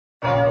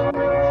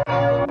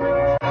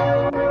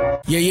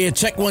Yeah,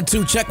 check 1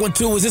 2, check 1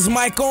 2. Is this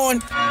mic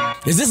on?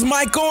 Is this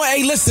mic on?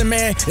 Hey, listen,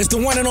 man. It's the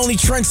one and only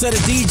trendsetter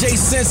DJ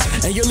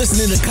Sense, and you're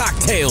listening to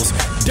Cocktails.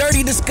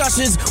 Dirty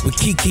discussions with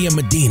Kiki and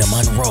Medina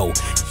Monroe.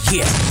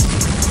 Yeah.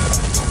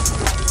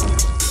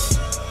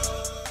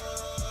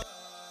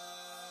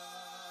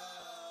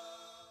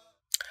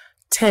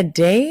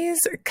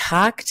 Today's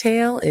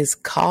cocktail is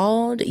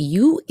called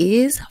You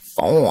Is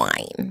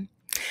Fine.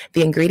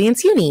 The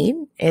ingredients you need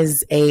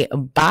is a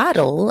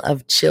bottle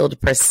of chilled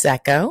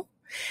Prosecco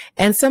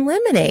and some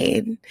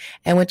lemonade.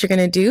 And what you're going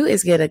to do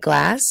is get a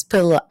glass,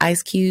 put a little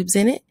ice cubes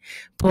in it,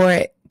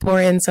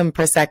 pour in some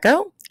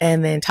Prosecco,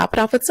 and then top it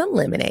off with some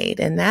lemonade.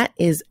 And that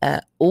is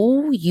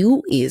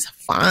You Is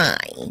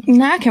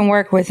Fine. I can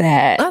work with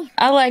that.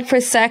 I like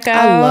Prosecco.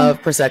 I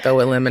love Prosecco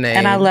with lemonade.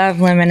 And I love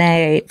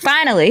lemonade.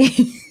 Finally.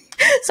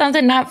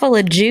 Something not full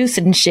of juice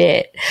and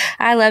shit.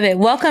 I love it.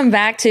 Welcome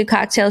back to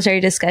Cocktails Dirty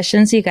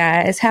Discussions, you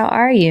guys. How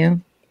are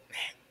you?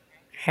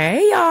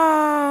 Hey,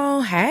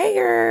 y'all. Hey,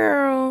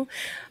 girl.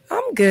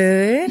 I'm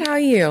good. How are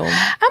you?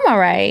 I'm all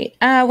right.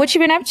 What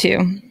you been up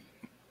to?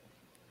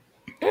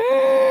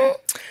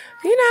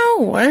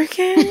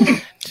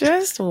 Working.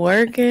 Just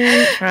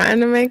working, trying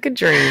to make a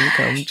dream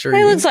come true.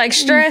 It looks like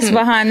stress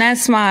behind that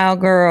smile,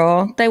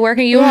 girl. They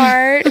working you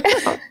hard?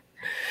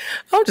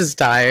 I'm just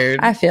tired.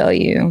 I feel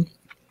you.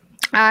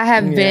 I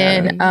have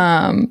been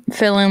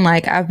feeling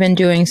like I've been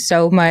doing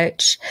so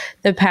much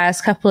the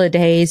past couple of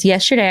days.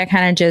 Yesterday, I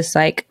kind of just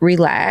like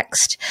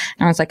relaxed.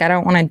 And I was like, I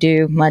don't want to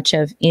do much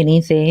of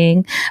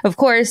anything. Of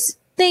course,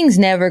 things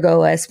never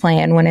go as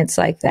planned when it's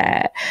like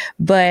that.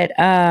 But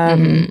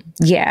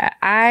yeah,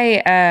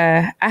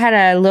 I had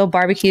a little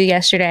barbecue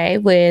yesterday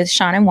with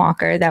Sean and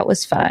Walker. That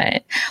was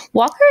fun.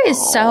 Walker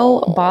is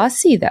so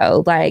bossy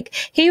though. Like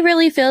he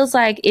really feels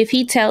like if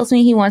he tells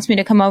me he wants me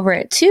to come over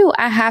at 2,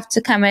 I have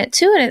to come at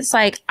 2. And it's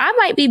like, I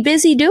might be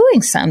busy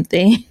doing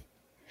something.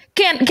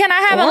 Can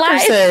I have Walker a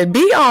life? Said,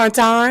 be on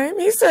time.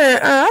 He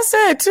said, I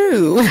said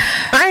 2.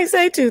 I ain't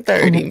say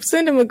 2:30.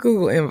 Send him a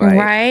Google invite.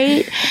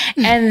 Right.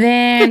 And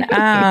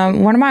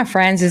then one of my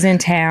friends is in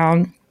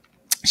town.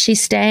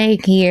 She's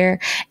staying here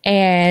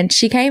and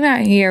she came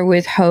out here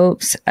with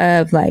hopes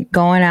of like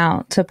going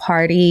out to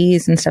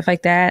parties and stuff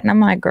like that. And I'm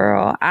like,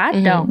 girl,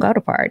 I don't go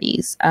to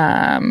parties.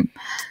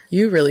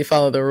 You really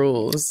follow the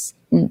rules.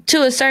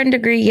 To a certain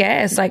degree,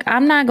 yes. Like,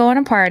 I'm not going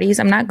to parties.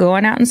 I'm not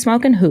going out and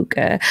smoking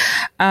hookah.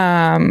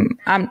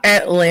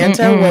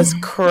 Atlanta was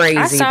crazy.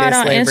 I saw it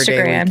on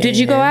Instagram. Did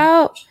you go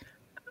out?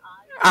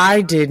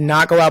 I did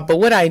not go out,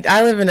 but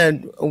I live in a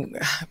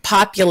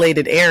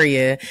populated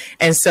area.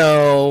 And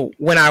so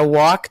when I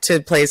walk to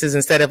places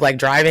instead of like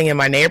driving in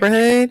my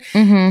neighborhood,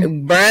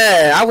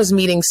 bruh, I was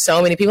meeting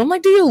so many people. I'm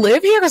like, do you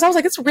live here? Because I was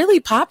like, it's really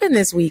popping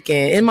this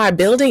weekend in my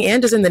building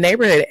and just in the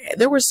neighborhood.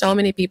 There were so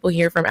many people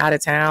here from out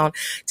of town,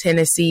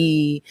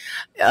 Tennessee,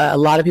 a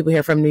lot of people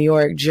here from New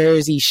York,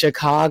 Jersey,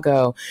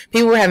 Chicago.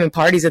 People were having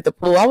parties at the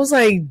pool. I was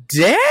like,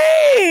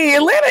 dang,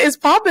 Atlanta is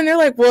popping. They're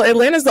like, well,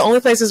 Atlanta's the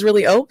only place that's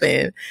really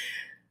open.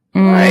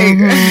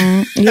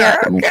 Yeah.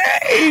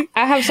 Okay.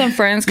 I have some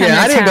friends coming to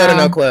town. I didn't go to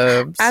no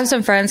clubs. I have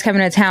some friends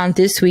coming to town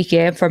this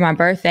weekend for my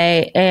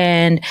birthday,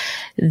 and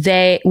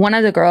one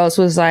of the girls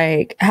was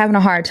like having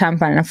a hard time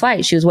finding a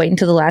flight. She was waiting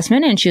till the last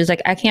minute and she was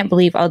like, I can't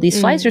believe all these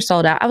flights are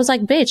sold out. I was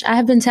like, bitch, I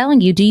have been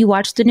telling you, do you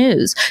watch the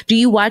news? Do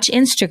you watch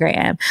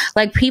Instagram?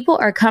 Like, people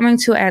are coming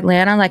to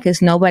Atlanta like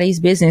it's nobody's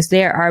business.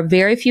 There are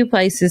very few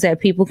places that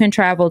people can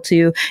travel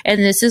to, and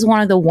this is one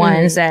of the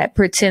ones that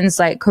pretends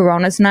like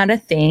Corona's not a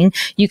thing.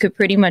 You could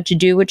pretty much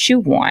do what you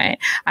want.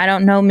 I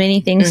don't know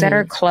many things that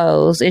are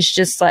closed. It's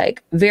just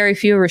like very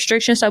few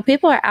restrictions. So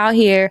people are out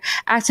here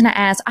acting an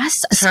ass.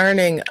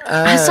 Turning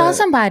up. I saw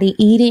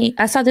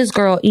this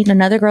girl eating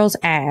another girl's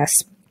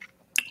ass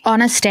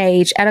on a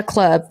stage at a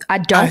club. I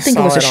don't think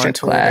it was a strip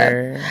club.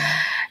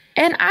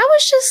 And I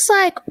was just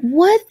like,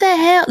 what the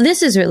hell?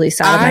 This is really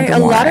Sodom and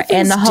Gomorrah,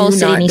 and the whole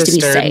city needs to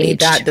be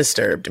staged. That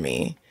disturbed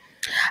me.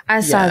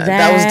 I saw that.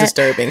 That was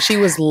disturbing. She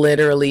was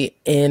literally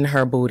in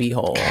her booty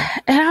hole.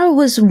 And I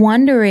was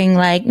wondering,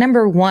 like,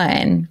 number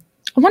one,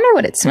 I wonder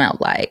what it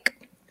smelled like.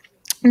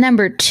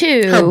 Number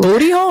two, her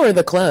booty hole or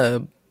the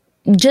club?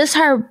 Just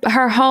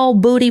her whole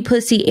booty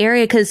pussy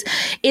area, because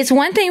it's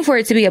one thing for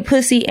it to be a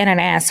pussy and an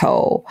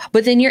asshole,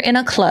 but then you're in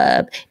a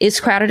club,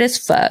 it's crowded as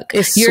fuck,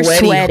 you're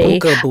sweaty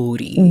hookah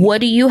booty. What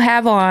do you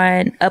have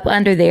on up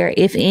under there,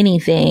 if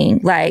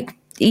anything? Like,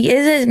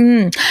 is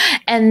it?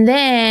 And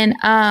then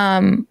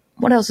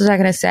what else was I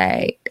gonna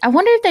say? I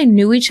wonder if they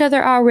knew each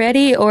other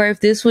already, or if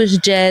this was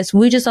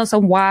we just on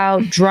some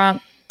wild,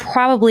 drunk,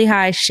 probably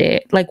high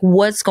shit. Like,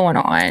 what's going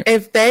on?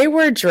 If they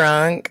were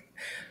drunk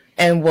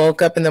and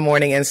woke up in the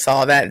morning and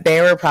saw that,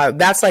 they were probably,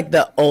 that's like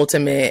the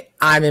ultimate,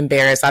 I'm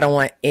embarrassed. I don't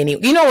want any,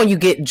 you know, when you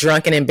get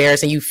drunk and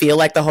embarrassed and you feel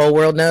like the whole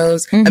world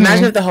knows.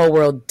 Imagine if the whole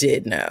world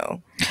did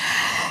know.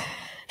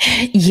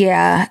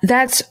 Yeah,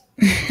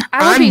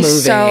 I would be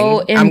so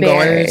embarrassed. I'm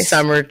going to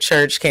summer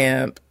church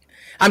camp.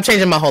 I'm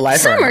changing my whole life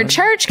Summer around.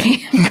 Church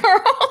camp,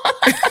 girl.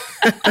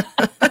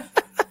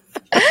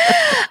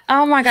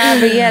 Oh my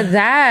God. But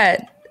yeah,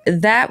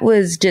 that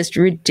was just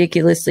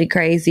ridiculously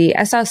crazy.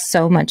 I saw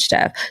so much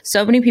stuff.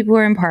 So many people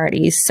were in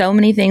parties. So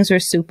many things were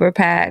super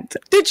packed.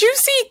 Did you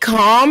see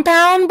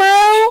Compound, bro?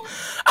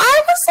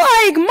 I was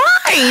like,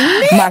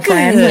 my nigga. My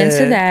friend went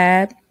to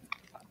that.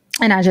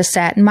 And I just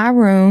sat in my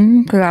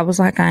room because I was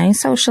like, I ain't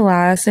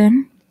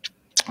socializing.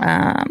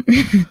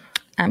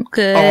 I'm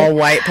good. All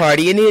white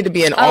party. It needed to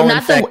be an all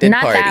infected party.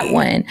 Not that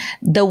one.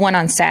 The one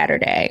on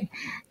Saturday.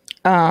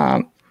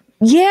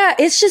 Yeah,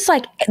 it's just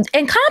like,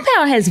 and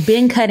Compound has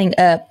been cutting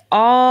up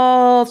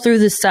all through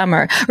the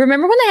summer.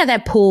 Remember when they had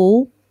that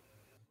pool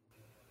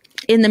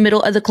in the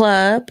middle of the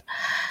club?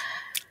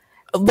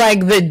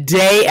 Like the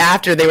day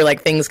after they were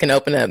like, things can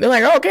open up. They're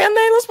like, oh, can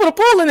they? Let's put a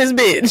pool in this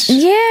bitch.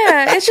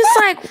 Yeah, it's just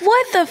like,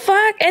 what the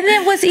fuck? And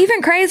then what's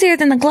even crazier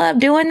than the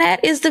club doing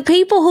that is the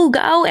people who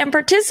go and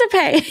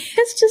participate.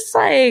 It's just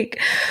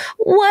like,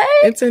 what?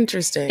 It's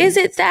interesting. Is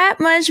it that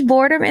much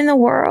boredom in the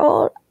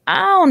world?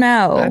 I don't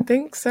know. I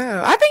think so.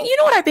 I think, you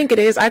know what I think it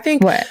is? I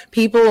think what?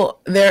 People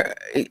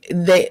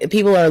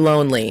are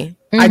lonely.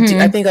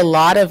 I think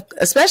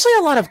especially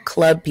a lot of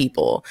club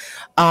people,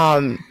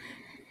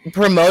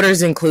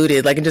 promoters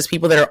included, like, and just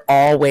people that are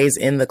always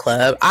in the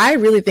club. I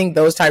really think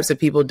those types of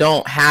people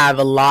don't have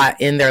a lot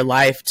in their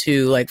life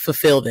to like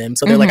fulfill them.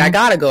 So they're like, I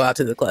gotta go out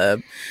to the club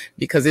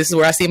because this is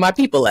where I see my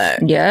people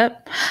at.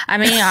 Yep. I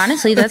mean,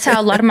 honestly, that's how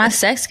a lot of my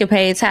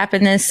sexcapades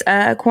happen this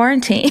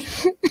quarantine.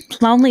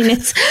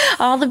 Loneliness,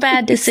 all the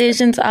bad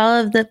decisions, all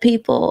of the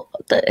people,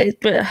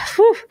 the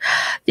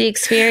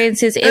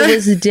experiences. It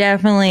was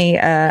definitely,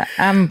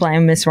 I'm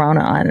blaming Miss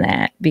Rona on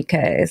that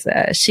because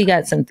she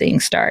got some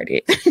things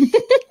started.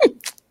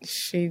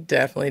 She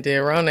definitely did.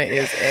 Rona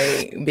is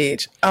a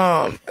bitch.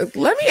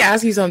 Let me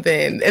ask you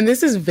something, and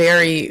this is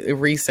very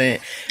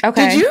recent.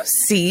 Okay. Did you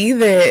see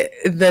that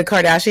the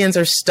Kardashians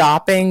are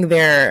stopping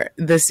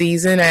the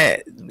season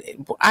at,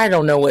 I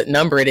don't know what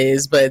number it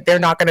is, but they're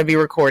not going to be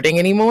recording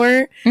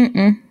anymore?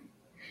 Why?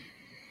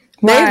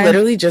 They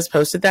literally just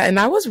posted that, and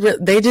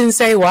they didn't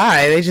say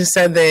why. They just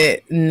said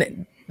that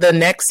the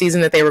next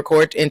season that they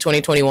record in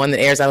 2021 that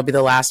airs, that'll be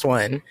the last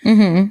one.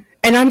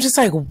 And I'm just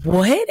like,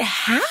 what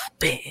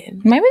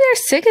happened? Maybe they're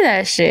sick of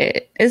that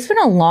shit. It's been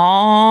a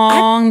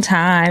long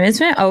time. It's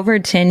been over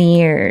 10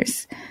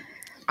 years.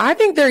 I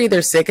think they're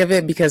either sick of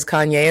it because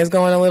Kanye is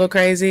going a little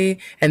crazy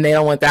and they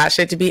don't want that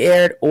shit to be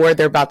aired, or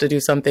they're about to do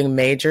something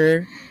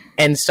major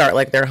and start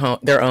like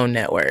their own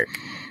network.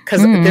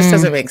 Because this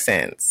doesn't make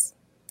sense.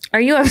 Are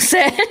you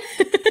upset?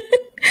 You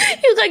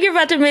look like you're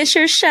about to miss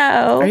your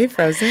show. Are you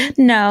frozen?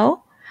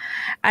 No.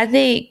 I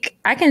think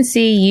I can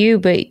see you,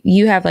 but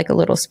you have like a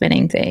little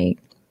spinning thing.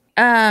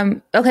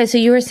 Okay, so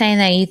you were saying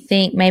that you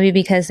think maybe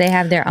because they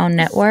have their own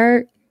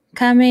network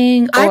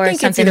coming, or I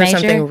think something it's either major?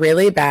 something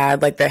really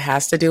bad, like that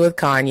has to do with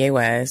Kanye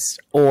West,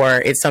 or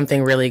it's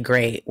something really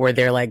great where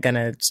they're like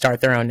gonna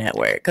start their own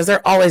network, because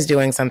they're always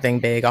doing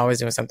something big, always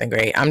doing something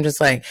great. I'm just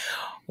like,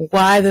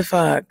 why the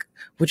fuck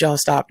would y'all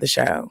stop the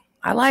show?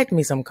 I like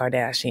me some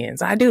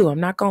Kardashians. I do. I'm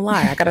not gonna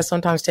lie. I gotta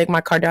sometimes take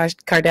my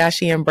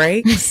Kardashian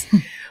breaks.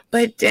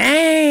 But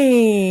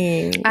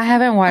dang, I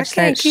haven't watched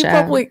that show. Keep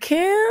up with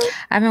Kim.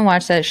 I haven't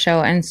watched that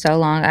show in so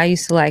long. I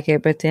used to like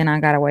it, but then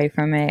I got away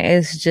from it.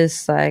 It's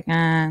just like,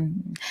 it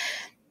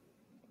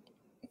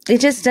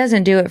just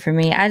doesn't do it for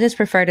me. I just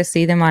prefer to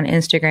see them on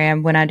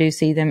Instagram when I do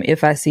see them,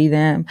 if I see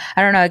them.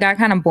 I don't know. It got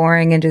kind of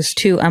boring and just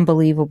too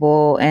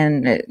unbelievable.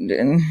 And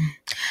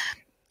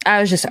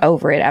I was just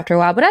over it after a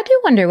while. But I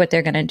do wonder what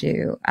they're going to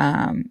do.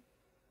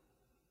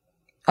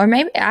 Or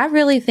maybe, I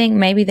really think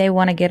maybe they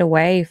want to get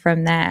away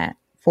from that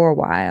for a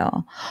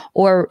while,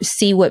 or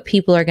see what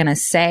people are going to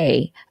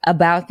say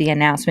about the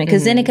announcement.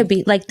 Because then it could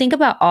be like, think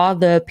about all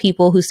the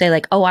people who say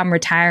like, oh, I'm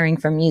retiring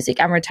from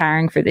music. I'm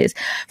retiring from this.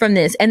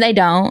 And they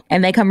don't.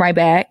 And they come right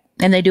back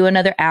and they do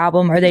another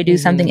album, or they do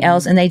something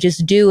else and they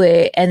just do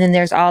it. And then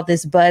there's all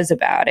this buzz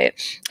about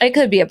it. It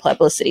could be a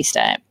publicity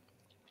stunt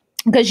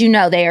because,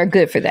 they are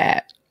good for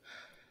that.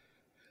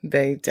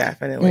 They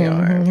definitely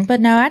are.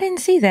 But no, I didn't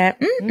see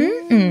that.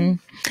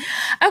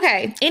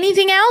 Okay.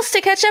 Anything else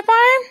to catch up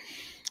on?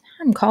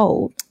 I'm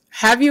cold.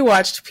 Have you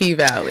watched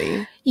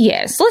P-Valley?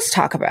 Yes, let's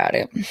talk about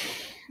it.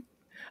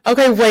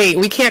 Okay, wait.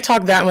 We can't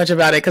talk that much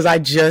about it because I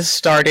just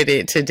started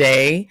it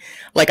today.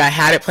 Like, I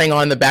had it playing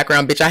on in the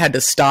background. Bitch, I had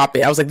to stop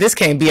it. I was like, this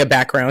can't be a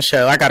background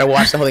show. I got to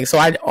watch the whole thing. So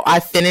I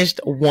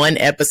finished one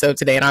episode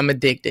today and I'm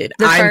addicted.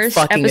 I'm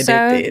fucking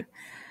addicted.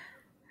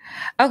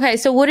 Okay,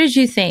 so what did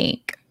you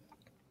think?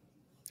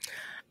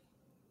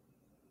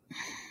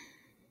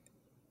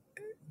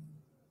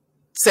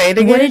 Say it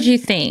again. What did you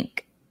think?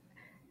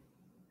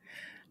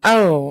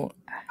 Oh,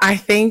 I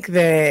think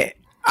that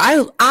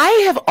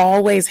I have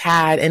always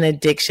had an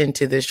addiction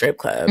to the strip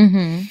club.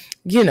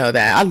 You know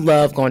that. I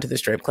love going to the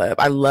strip club.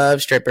 I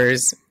love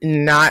strippers,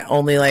 not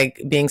only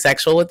like being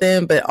sexual with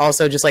them, but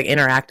also just like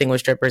interacting with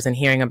strippers and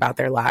hearing about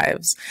their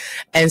lives.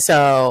 And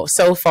so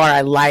far,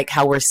 I like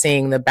how we're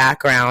seeing the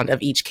background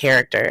of each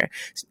character.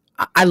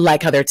 I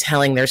like how they're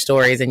telling their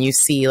stories, and you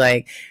see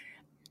like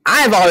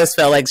I've always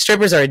felt like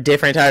strippers are a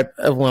different type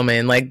of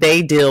woman. Like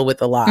they deal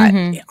with a lot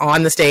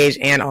on the stage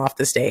and off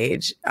the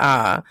stage.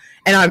 And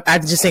I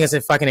just think it's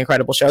a fucking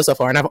incredible show so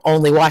far. And I've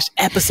only watched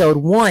episode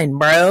 1,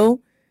 bro.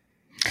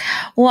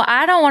 Well,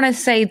 I don't want to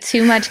say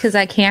too much because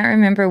I can't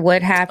remember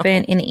what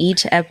happened in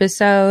each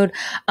episode.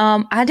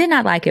 I did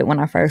not like it when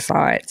I first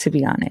saw it, to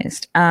be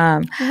honest.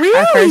 Really?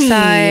 I first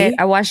saw it.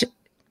 I watched it.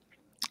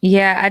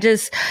 Yeah,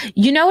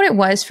 you know what it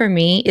was for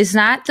me? It's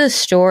not the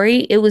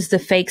story. It was the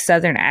fake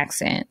Southern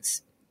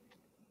accents.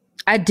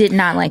 I did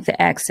not like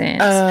the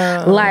accents.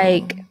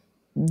 Like,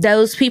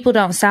 those people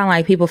don't sound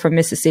like people from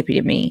Mississippi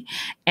to me.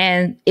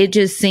 And it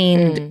just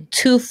seemed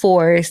too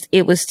forced.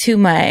 It was too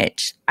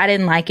much. I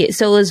didn't like it.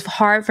 So it was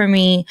hard for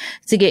me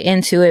to get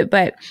into it.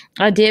 But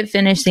I did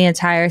finish the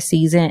entire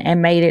season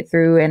and made it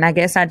through. And I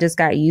guess I just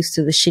got used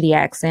to the shitty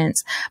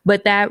accents.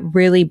 But that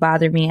really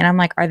bothered me. And I'm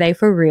like, are they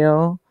for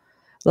real?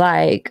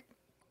 Like,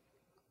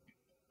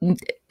 who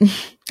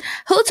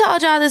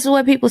told y'all this is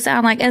what people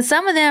sound like? And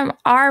some of them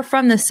are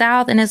from the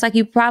South, and it's like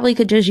you probably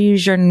could just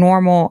use your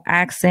normal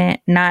accent,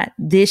 not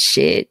this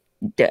shit.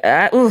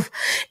 It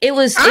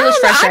was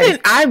frustrating.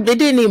 It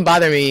didn't even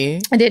bother me.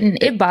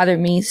 It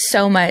bothered me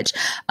so much.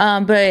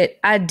 But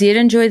I did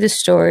enjoy the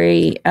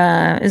story.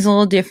 It's a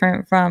little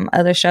different from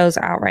other shows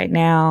out right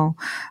now.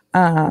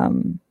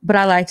 But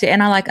I liked it,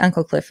 and I like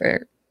Uncle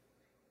Clifford.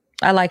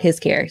 I like his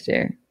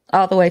character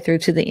all the way through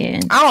to the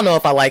end. I don't know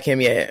if I like him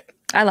yet.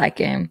 I like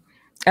him.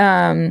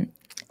 I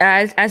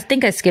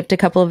think I skipped a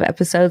couple of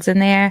episodes in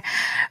there,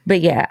 but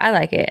yeah, I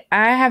like it.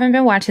 I haven't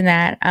been watching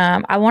that.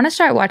 I want to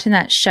start watching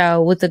that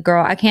show with the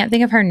girl. I can't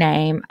think of her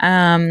name.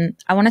 I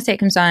want to say it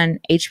comes on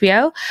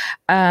HBO.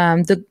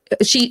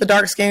 The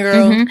dark skinned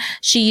girl.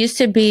 She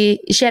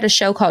had a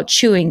show called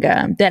Chewing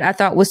Gum that I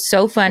thought was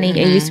so funny.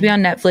 It used to be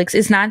on Netflix.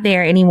 It's not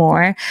there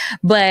anymore,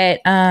 but,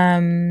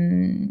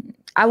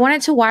 I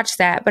wanted to watch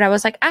that, but I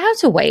was like, I have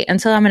to wait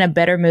until I'm in a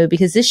better mood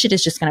because this shit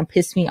is just going to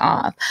piss me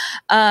off.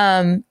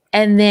 And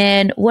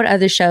then what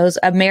other shows?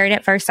 Married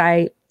at First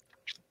Sight.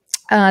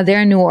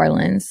 They're in New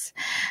Orleans.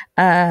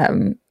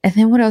 And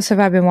then what else have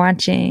I been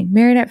watching?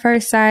 Married at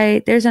First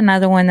Sight. There's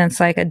another one that's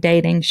like a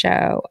dating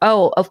show.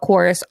 Oh, of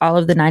course, all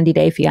of the 90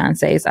 Day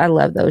Fiancés. I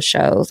love those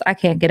shows. I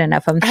can't get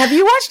enough of them. Have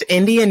you watched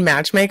Indian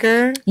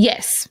Matchmaker?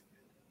 Yes.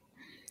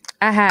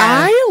 I have.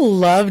 I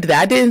loved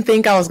that. I didn't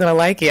think I was going to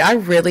like it. I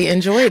really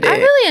enjoyed it. I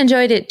really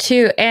enjoyed it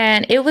too.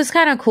 And it was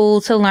kind of cool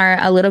to learn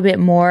a little bit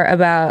more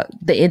about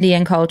the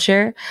Indian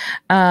culture,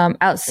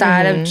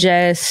 outside of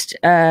just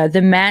the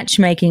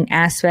matchmaking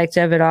aspect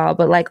of it all,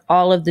 but like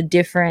all of the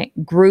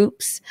different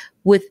groups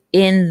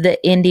within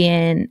the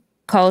Indian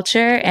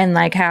culture, and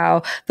like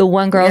how the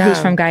one girl who's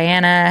from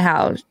Guyana,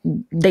 how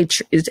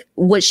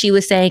what she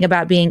was saying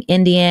about being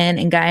Indian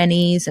and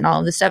Guyanese and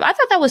all of this stuff. I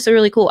thought that was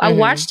really cool. I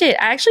watched it.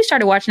 I actually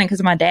started watching it because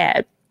of my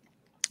dad.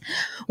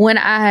 When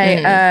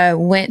I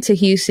went to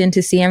Houston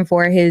to see him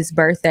for his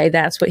birthday,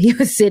 that's what he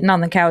was sitting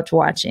on the couch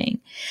watching.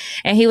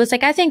 And he was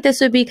like, I think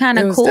this would be kind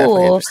of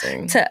cool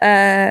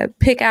to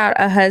pick out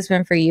a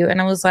husband for you.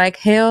 And I was like,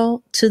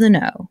 hell to the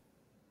no.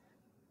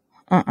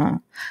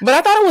 But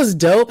I thought it was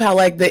dope how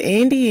like the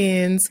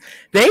Indians,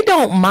 they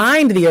don't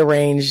mind the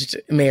arranged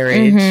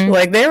marriage.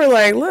 Like they were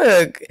like,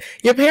 look,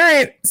 your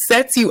parent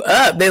sets you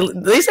up. They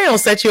say don't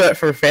set you up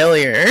for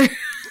failure.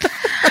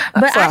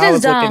 But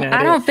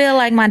I don't feel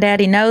like my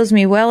daddy knows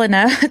me well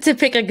enough to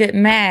pick a good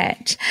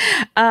match.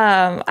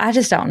 I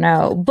just don't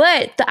know.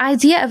 But the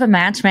idea of a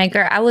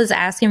matchmaker, I was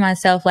asking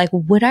myself, like,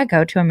 would I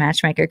go to a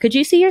matchmaker? Could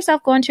you see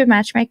yourself going to a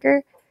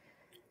matchmaker?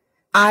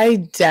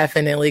 I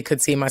definitely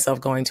could see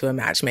myself going to a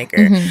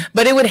matchmaker,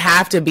 but it would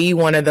have to be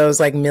one of those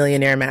like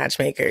millionaire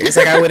matchmakers.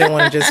 Like I wouldn't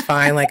want to just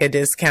find like a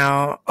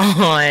discount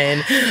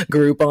on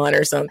Groupon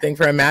or something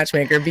for a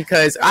matchmaker,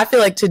 because I feel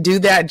like to do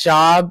that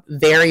job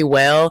very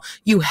well,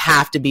 you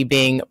have to be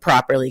being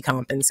properly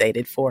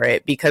compensated for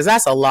it, because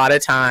that's a lot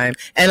of time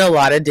and a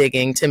lot of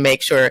digging to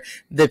make sure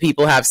that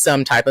people have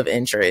some type of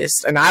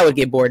interest. And I would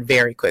get bored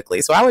very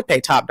quickly. So I would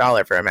pay top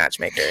dollar for a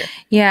matchmaker.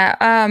 Yeah.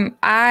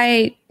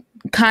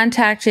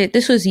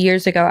 This was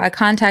years ago. I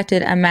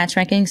contacted a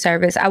matchmaking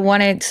service. I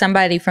wanted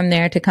somebody from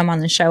there to come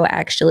on the show.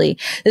 Actually,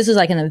 this was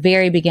like in the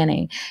very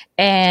beginning,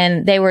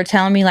 and they were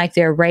telling me like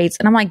their rates,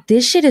 and I'm like,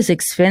 this shit is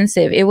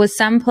expensive. It was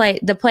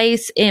the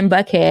place in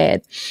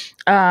Buckhead.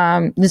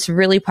 This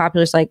really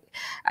popular. It's like,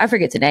 I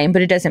forget the name,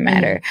 but it doesn't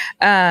matter.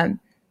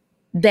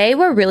 They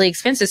were really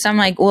expensive. So I'm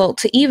like, well,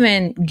 to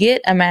even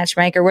get a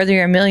matchmaker, whether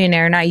you're a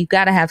millionaire or not, you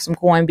got to have some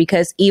coin,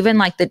 because even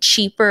like the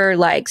cheaper,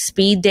 like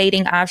speed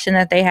dating option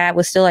that they had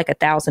was still like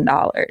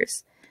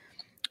 $1,000.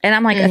 And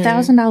I'm like,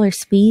 $1,000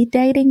 speed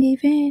dating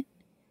event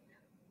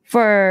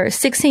for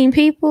 16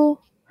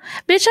 people?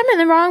 Bitch, I'm in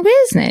the wrong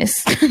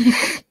business.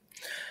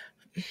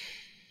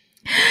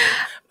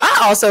 I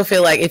also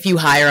feel like if you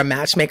hire a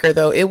matchmaker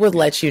though, it would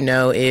let you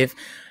know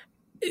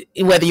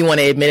whether you want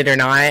to admit it or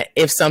not,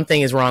 if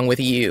something is wrong with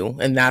you,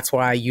 and that's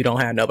why you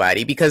don't have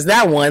nobody. Because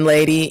that one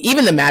lady,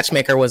 even the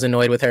matchmaker was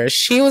annoyed with her.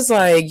 She was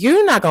like,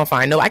 you're not going to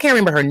find I can't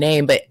remember her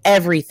name, but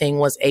everything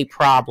was a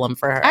problem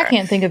for her. I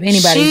can't think of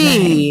anybody's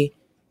name.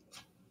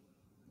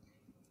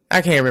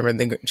 I can't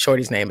remember the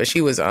shorty's name, but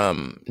she was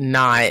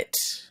not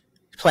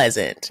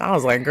pleasant. I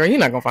was like, girl, you're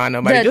not gonna find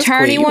nobody. The just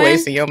attorney quit. You're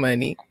wasting your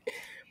money.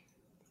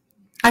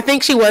 I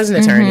think she was an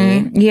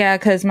attorney. Yeah,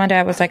 because my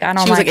dad was like, I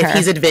don't She was like like, her. if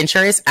he's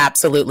adventurous,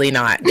 absolutely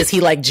not. Does he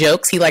like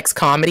jokes? He likes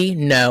comedy?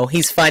 No.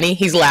 He's funny.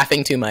 He's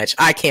laughing too much.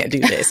 I can't do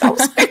this. I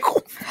was like,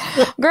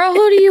 girl,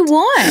 who do you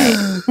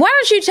want? Why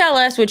don't you tell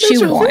us what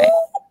you want?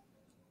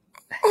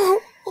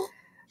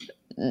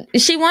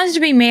 She wants to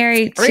be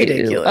married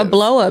to a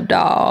blow-up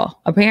doll,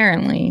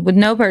 apparently, with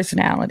no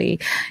personality.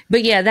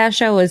 But yeah, that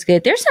show was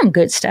good. There's some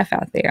good stuff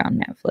out there on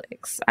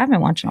Netflix. I've been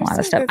watching a lot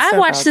of stuff. I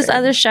watched this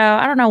other show.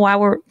 I don't know why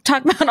we're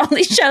talking about all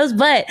these shows,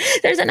 but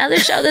there's another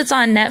show that's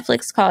on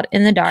Netflix called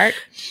In the Dark.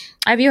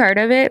 Have you heard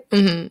of it?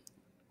 Mm-hmm.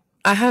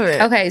 I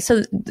haven't. Okay,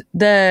 so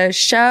the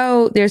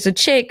show, there's a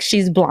chick,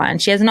 she's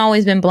blind. She hasn't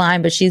always been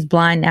blind, but she's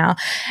blind now.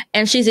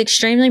 And she's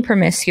extremely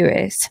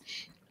promiscuous.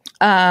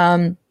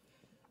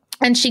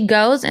 And she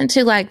goes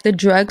into like the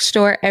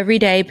drugstore every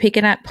day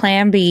picking up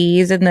Plan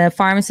Bs, and the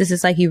pharmacist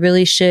is like, you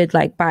really should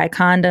like buy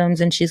condoms.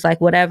 And she's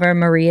like, whatever,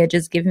 Maria,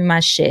 just give me my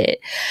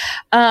shit.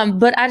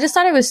 But I just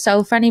thought it was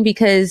so funny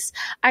because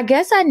I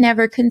guess I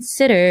never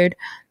considered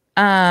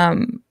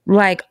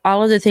like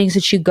all of the things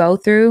that you go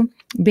through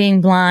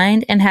being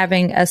blind and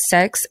having a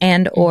sex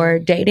and or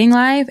dating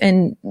life.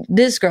 And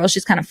this girl,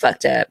 she's kind of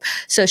fucked up.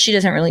 So she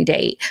doesn't really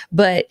date,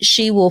 but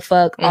she will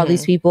fuck all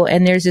these people.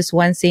 And there's this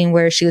one scene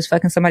where she was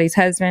fucking somebody's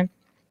husband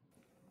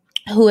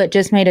who had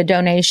just made a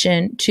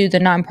donation to the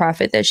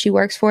nonprofit that she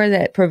works for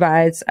that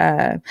provides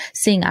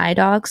seeing eye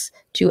dogs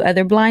to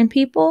other blind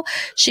people.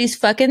 She's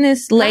fucking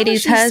this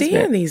lady's husband.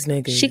 Seeing these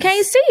niggas? She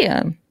can't see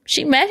him.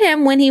 She met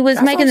him when he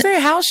was making.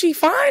 How's she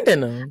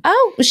finding them?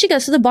 Oh, she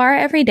goes to the bar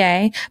every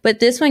day,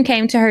 but this one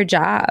came to her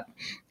job,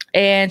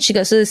 and she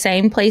goes to the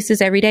same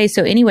places every day.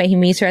 So anyway, he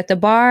meets her at the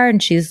bar,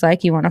 and she's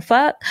like, "You want to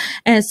fuck?"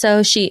 And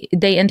so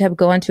they end up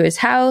going to his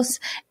house,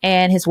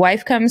 and his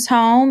wife comes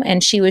home,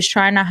 and she was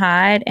trying to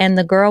hide, and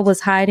the girl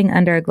was hiding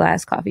under a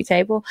glass coffee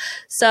table.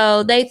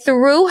 So they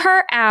threw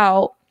her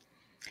out.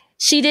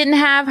 She didn't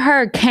have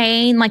her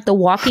cane, like the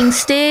walking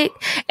stick,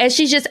 and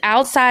she's just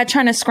outside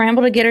trying to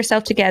scramble to get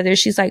herself together.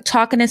 She's like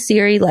talking to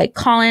Siri, like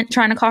trying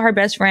to call her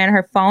best friend.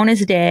 Her phone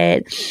is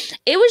dead.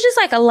 It was just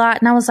like a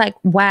lot. And I was like,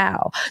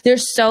 wow,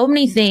 there's so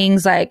many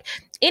things. Like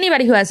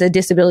anybody who has a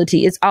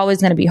disability, it's always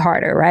going to be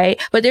harder, right?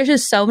 But there's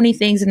just so many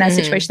things in that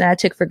situation that I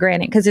took for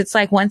granted, because it's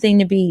like one thing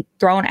to be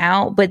thrown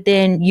out, but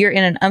then you're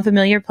in an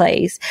unfamiliar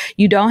place.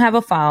 You don't have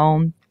a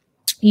phone.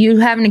 You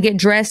having to get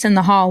dressed in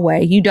the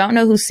hallway. You don't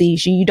know who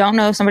sees you. You don't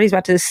know if somebody's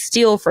about to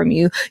steal from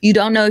you. You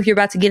don't know if you're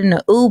about to get in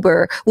an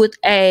Uber with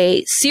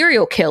a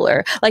serial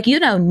killer. Like, you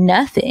know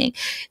nothing.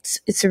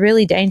 It's a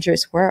really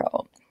dangerous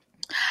world.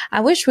 I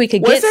wish we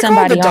could get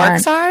somebody on. The Dark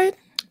Side?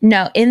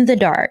 No, In the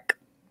Dark.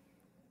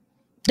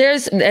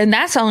 And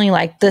that's only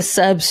like the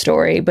sub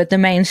story, but the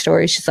main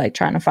story, she's like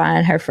trying to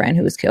find her friend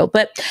who was killed.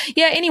 But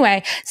yeah,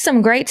 anyway,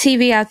 some great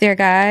TV out there,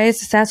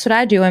 guys. That's what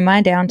I do in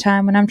my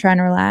downtime when I'm trying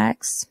to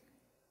relax.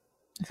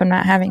 If I'm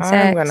not having sex,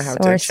 I'm gonna have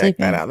to check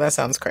sleeping. that out. That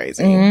sounds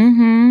crazy.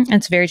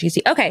 It's very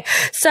juicy. Okay,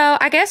 so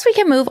I guess we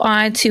can move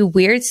on to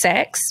weird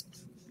sex.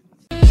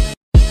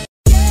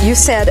 You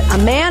said a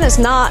man is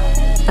not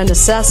a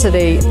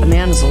necessity, a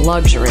man is a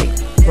luxury.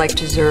 Like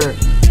dessert.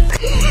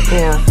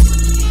 Yeah.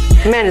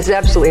 A man is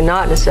absolutely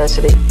not a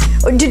necessity.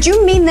 Did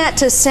you mean that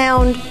to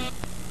sound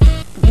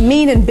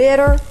mean and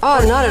bitter?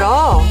 Oh, not at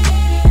all.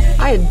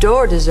 I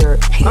adore dessert.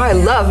 I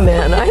love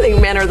men. I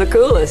think men are the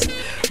coolest.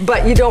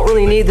 But you don't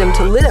really need them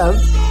to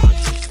live.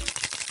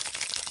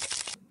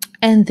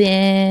 And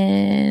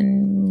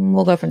then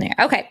we'll go from there.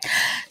 Okay.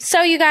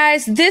 So you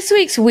guys, this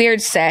week's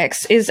weird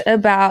sex is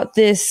about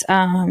this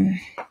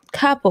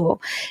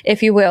couple,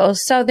 if you will.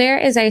 So there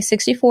is a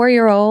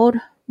 64-year-old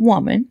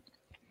woman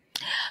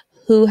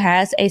who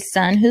has a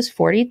son who's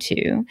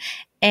 42.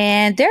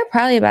 And they're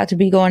probably about to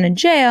be going to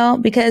jail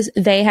because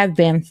they have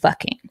been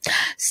fucking.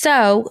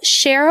 So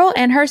Cheryl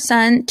and her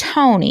son,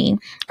 Tony,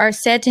 are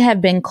said to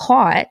have been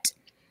caught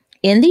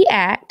in the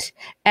act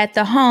at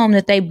the home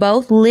that they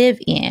both live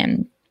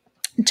in.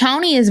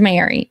 Tony is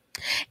married.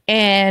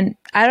 And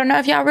I don't know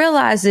if y'all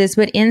realize this,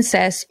 but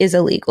incest is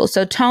illegal.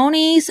 So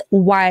Tony's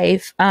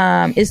wife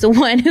is the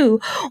one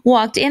who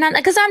walked in on that.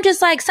 Because I'm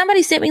just like,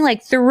 somebody sent me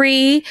like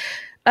 3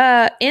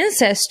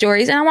 incest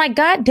stories, and I'm like,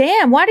 God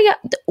damn,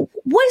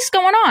 what's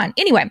going on?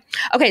 Anyway,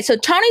 okay, so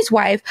Tony's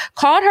wife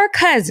called her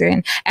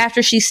cousin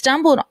after she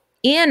stumbled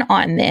in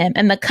on them,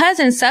 and the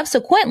cousin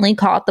subsequently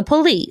called the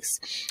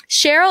police.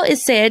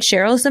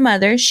 Cheryl's the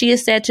mother. She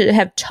is said to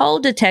have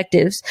told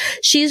detectives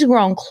she's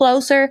grown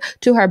closer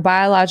to her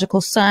biological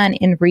son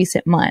in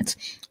recent months.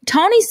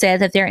 Tony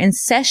said that their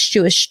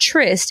incestuous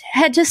tryst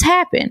had just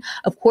happened.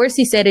 Of course,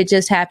 he said it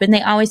just happened.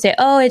 They always say,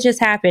 oh, it just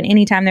happened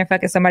anytime they're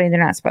fucking somebody they're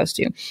not supposed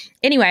to.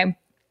 Anyway,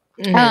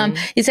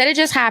 He said it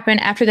just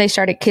happened after they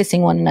started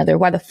kissing one another.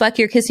 Why the fuck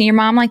you're kissing your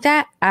mom like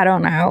that? I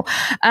don't know.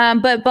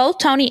 But both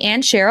Tony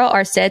and Cheryl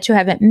are said to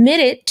have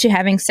admitted to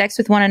having sex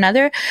with one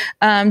another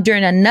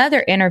during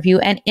another interview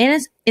and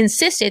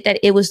insisted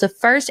that it was the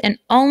first and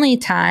only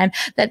time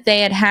that they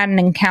had had an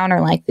encounter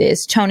like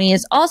this. Tony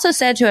is also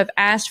said to have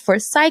asked for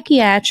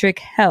psychiatric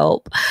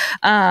help.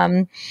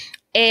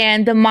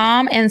 And the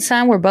mom and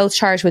son were both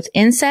charged with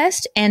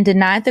incest and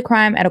denied the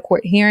crime at a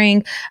court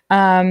hearing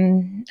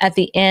at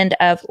the end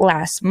of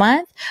last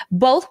month.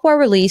 Both were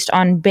released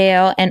on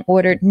bail and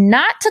ordered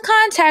not to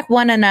contact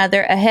one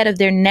another ahead of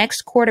their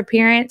next court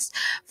appearance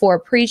for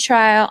a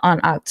pretrial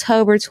on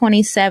October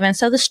 27th.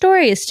 So the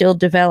story is still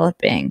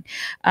developing.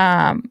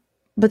 But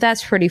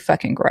that's pretty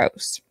fucking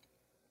gross.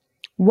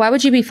 Why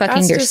would you be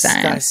fucking your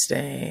son? That's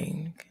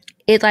disgusting.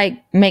 It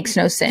like makes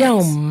no sense.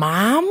 Yo,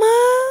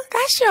 mama?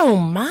 That's your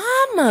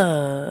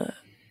mama.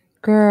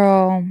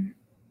 Girl.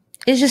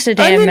 It's just a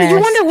damn mess. You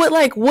wonder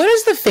what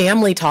is the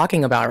family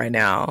talking about right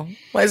now?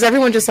 Like, is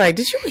everyone just like,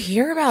 did you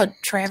hear about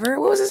Trevor?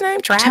 What was his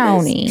name? Travis?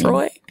 Tony.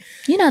 Troy?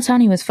 You know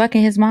Tony was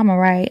fucking his mama,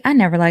 right? I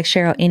never liked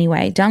Cheryl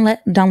anyway.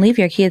 Don't leave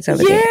your kids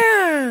over there.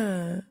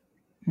 Yeah.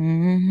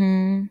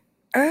 Mm-hmm.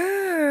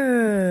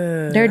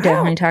 They're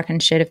definitely talking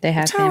shit if they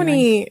have Tony.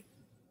 family.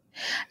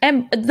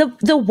 And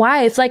the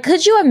wife, like,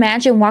 could you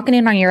imagine walking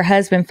in on your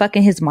husband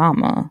fucking his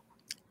mama?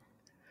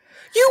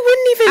 You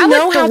wouldn't even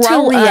know how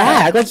to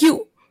react. Like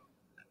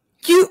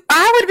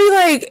I would be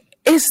like,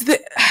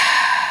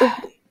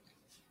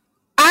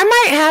 I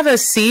might have a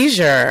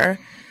seizure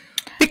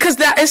because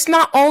that it's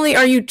not only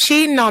are you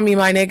cheating on me,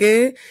 my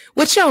nigga,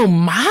 with your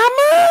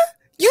mama.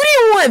 You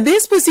didn't want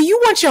this pussy. You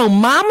want your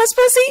mama's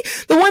pussy,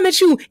 the one that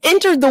you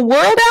entered the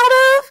world out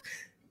of.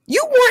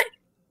 You want.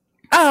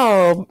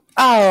 Oh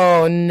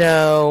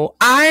no!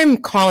 I'm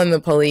calling the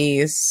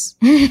police.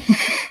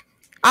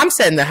 I'm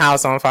setting the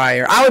house on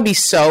fire. I would be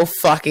so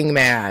fucking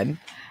mad.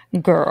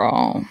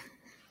 Girl.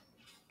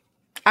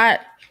 I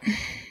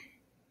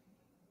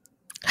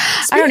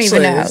don't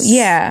even know.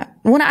 Yeah.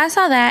 When I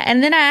saw that,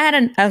 and then I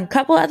had a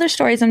couple other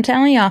stories, I'm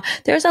telling y'all,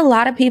 there's a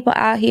lot of people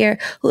out here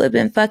who have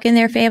been fucking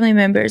their family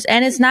members.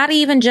 And it's not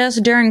even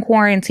just during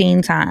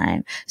quarantine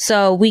time.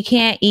 So we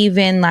can't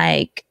even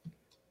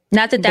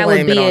not that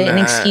would be an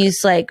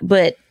excuse,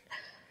 but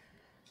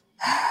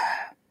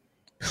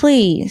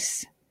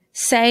please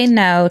say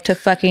no to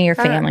fucking your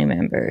family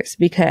members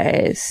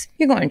because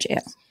you're going to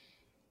jail.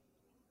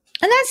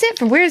 And that's it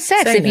for Weird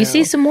Sex. If you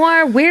see some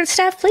more weird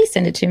stuff, please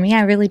send it to me.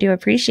 I really do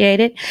appreciate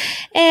it.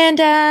 And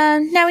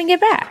now we can get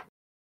back.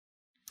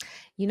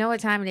 You know what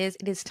time it is?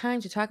 It is time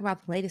to talk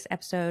about the latest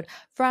episode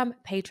from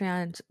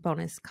Patreon's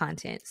bonus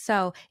content.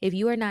 So if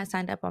you are not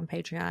signed up on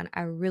Patreon,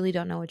 I really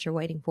don't know what you're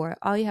waiting for.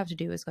 All you have to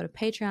do is go to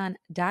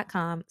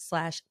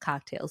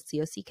patreon.com/cocktails,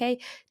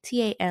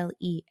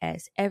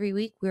 COCKTALES. Every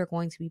week, we're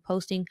going to be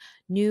posting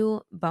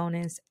new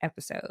bonus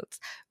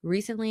episodes.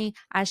 Recently,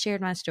 I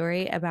shared my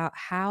story about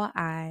how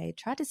I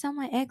tried to sell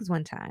my eggs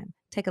one time.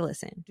 Take a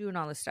listen. Doing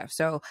all this stuff.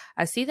 So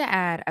I see the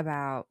ad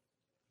about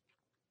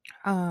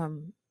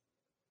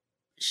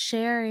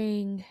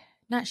selling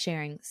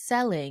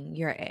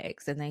your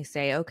eggs. And they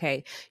say,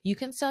 okay, you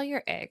can sell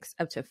your eggs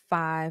up to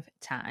 5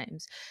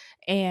 times.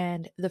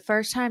 And the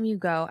first time you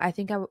go, I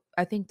think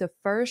the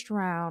first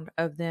round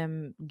of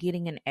them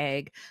getting an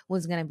egg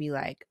was going to be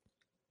like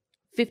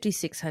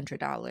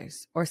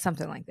 $5,600 or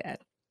something like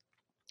that.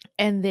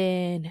 And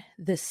then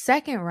the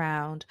second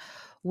round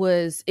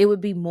it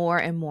would be more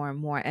and more and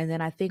more. And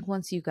then I think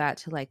once you got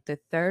to like the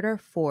third or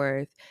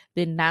fourth,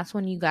 then that's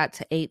when you got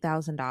to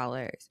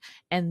 $8,000.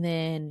 And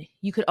then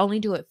you could only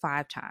do it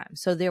 5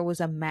 times. So there was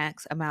a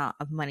max amount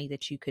of money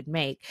that you could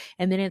make.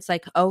 And then it's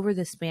like over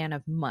the span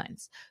of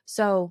months.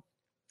 So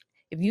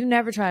if you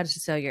never tried to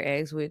sell your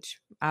eggs, which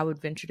I would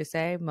venture to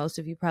say most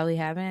of you probably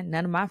haven't,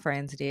 none of my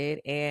friends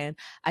did. And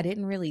I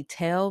didn't really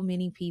tell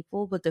many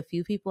people, but the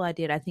few people I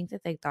did, I think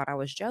that they thought I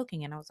was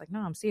joking. And I was like,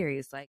 no, I'm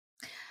serious.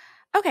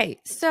 Okay,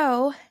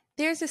 so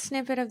there's a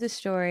snippet of the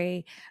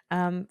story.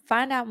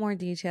 Find out more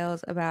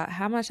details about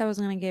how much I was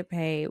going to get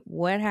paid,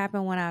 what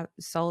happened when I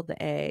sold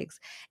the eggs,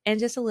 and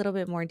just a little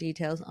bit more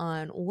details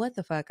on what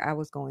the fuck I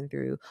was going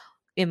through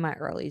in my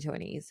early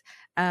 20s.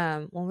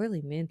 Well,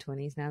 really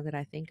mid-20s now that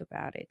I think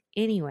about it.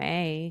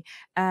 Anyway,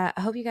 I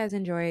hope you guys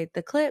enjoyed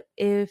the clip.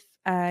 If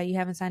you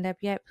haven't signed up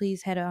yet,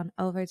 please head on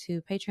over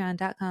to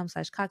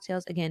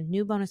patreon.com/cocktails. Again,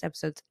 new bonus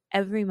episodes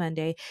every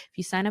Monday. If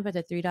you sign up at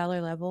the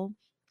 $3 level,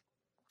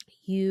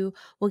 you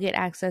will get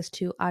access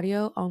to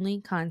audio only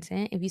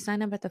content. If you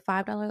sign up at the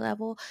 $5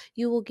 level,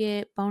 you will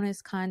get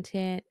bonus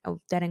content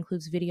that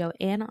includes video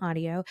and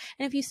audio.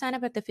 And if you sign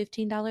up at the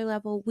 $15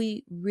 level,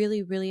 we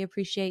really, really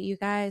appreciate you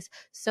guys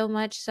so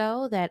much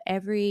so that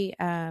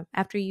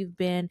after you've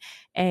been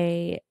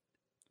a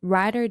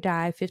ride or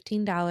die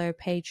 $15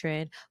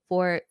 patron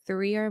for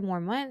 3 or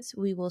more months,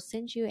 we will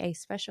send you a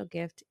special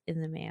gift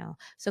in the mail.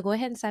 So go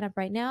ahead and sign up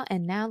right now.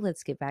 And now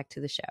let's get back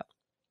to the show.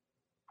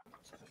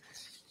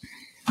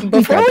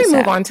 Before we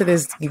move on to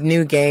this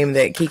new game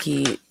that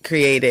Kiki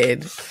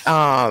created,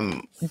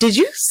 did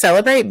you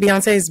celebrate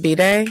Beyonce's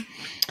B-Day?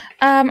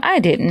 I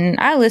didn't.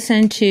 I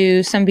listened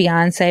to some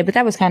Beyonce, but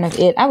that was kind of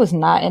it. I was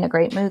not in a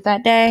great mood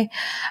that day.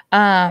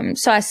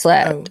 So I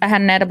slept. Oh. I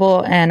had an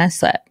edible and I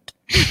slept.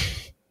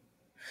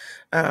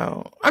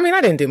 Oh, I mean, I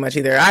didn't do much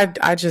either.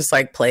 I just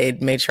like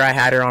played, made sure I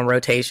had her on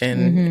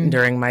rotation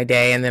during my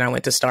day. And then I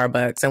went to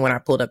Starbucks. And when I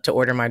pulled up to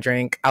order my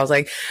drink, I was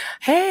like,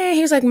 hey,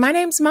 he was like, my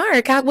name's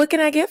Mark. What can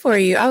I get for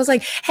you? I was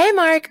like, hey,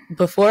 Mark,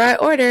 before I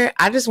order,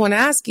 I just want to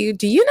ask you,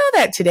 do you know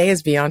that today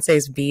is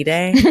Beyonce's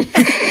B-Day? He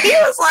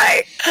was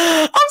like,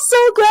 I'm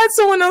so glad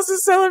someone else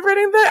is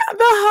celebrating the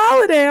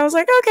holiday. I was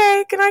like,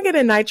 okay, can I get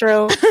a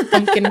nitro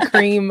pumpkin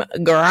cream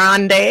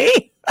grande?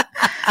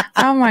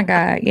 Oh my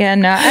God. Yeah,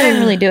 no, I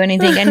didn't really do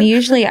anything. And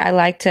usually I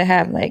like to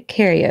have like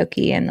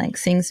karaoke and like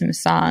sing some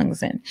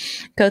songs and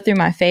go through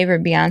my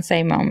favorite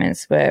Beyonce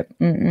moments. But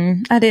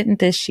I didn't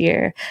this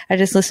year. I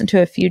just listened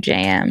to a few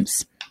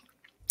jams.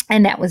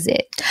 And that was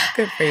it.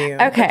 Good for you.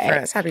 Okay. Good for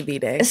us. Happy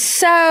B-Day.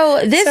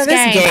 So this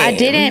game, I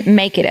didn't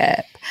make it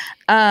up.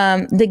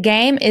 The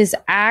game is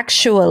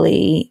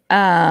actually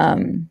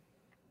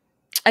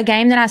a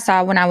game that I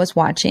saw when I was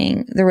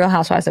watching The Real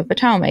Housewives of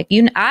Potomac.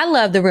 I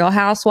love The Real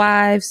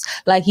Housewives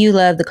like you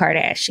love the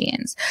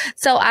Kardashians.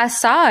 So I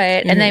saw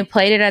it and they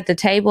played it at the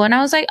table and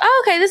I was like,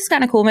 oh, okay, this is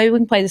kind of cool. Maybe we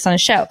can play this on a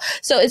show.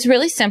 So it's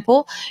really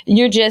simple.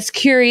 You're just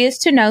curious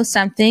to know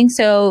something.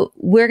 So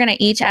we're going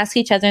to each ask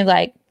each other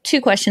like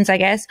 2 questions, I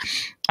guess.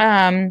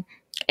 And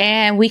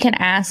we can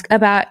ask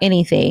about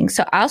anything.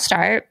 So I'll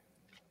start.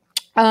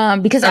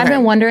 Because I've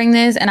been wondering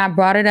this and I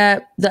brought it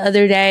up the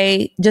other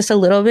day just a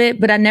little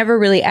bit, but I never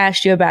really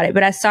asked you about it.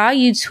 But I saw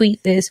you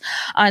tweet this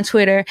on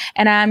Twitter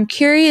and I'm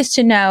curious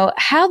to know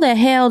how the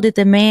hell did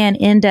the man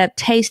end up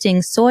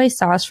tasting soy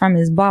sauce from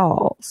his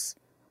balls?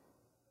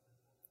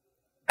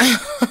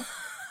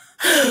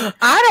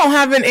 I don't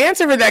have an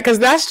answer for that because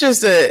that's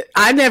just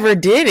I never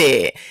did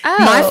it. Oh.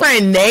 My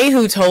friend Nay,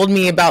 who told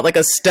me about like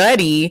a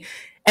study,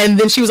 and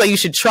then she was like, you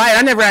should try it.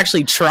 I never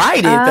actually tried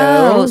it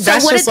though. So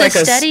that's what just did like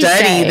the a study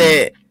study say?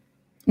 that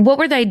What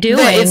were they doing?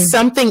 it's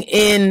something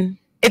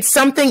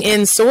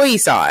in soy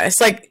sauce.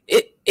 Like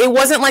it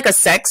wasn't like a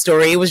sex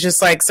story. It was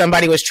just like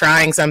somebody was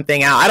trying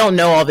something out. I don't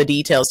know all the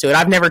details to it.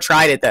 I've never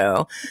tried it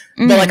though.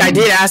 But like I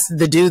did ask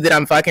the dude that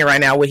I'm fucking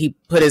right now, would he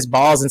put his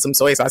balls in some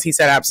soy sauce? He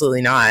said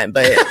absolutely not.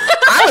 But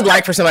I would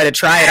like for somebody to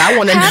try it. I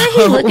want to know How did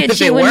he look if at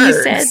you it when works.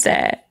 you said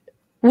that?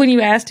 When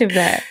you asked him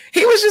that?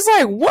 He was just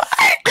like, what?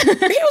 He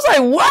was like,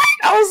 what?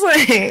 I was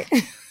like,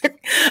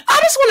 I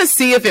just want to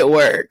see if it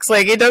works.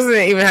 Like, it doesn't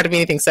even have to be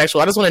anything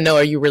sexual. I just want to know,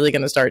 are you really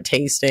going to start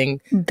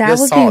tasting That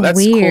the would salt? be That's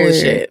weird.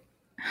 cool shit.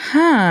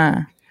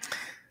 Huh.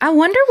 I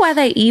wonder why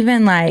they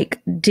even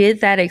like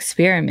did that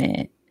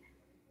experiment.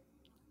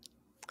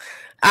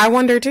 I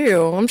wonder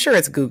too. I'm sure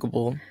it's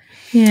Googleable.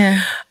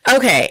 Yeah.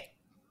 Okay.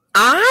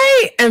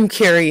 I am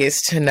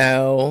curious to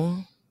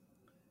know,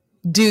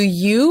 do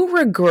you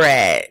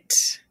regret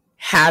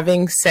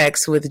having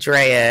sex with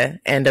Drea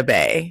and a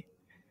bae?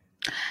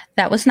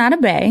 That was not a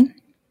bae.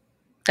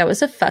 That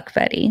was a fuck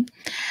buddy.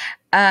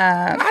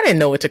 I didn't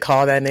know what to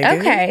call that nigga.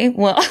 Okay.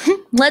 Well,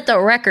 let the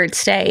record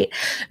state.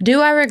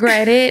 Do I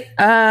regret it?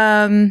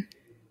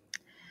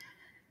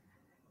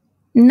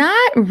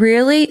 Not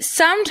really.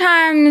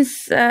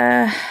 Sometimes,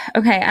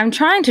 okay, I'm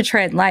trying to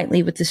tread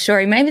lightly with the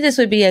story. Maybe this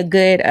would be a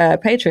good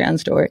Patreon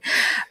story.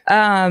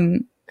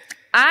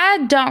 I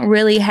don't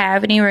really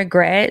have any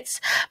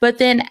regrets, but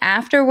then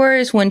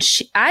afterwards when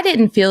I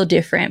didn't feel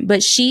different,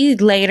 but she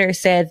later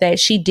said that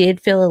she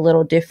did feel a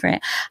little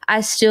different.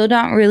 I still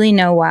don't really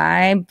know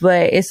why,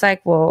 but it's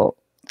like, well,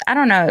 I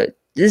don't know.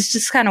 It's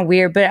just kind of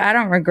weird, but I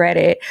don't regret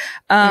it.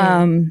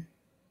 I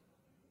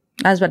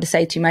was about to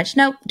say too much.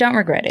 Nope, don't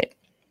regret it.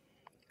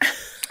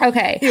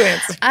 Okay. You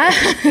answer.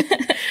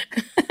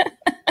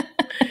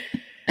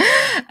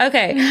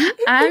 Okay.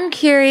 I'm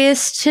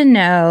curious to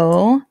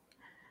know,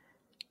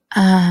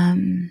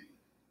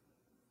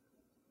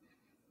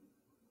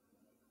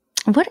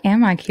 what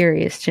am I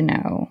curious to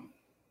know?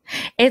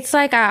 It's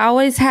like I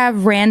always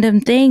have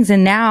random things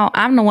and now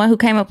I'm the one who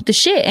came up with the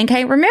shit and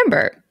can't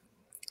remember.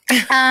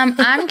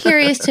 I'm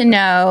curious to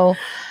know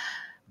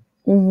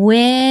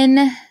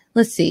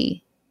let's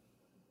see.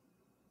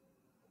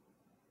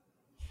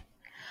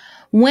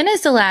 When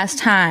is the last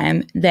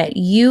time that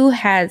you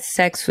had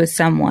sex with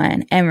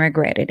someone and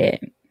regretted it?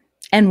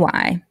 And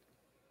why?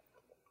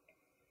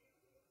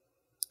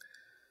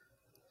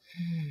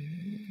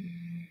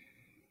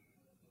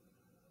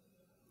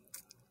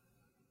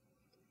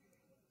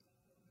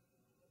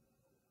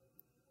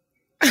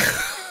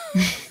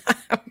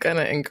 I'm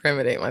gonna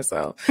incriminate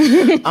myself.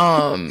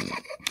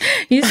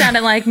 You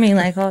sounded like me,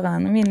 like, hold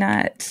on, let me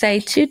not say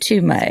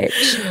too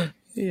much.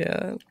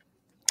 Yeah.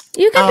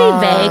 You can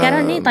be vague. I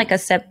don't need like a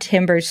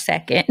September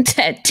 2nd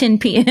at 10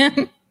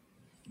 p.m.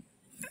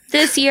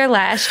 This year,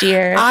 last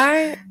year.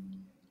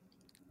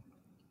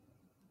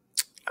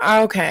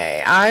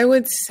 Okay, I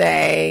would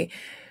say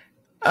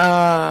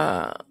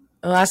the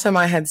last time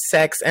I had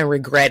sex and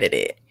regretted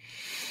it.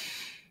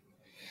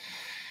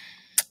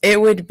 It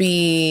would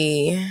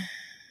be.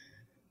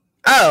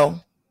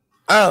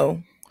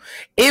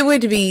 It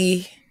would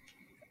be.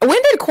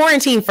 When did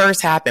quarantine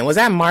first happen? Was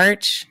that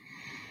March?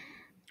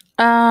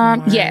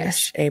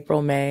 Yes.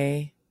 April,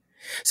 May.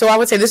 So I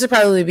would say this would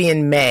probably be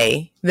in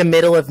May, the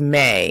middle of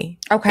May.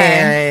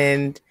 Okay.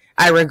 And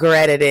I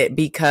regretted it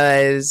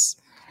because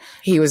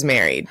he was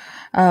married.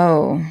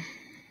 Oh.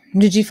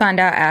 Did you find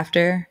out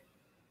after?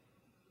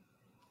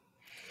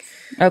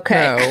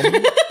 Okay.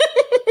 No.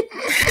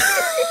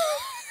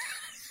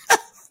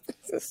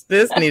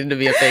 This needed to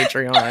be a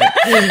Patreon.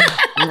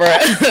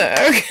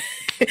 Bruh. Okay.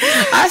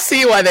 I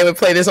see why they would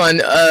play this on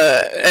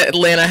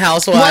Atlanta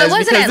Housewives. Well, it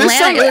wasn't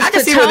Atlanta. I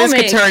can see where this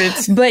could turn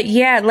into. But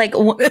yeah, like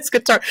this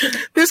could turn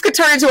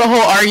into a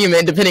whole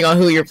argument depending on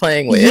who you're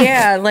playing with.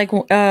 Yeah, like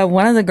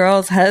one of the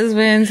girls'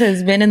 husbands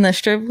has been in the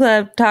strip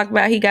club, talked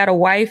about he got a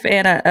wife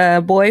and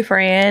a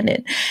boyfriend,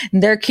 and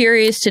they're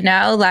curious to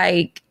know,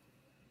 like,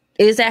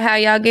 is that how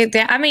y'all get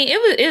down? I mean,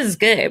 it was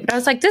good, but I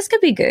was like, this could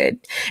be good,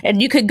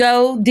 and you could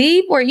go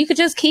deep or you could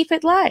just keep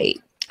it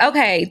light.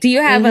 Okay, do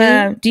you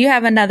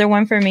have another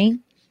one for me?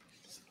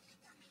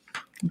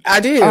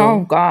 I do. Oh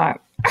God.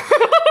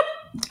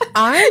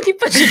 You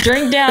put your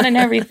drink down and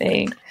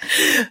everything.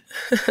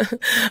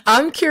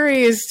 I'm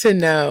curious to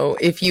know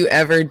if you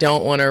ever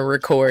don't want to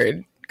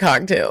record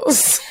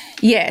cocktails.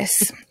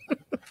 Yes.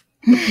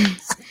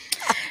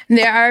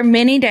 There are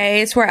many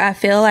days where I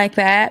feel like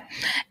that.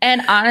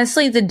 And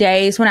honestly, the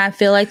days when I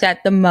feel like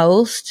that the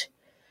most,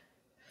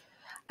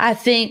 I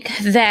think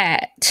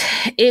that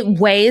it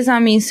weighs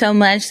on me so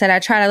much that I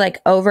try to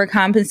like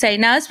overcompensate.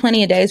 Now, there's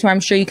plenty of days where I'm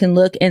sure you can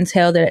look and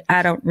tell that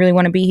I don't really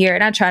want to be here.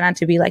 And I try not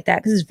to be like that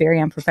because it's very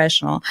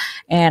unprofessional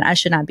and I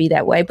should not be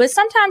that way. But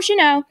sometimes, you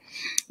know,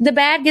 the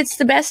bad gets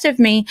the best of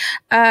me.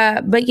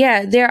 But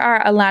yeah, there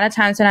are a lot of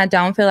times when I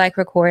don't feel like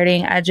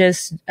recording. I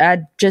just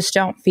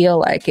don't feel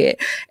like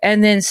it.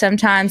 And then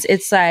sometimes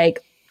it's like,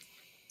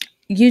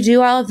 you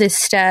do all of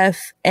this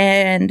stuff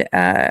and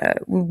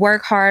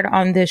work hard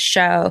on this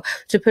show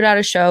to put out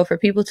a show for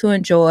people to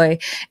enjoy.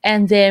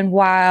 And then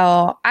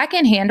while I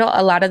can handle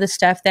a lot of the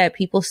stuff that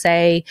people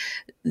say,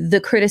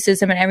 the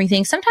criticism and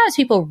everything, sometimes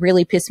people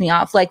really piss me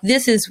off. Like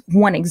this is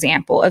one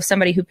example of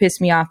somebody who pissed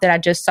me off that I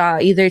just saw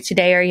either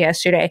today or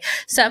yesterday.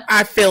 So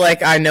I feel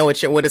like I know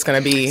what it's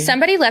going to be.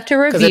 Somebody left a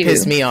review because it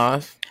pissed me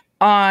off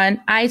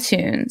on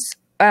iTunes.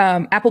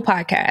 Apple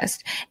Podcast,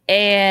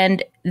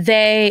 and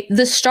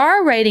the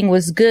star rating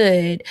was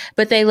good,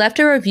 but they left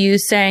a review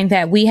saying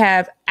that we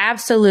have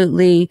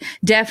absolutely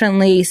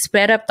definitely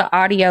sped up the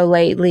audio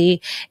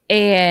lately,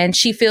 and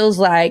she feels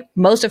like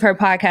most of her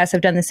podcasts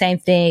have done the same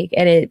thing,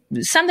 and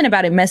something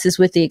about it messes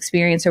with the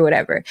experience or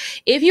whatever.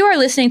 If you are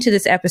listening to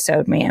this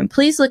episode, man,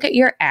 please look at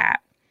your app.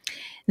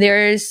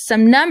 There's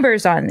some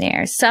numbers on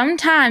there.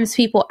 Sometimes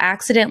people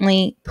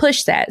accidentally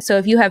push that. So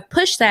if you have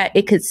pushed that,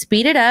 it could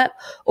speed it up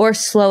or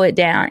slow it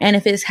down. And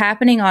if it's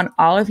happening on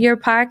all of your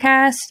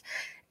podcast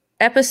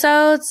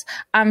episodes,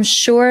 I'm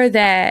sure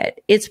that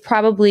it's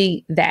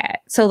probably that.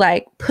 So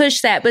like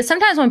push that. But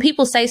sometimes when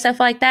people say stuff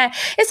like that,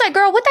 it's like,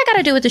 girl, what that got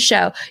to do with the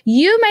show?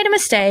 You made a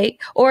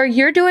mistake, or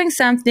you're doing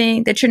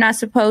something that you're not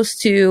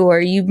supposed to, or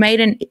you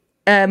made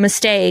a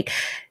mistake.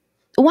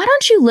 Why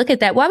don't you look at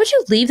that? Why would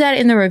you leave that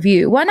in the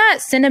review? Why not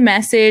send a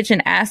message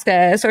and ask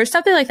us or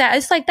something like that?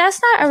 It's like,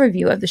 that's not a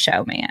review of the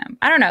show, ma'am.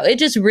 I don't know. It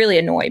just really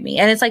annoyed me.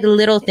 And it's like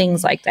little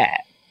things like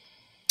that.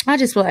 I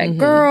just feel like,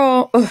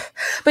 girl. Ugh.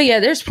 But yeah,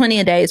 there's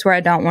plenty of days where I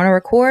don't want to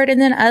record. And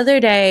then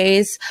other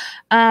days,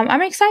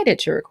 I'm excited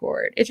to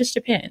record. It just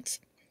depends.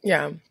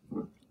 Yeah.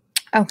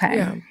 Okay.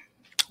 Yeah.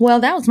 Well,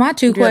 that was my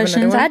two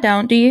questions. I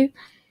don't. Do you?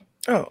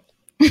 Oh,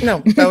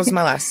 no, that was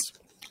my last.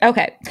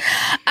 Okay.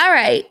 All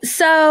right.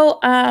 So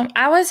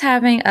I was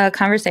having a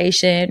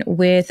conversation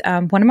with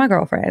one of my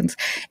girlfriends,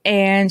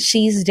 and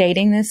she's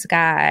dating this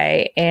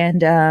guy,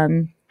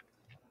 and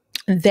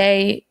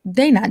they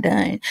not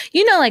done.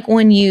 You know, like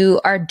when you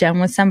are done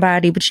with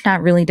somebody, but you're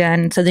not really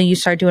done. So then you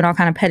start doing all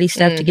kind of petty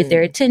stuff to get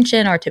their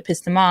attention or to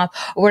piss them off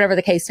or whatever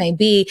the case may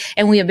be.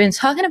 And we have been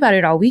talking about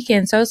it all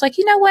weekend. So I was like,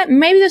 you know what?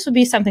 Maybe this would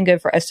be something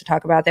good for us to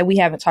talk about that we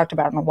haven't talked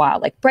about in a while,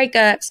 like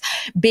breakups,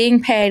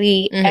 being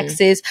petty,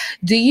 exes.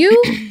 Do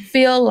you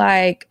feel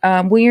like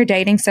when you're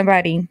dating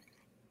somebody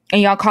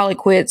and y'all call it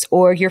quits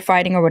or you're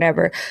fighting or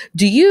whatever,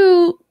 do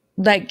you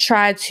like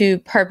try to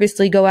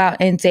purposely go out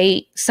and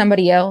date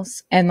somebody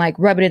else and like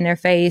rub it in their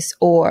face,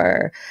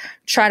 or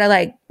try to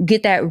like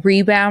get that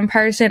rebound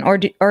person, or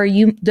are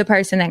you the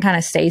person that kind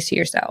of stays to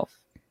yourself?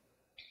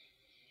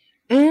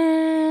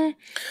 You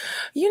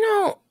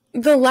know,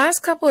 the last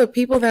couple of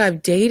people that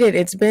I've dated,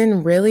 it's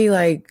been really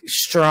like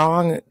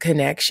strong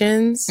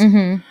connections.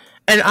 And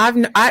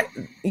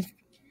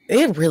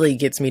it really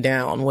gets me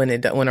down when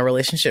a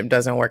relationship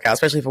doesn't work out,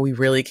 especially if we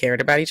really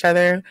cared about each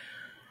other.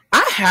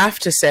 I have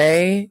to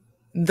say,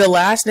 the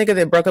last nigga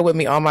that broke up with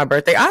me on my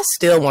birthday, I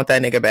still want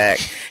that nigga back.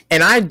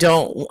 And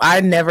I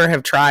never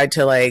have tried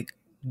to like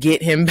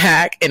get him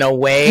back in a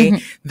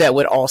way that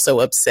would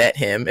also upset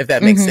him, if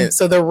that makes sense.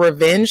 So the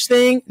revenge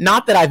thing,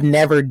 not that I've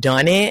never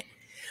done it,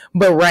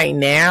 But right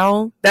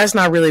now, that's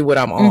not really what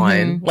I'm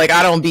on. Like,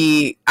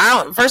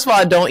 first of all,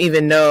 I don't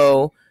even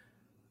know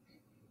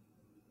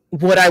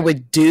what I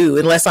would do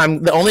unless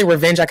the only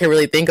revenge I can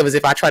really think of is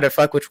if I try to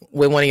fuck with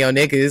one of your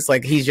niggas,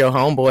 like he's your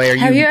homeboy or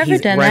Have you ever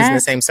done runs that? in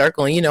the same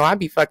circle. And, I'd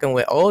be fucking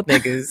with old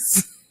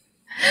niggas.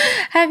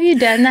 Have you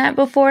done that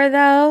before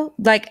though?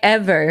 Like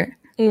ever?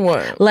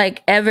 What?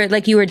 Like ever?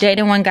 Like you were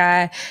dating one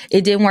guy,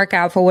 it didn't work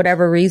out for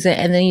whatever reason,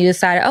 and then you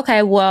decided,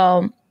 okay,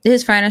 well,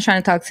 his friend is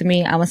trying to talk to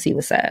me. I'm gonna see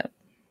what's up.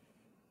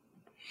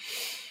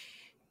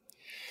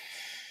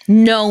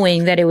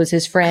 Knowing that it was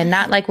his friend,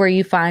 not like where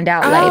you find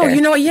out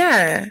later. Oh,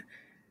 yeah.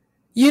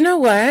 You know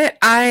what?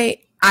 I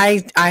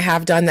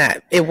have done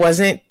that. It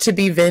wasn't to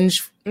be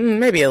vengeful.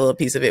 Maybe a little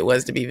piece of it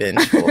was to be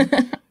vengeful.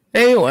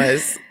 Maybe it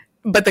was.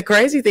 But the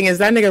crazy thing is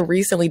that nigga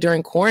recently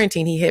during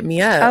quarantine, he hit me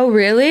up. Oh,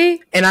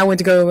 really? And I went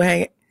to go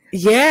hang.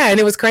 Yeah. And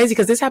it was crazy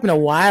because this happened a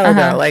while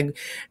ago. Like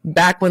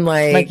back when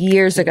like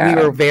years ago.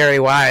 We were very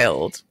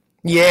wild.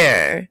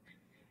 Yeah.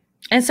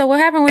 And so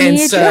what happened when he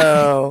hit you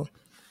up?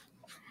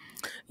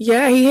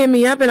 Yeah, he hit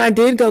me up and I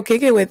did go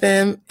kick it with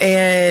him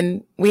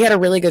and we had a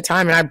really good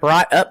time and I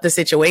brought up the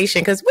situation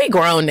because we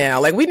grown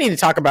now. Like we need to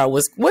talk about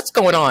what's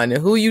going on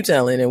and who you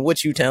telling and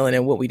what you telling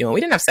and what we doing.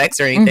 We didn't have sex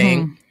or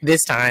anything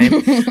this time,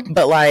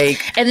 but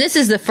like. And this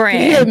is the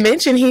friend. He had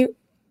mentioned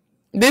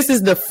this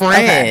is the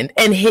friend.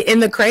 Okay.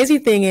 And the crazy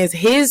thing is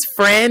his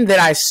friend that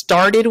I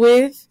started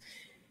with,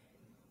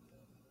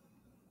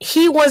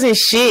 he wasn't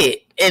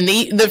shit. And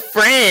the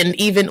friend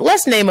even,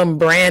 let's name them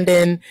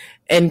Brandon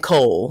and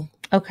Cole.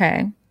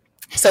 Okay.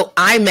 So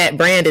I met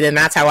Brandon and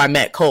that's how I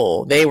met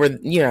Cole. They were,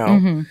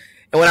 and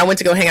when I went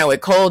to go hang out with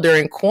Cole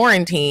during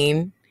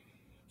quarantine,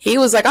 he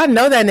was like, I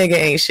know that nigga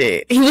ain't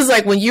shit. He was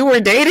like, when you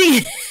were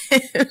dating, he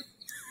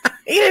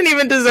didn't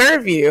even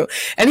deserve you.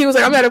 And he was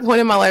like, I'm at a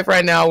point in my life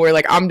right now where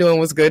like, I'm doing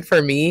what's good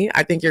for me.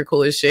 I think you're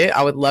cool as shit.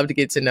 I would love to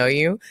get to know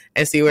you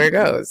and see where it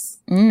goes.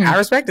 I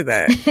respected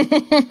that.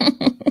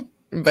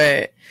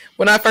 But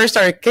when I first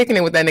started kicking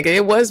it with that nigga,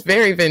 it was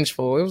very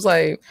vengeful. It was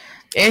like,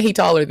 and he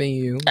taller than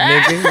you,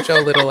 nigga, with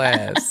your little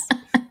ass.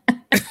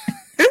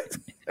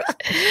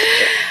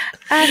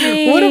 I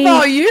mean, what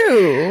about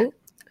you?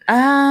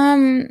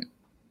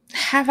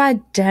 Have I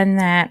done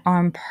that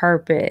on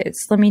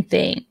purpose? Let me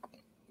think.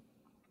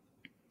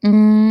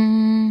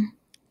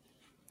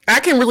 I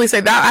can really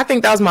say that. I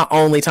think that was my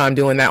only time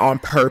doing that on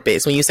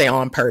purpose. When you say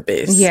on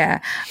purpose. Yeah.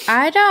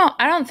 I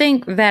don't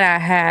think that I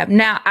have.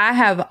 Now I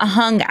have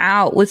hung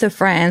out with the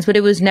friends, but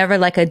it was never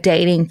like a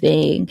dating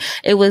thing.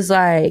 It was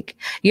like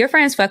your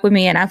friends fuck with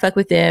me and I fuck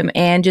with them.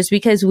 And just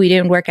because we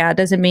didn't work out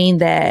doesn't mean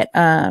that,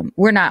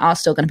 we're not all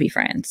still going to be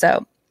friends.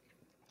 So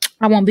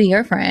I won't be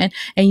your friend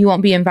and you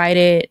won't be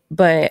invited,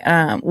 but,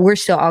 we're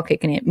still all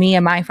kicking it. Me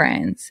and my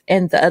friends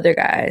and the other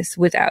guys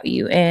without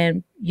you.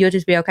 And you'll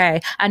just be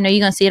okay. I know you're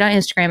going to see it on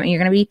Instagram and you're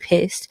going to be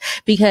pissed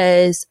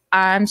because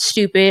I'm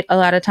stupid a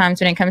lot of times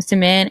when it comes to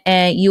men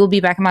and you will be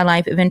back in my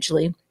life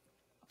eventually.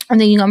 And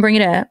then you're going to bring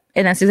it up.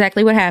 And that's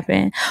exactly what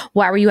happened.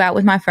 Why were you out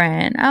with my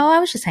friend? Oh, I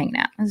was just hanging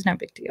out. It's no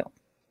big deal.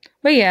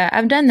 But yeah,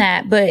 I've done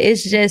that, but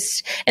it's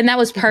just, and that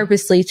was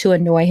purposely to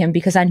annoy him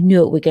because I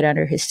knew it would get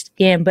under his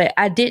skin, but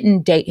I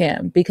didn't date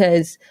him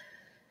because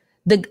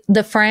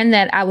the friend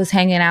that I was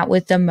hanging out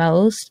with the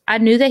most, I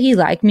knew that he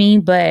liked me,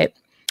 but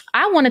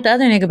I wanted the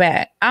other nigga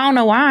back. I don't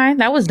know why.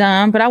 That was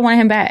dumb, but I wanted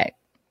him back.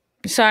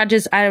 So I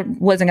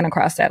wasn't going to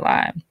cross that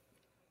line.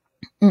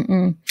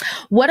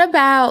 What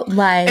about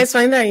like... It's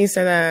funny that you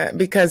said that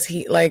because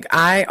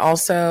I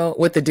also,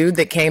 with the dude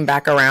that came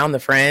back around, the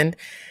friend,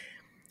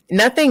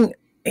 nothing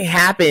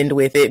happened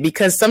with it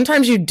because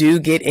sometimes you do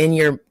get in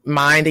your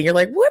mind and you're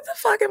like, what the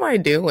fuck am I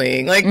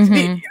doing? Like, do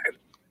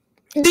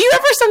you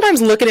ever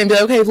sometimes look at it and be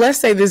like, okay, let's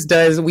say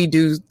we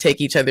do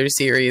take each other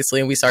seriously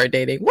and we start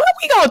dating. What are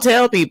we gonna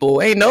tell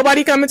people? Ain't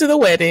nobody coming to the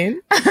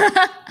wedding.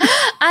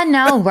 I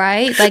know,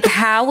 right? Like,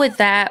 how would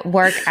that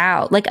work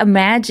out? Like, I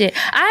imagine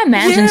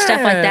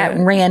stuff like that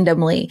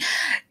randomly.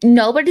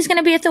 Nobody's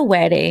gonna be at the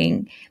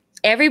wedding.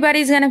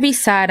 Everybody's gonna be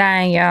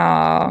side-eyeing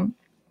y'all.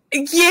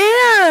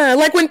 Yeah,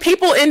 like when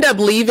people end up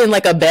leaving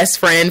like a best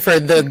friend for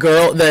the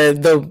girl,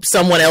 the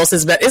someone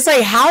else's best. It's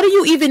like, how do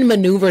you even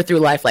maneuver through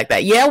life like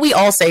that? Yeah, we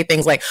all say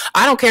things like,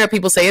 I don't care what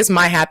people say, it's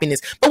my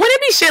happiness. But when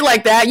it be shit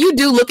like that, you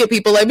do look at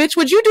people like, bitch,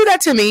 would you do that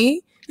to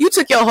me? You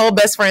took your whole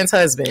best friend's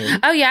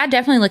husband. Oh yeah, I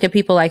definitely look at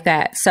people like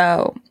that.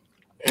 So,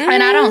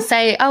 and I don't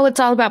say, oh, it's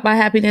all about my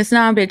happiness. No,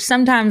 bitch,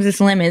 sometimes it's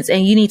limits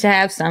and you need to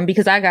have some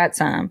because I got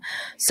some.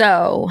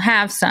 So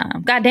have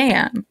some.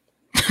 Goddamn.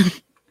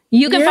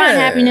 You can find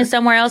happiness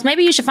somewhere else.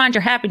 Maybe you should find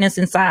your happiness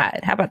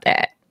inside. How about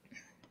that?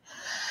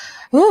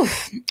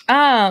 Oof.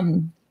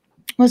 What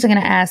was I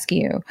going to ask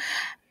you?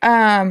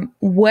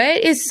 What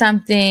is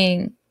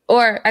something,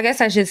 or I guess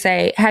I should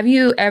say, have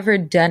you ever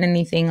done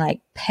anything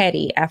like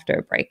petty after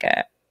a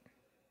breakup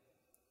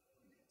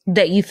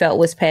that you felt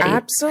was petty?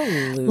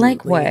 Absolutely.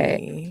 Like what?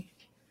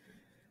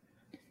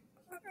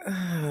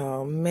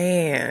 Oh,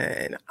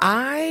 man.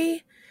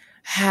 I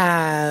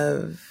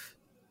have...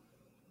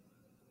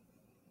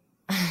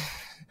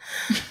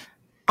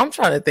 I'm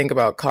trying to think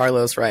about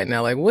Carlos right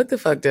now. Like, what the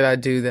fuck did I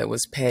do that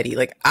was petty?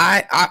 Like,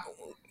 I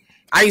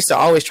used to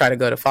always try to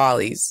go to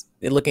Follies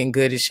looking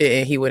good as shit,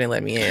 and he wouldn't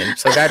let me in.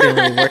 So that didn't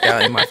really work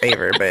out in my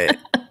favor. But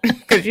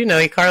because, you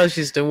know, Carlos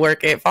used to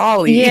work at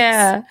Follies.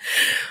 Yeah.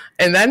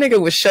 And that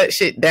nigga would shut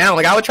shit down.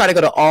 Like, I would try to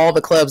go to all the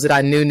clubs that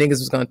I knew niggas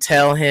was going to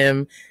tell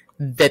him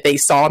that they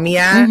saw me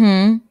at.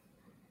 Mm-hmm.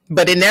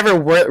 But it never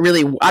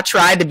really, I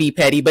tried to be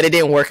petty, but it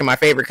didn't work in my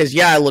favor. Because,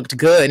 yeah, I looked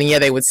good. And, yeah,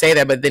 they would say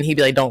that. But then he'd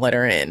be like, don't let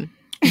her in.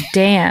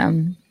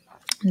 Damn.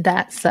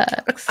 That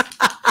sucks.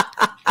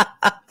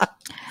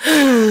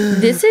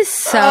 This is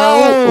so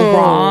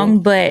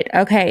wrong. But,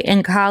 okay,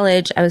 in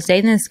college, I was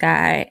dating this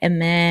guy.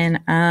 And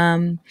then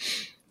I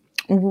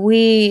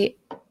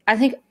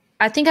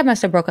think I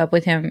must have broke up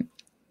with him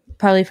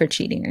probably for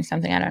cheating or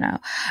something. I don't know.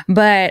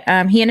 But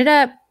he ended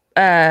up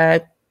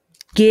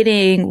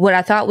getting what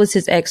I thought was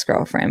his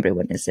ex-girlfriend, but it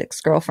wasn't his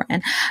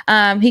ex-girlfriend.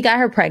 He got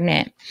her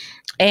pregnant,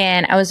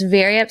 and I was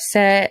very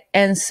upset.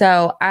 And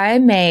so I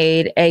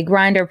made a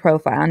Grindr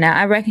profile. Now,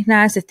 I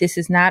recognize that this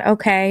is not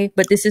okay,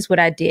 but this is what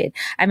I did.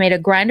 I made a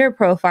Grindr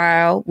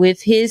profile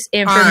with his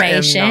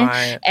information,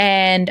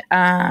 and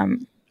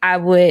I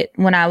would,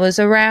 when I was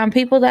around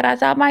people that I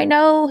thought might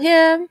know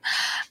him,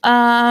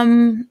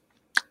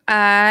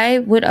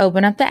 I would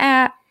open up the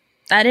app.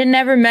 I didn't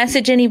ever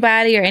message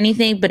anybody or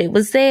anything, but it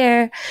was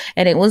there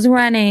and it was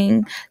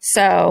running.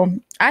 So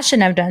I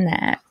shouldn't have done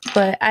that,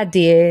 but I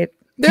did.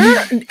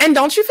 And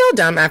don't you feel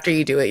dumb after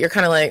you do it? You're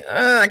kind of like,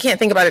 I can't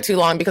think about it too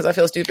long because I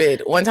feel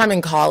stupid. One time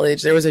in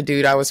college, there was a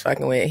dude I was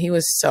fucking with. He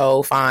was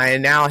so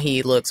fine. Now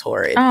he looks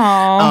horrid.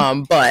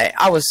 But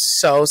I was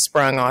so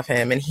sprung off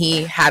him. And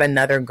he had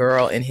another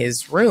girl in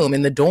his room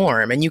in the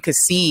dorm. And you could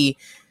see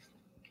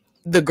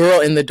the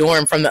girl in the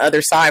dorm from the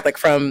other side, like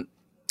from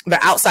the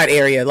outside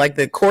area, like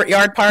the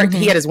courtyard part. Mm-hmm.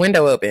 He had his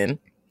window open.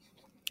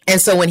 And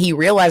so when he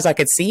realized I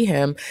could see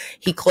him,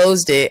 he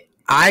closed it.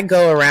 I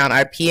go around,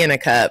 I pee in a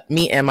cup,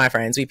 me and my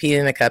friends, we peed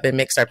in a cup and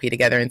mixed our pee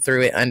together and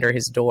threw it under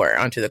his door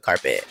onto the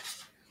carpet.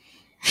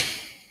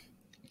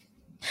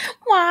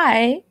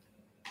 Why?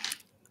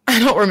 I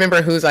don't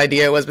remember whose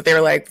idea it was, but they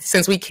were like,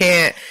 since we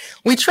tried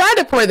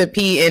to pour the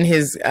pee in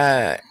his,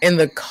 in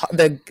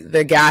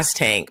the gas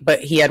tank, but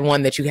he had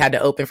one that you had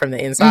to open from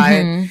the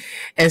inside. Mm-hmm.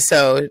 And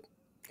so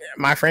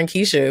my friend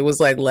Keisha was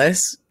like,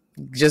 let's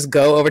just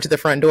go over to the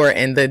front door.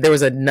 And there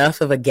was enough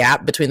of a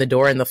gap between the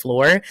door and the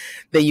floor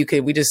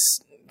that we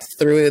just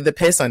threw the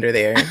piss under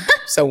there.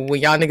 So when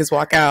y'all niggas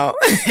walk out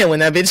and when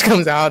that bitch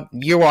comes out,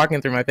 you're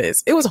walking through my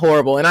piss. It was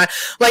horrible. And I,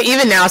 like,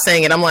 even now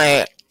saying it, I'm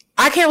like,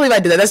 I can't believe I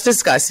did that. That's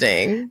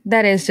disgusting.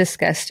 That is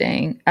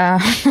disgusting. I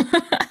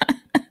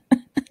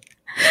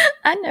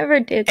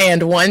never did.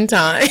 And one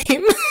time,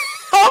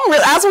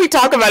 as we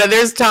talk about it,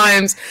 there's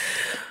times,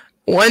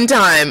 one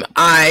time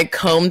I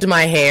combed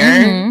my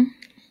hair. Mm-hmm.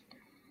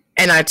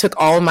 And I took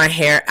all of my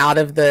hair out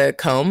of the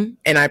comb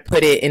and I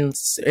put it in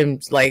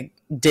like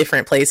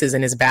different places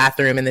in his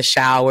bathroom, in the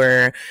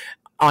shower,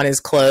 on his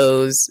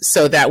clothes,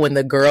 so that when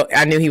the girl,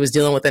 I knew he was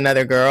dealing with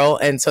another girl.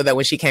 And so that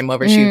when she came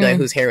over, she'd be like,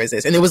 whose hair is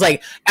this? And it was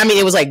like,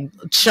 it was like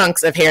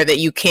chunks of hair that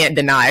you can't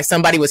deny.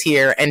 Somebody was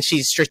here and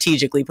she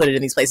strategically put it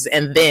in these places.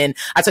 And then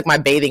I took my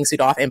bathing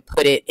suit off and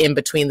put it in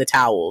between the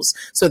towels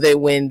so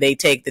that when they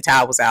take the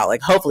towels out,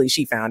 like hopefully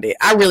she found it.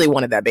 I really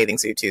wanted that bathing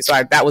suit too. So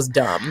that was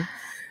dumb.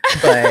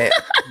 But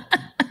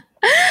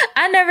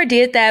I never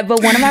did that,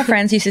 but one of my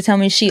friends used to tell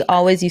me she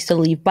always used to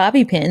leave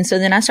bobby pins. So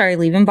then I started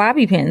leaving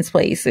bobby pins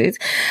places.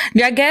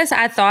 I guess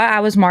I thought I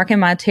was marking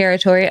my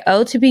territory.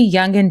 Oh, to be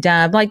young and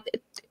dumb. Like,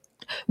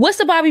 what's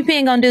the bobby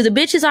pin gonna do? The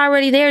bitch is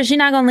already there. She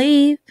not gonna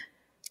leave.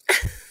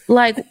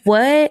 Like,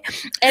 what?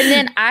 And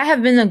then I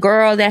have been the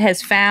girl that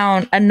has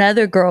found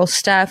another girl's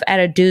stuff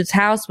at a dude's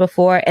house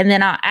before. And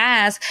then I'll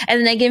ask, and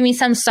then they give me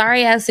some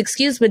sorry ass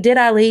excuse, but did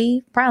I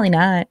leave? Probably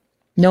not.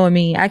 Knowing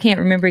me, I can't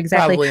remember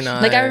exactly. Probably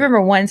not. Like, I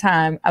remember one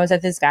time I was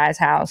at this guy's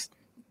house.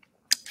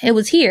 It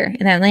was here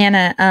in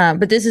Atlanta,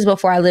 but this is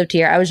before I lived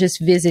here. I was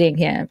just visiting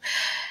him.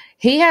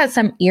 He had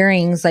some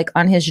earrings like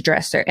on his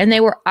dresser, and they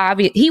were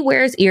obvious. He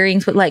wears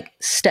earrings with like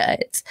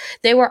studs.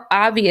 They were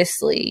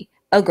obviously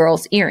a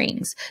girl's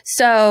earrings.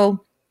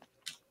 So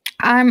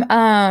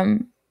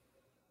I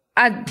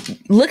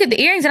look at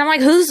the earrings and I'm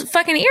like, whose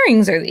fucking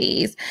earrings are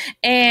these?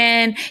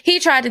 And he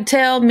tried to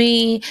tell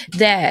me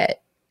that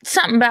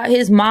something about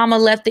his mama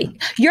left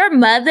your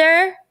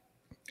mother.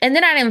 And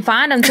then I didn't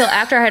find him until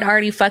after I had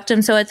already fucked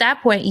him. So at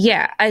that point,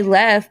 yeah, I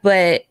left.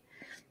 But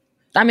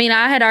I mean,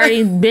 I had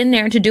already been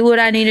there to do what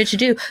I needed to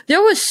do.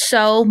 There was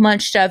so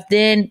much stuff.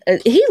 Then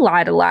he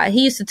lied a lot.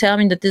 He used to tell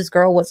me that this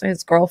girl wasn't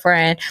his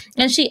girlfriend,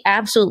 and she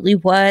absolutely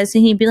was.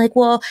 And he'd be like,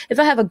 well, if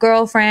I have a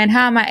girlfriend,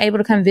 how am I able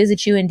to come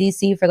visit you in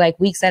DC for like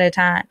weeks at a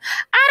time?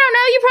 I don't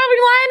know. You're probably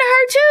lying to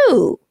her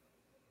too.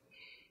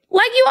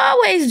 Like you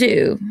always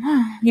do.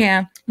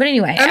 Yeah. But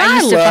anyway, and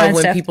I love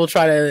when people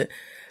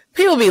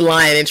be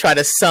lying and try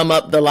to sum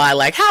up the lie.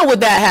 Like, how would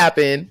that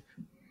happen?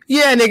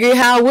 Yeah, nigga,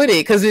 how would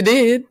it? Because it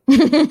did.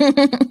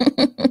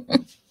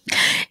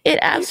 It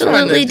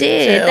absolutely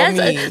did.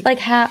 That's like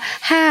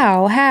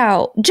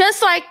how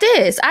just like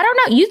this. I don't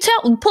know. You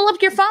pull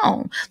up your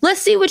phone.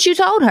 Let's see what you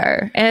told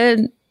her,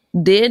 and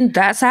then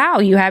that's how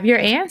you have your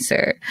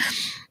answer.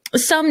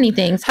 So many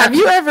things. Have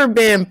you ever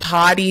been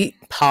potty?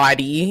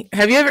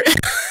 Have you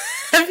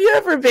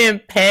ever been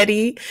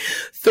petty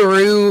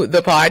through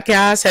the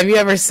podcast? Have you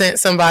ever sent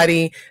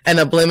somebody an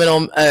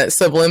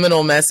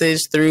subliminal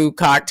message through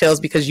cocktails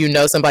because you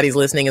know somebody's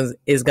listening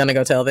is gonna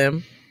go tell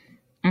them?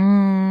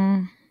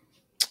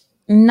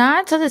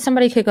 Not so that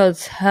somebody could go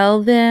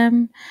tell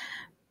them,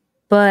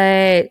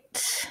 but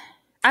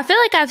I feel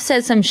like I've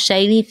said some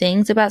shady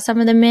things about some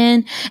of the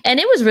men, and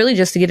it was really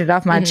just to get it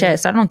off my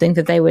chest. I don't think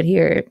that they would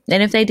hear it.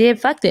 And if they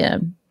did, fuck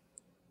them.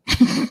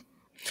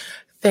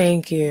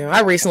 Thank you.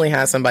 I recently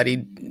had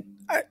somebody,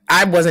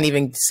 I wasn't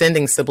even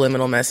sending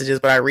subliminal messages,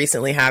 but I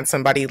recently had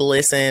somebody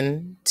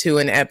listen to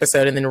an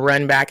episode and then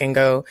run back and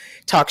go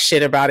talk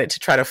shit about it to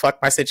try to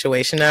fuck my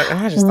situation up. And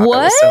I just thought that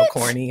was so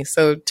corny.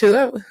 So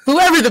to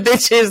whoever the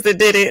bitch is that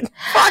did it,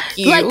 fuck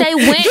you. Like they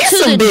went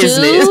to the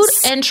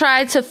dude and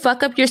tried to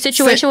fuck up your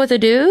situation with a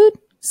dude?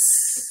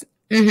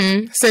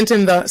 Sent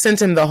him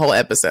the whole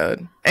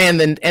episode and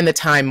the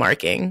time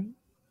marking.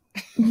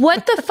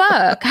 What the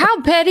fuck?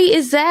 How petty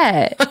is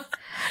that?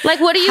 Like,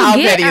 what do you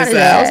get out of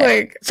that? I was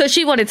like, so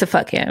she wanted to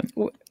fuck him.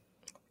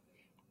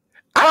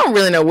 I don't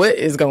really know what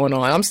is going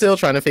on. I'm still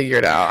trying to figure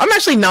it out. I'm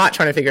actually not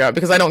trying to figure it out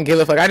because I don't give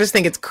a fuck. I just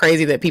think it's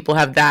crazy that people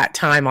have that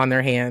time on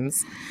their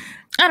hands.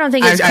 I don't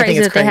think it's crazy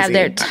that they have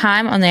their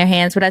time on their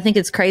hands, but I think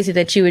it's crazy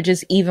that you would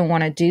just even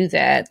want to do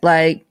that.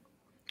 Like,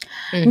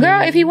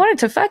 girl, if he wanted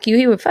to fuck you,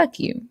 he would fuck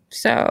you.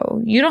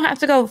 So you don't have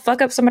to go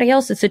fuck up somebody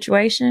else's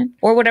situation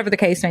or whatever the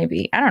case may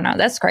be. I don't know.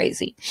 That's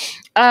crazy.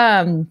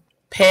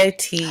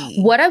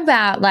 Petty. What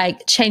about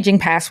like changing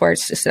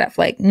passwords to stuff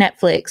like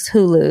Netflix,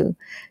 Hulu,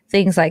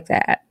 things like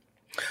that?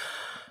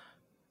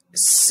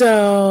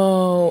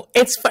 So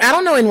I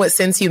don't know in what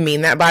sense you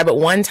mean that by, but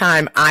one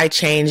time I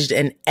changed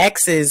an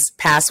ex's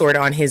password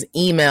on his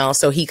email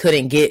so he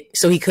couldn't get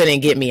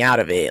me out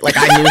of it. Like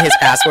I knew his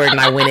password and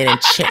I went in and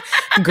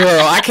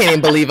girl, I can't even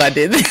believe I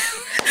did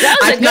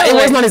that. It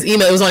wasn't on his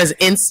email, it was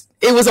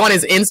on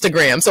his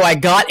Instagram. So I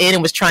got in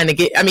and was trying to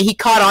he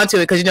caught on to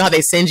it because you know how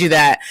they send you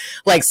that,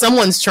 like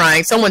someone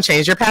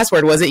changed your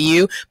password. Was it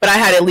you? But I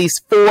had at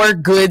least 4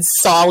 good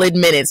solid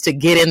minutes to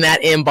get in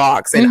that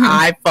inbox. And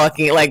I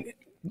fucking like,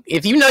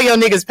 if you know your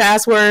nigga's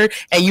password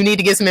and you need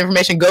to get some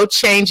information, go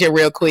change it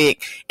real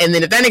quick. And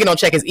then if that nigga don't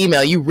check his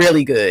email, you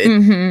really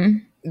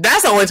good.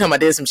 That's the only time I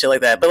did some shit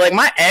like that. But like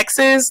my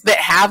exes that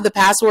have the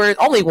password,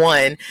 only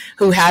one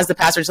who has the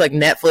passwords like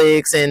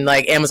Netflix and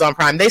like Amazon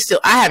Prime,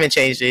 I haven't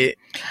changed it.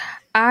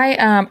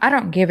 I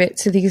don't give it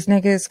to these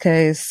niggas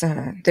because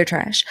they're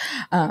trash.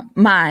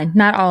 Mine,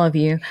 not all of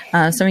you.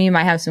 Some of you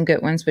might have some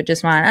good ones, but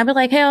just mine. I'd be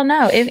like, hell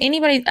no. If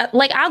anybody,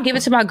 like, I'll give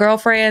it to my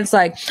girlfriends.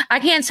 Like, I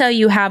can't tell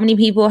you how many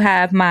people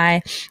have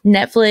my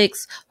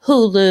Netflix,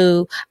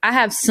 Hulu. I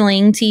have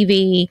Sling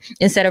TV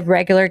instead of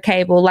regular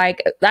cable.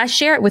 Like, I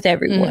share it with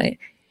everyone,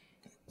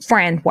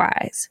 friend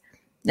wise.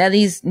 Now,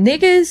 these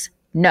niggas,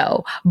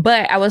 no.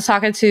 But I was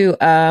talking to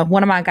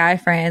one of my guy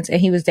friends, and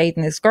he was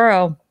dating this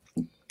girl.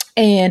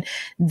 And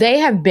they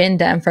have been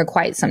done for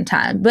quite some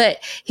time. But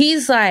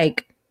he's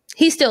like,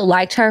 he still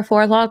liked her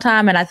for a long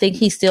time. And I think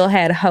he still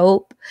had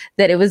hope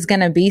that it was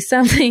going to be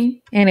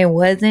something. And it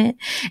wasn't.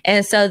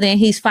 And so then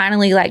he's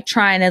finally like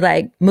trying to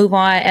like move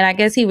on. And I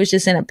guess he was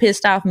just in a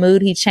pissed off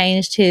mood. He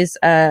changed his,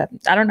 I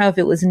don't know if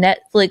it was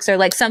Netflix or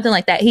like something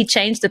like that. He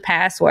changed the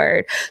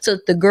password so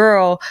that the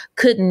girl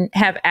couldn't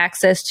have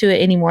access to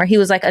it anymore. He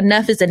was like,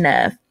 enough is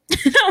enough.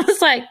 I was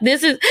like,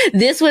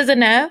 this was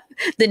enough.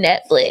 The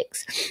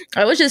Netflix.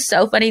 It was just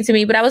so funny to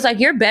me. But I was like,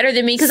 you're better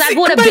than me because I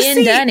would have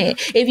done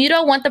it. If you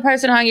don't want the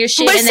person on your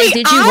shit and they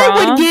did you wrong.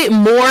 I would get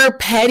more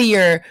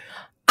pettier.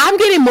 I'm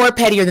getting more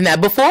pettier than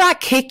that. Before I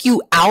kick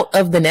you out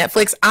of the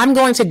Netflix, I'm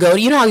going to go.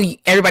 You know how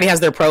everybody has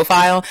their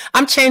profile?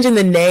 I'm changing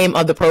the name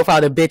of the profile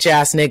to bitch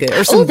ass nigga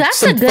or some, that's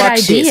some a good fuck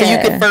idea. Shit. So you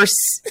can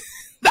first.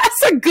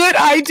 That's a good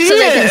idea. So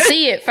they can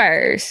see it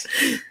first.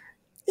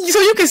 So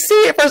you can see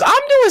it first.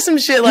 I'm doing some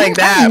shit like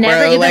that,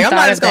 bro. Like I'm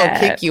not just gonna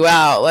kick you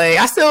out. Like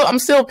I'm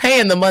still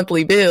paying the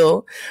monthly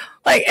bill.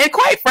 Like, and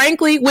quite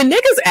frankly, when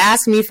niggas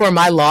ask me for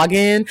my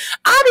login,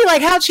 I'll be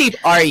like, how cheap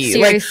are you?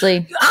 Seriously.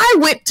 Like, I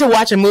went to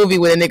watch a movie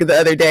with a nigga the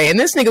other day, and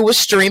this nigga was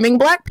streaming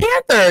Black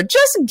Panther.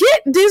 Just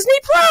get Disney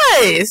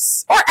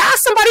Plus. Or ask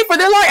somebody for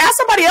their login. Ask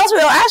somebody else, or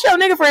they'll ask your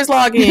nigga for his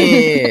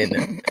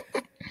login.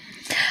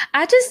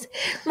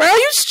 Bro,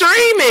 you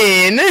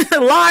streaming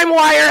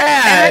LimeWire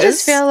ass. And I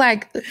just feel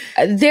like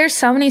there's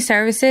so many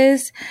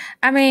services.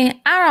 I mean,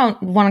 I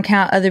don't want to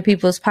count other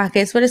people's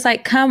pockets, but it's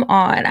like, come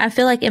on. I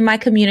feel like in my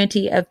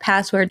community of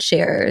password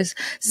sharers,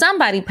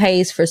 somebody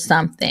pays for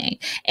something,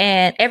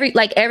 and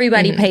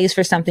everybody pays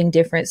for something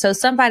different. So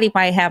somebody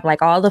might have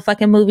like all the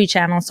fucking movie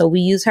channels. So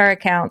we use her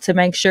account to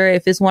make sure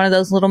if it's one of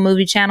those little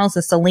movie channels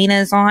that Selena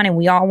is on and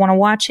we all want to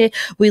watch it,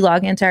 we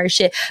log into her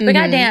shit. But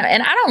goddamn,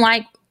 and I don't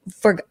like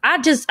I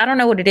don't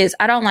know what it is.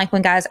 I don't like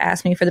when guys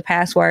ask me for the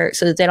password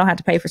so that they don't have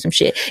to pay for some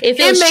shit. It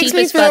feels cheap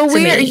as fuck to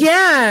me.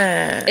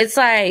 Yeah. It's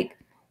like,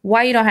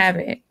 why you don't have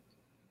it?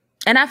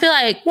 And I feel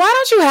like, why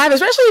don't you have it?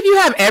 Especially if you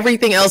have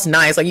everything else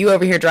nice. Like, you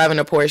over here driving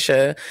a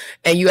Porsche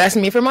and you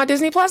asking me for my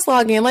Disney Plus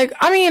login. Like,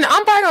 I mean,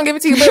 I'm probably gonna give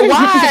it to you, but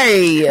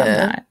why?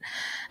 I'm not.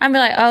 I'm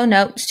like, oh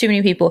no, it's too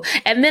many people.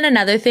 And then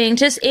another thing,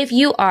 just if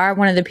you are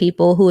one of the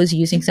people who is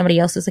using somebody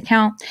else's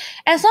account,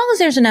 as long as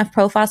there's enough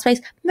profile space,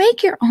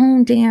 make your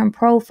own damn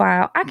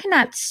profile. I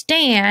cannot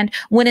stand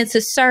when it's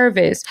a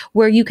service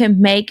where you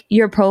can make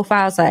your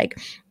profiles like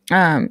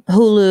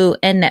Hulu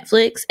and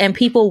Netflix, and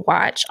people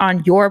watch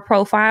on your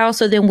profile.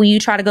 So then when you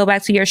try to go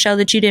back to your show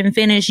that you didn't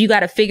finish, you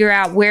got to figure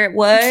out where it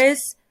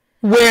was.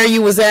 Where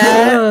you was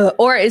at.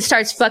 Or it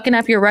starts fucking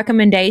up your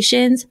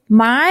recommendations.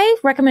 My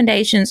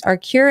recommendations are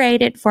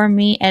curated for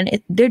me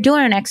and they're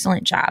doing an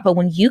excellent job. But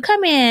when you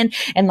come in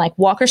and like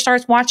Walker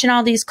starts watching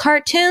all these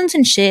cartoons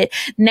and shit,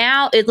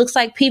 now it looks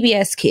like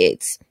PBS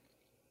Kids.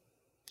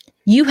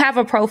 You have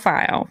a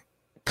profile.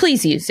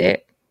 Please use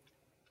it.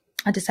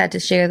 I just had to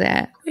share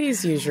that.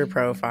 Please use your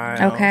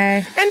profile.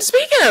 Okay. And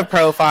speaking of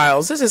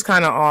profiles, this is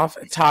kind of off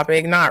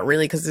topic. Not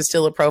really, because it's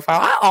still a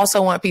profile. I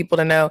also want people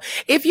to know,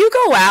 if you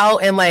go out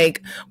and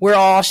like we're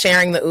all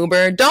sharing the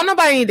Uber, don't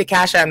nobody need to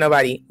cash out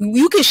nobody.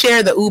 You can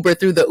share the Uber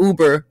through the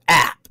Uber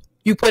app.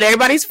 You put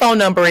everybody's phone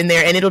number in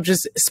there and it'll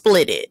just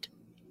split it.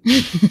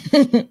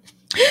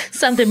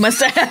 Something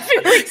must have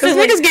happened. Because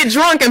niggas get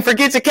drunk and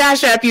forget to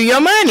cash app you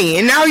your money.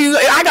 And now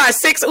I got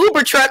 6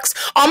 Uber trucks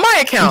on my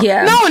account.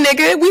 Yeah. No,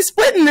 nigga, we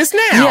splitting this now.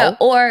 Yeah.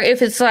 Or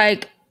if it's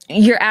like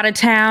you're out of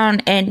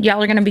town and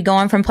y'all are going to be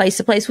going from place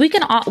to place,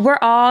 we're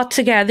all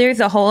together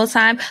the whole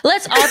time.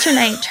 Let's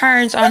alternate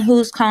turns on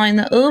who's calling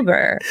the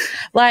Uber.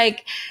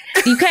 Like,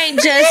 you can't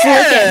just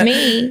look at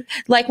me.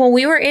 Like when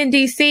we were in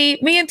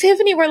DC, me and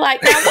Tiffany were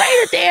like, now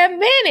wait a damn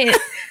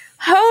minute.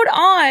 Hold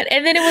on.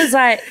 And then it was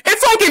like,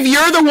 it's like if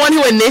you're the one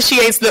who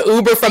initiates the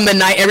Uber from the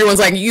night, everyone's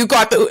like, you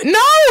got the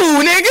no,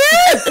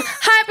 nigga.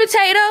 Hi,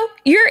 Potato,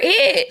 you're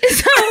it.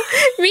 So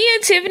me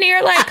and Tiffany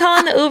are like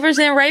calling the Ubers,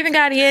 and Raven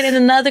got in, and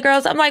another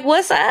girls, I'm like,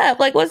 what's up?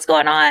 Like, what's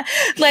going on?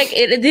 Like,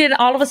 it then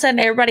all of a sudden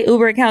everybody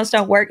Uber accounts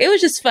don't work. It was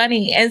just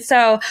funny. And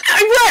so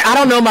I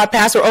don't know my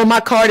password. Oh,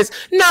 my card is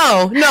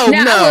no.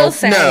 I will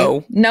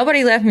say,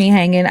 nobody left me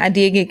hanging. I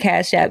did get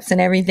cash apps and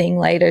everything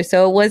later,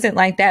 so it wasn't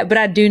like that, but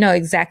I do know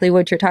exactly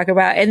what you're talking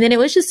about. And then it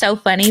was just so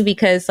funny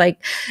because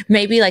like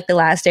maybe like the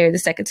last day or the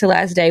second to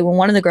last day, when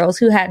one of the girls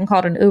who hadn't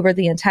called an Uber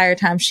the entire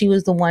time, she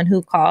was the one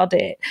who called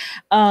it.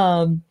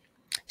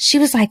 She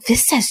was like,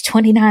 this says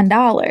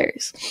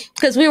 $29,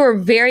 because we were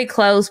very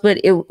close, but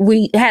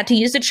we had to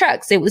use the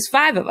trucks. It was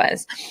 5 of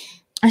us.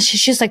 And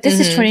she's like, this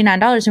is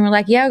 $29. And we're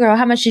like, yeah, girl,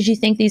 how much did you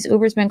think these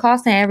Ubers been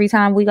costing every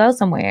time we go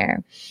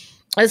somewhere?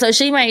 And so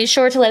she made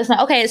sure to let us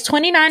know, okay, it's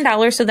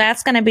 $29. So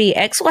that's going to be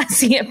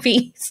XYZ a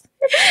piece.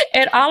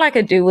 And all I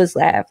could do was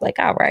laugh. Like,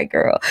 all right,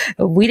 girl,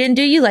 we didn't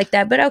do you like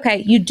that. But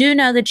okay, you do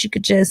know that you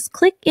could just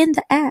click in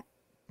the app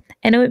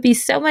and it would be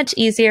so much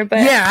easier. But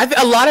yeah,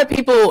 a lot of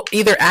people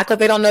either act like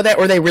they don't know that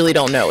or they really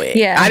don't know it.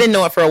 Yeah. I didn't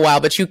know it for a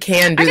while, but you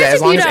can do that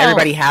as long as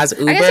everybody has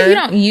Uber. I guess if you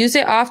don't use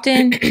it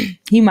often,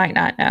 you might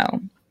not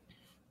know.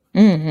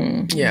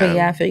 Mm-hmm. Yeah. But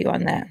yeah, I feel you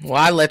on that. Well,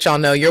 I let y'all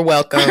know. You're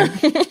welcome.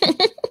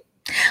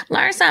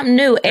 Learn something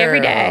new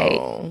every day.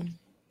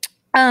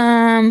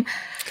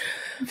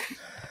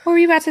 What were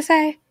you about to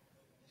say?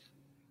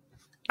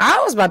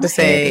 I was about to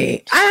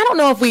say, I don't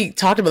know if we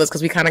talked about this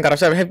because we kind of got off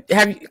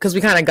because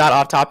we kind of got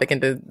off topic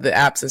into the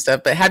apps and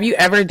stuff. But have you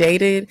ever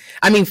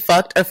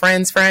fucked a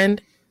friend's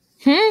friend?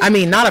 I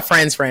mean, not a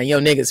friend's friend, yo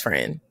nigga's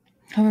friend.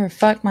 I've ever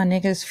fucked my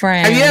nigga's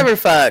friend. Have you ever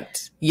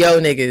fucked yo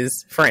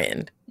nigga's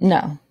friend?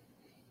 No.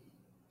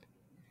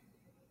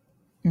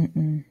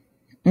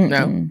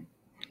 No,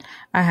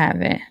 I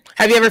haven't.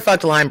 Have you ever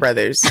fucked Line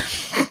Brothers?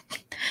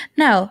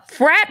 No,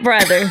 frat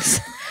brothers.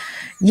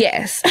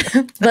 Yes,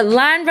 but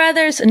Line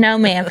Brothers, no,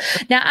 ma'am.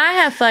 Now, I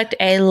have fucked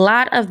a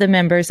lot of the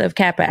members of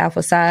Kappa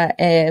Alpha Psi,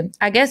 and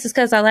I guess it's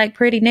because I like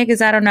pretty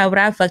niggas. I don't know, but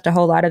I've fucked a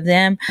whole lot of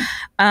them.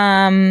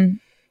 But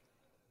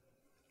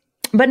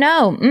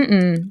no,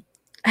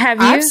 have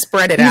you? I've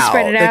spread it out.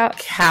 Spread it out.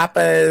 The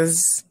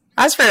Kappas.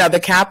 I spread out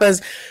the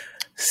Kappas.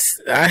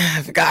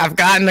 I've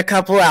gotten a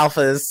couple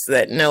alphas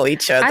that know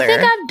each other. I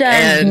think I've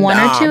done 1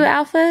 or 2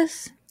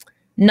 alphas.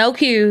 No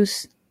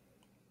Qs.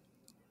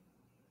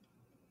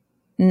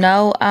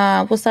 No,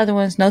 what's the other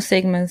ones? No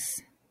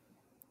Sigmas.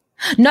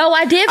 No,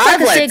 I did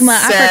fuck a Sigma.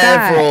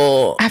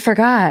 I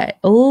forgot.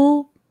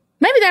 Ooh.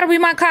 Maybe that'll be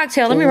my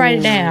cocktail. Let me write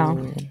it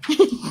down.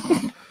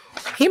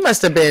 He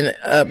must have been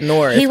up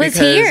north. He was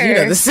here. You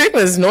know, the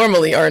Sigmas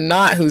normally are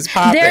not who's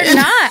popping. They're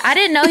not. I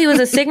didn't know he was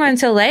a Sigma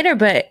until later,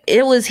 but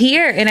it was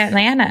here in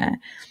Atlanta.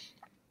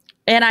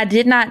 And I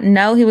did not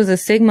know he was a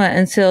Sigma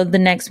until the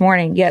next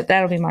morning. Yeah,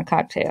 that'll be my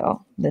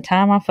cocktail. The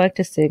time I fucked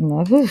a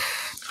Sigma. Whew.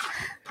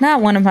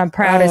 Not one of my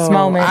proudest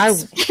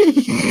moments.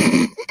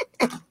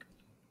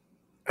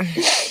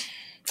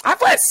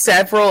 I've let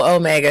several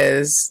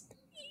Omegas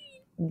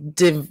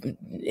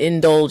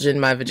indulge in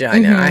my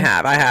vagina.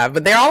 Mm-hmm. I have,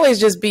 but they're always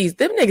just be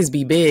them niggas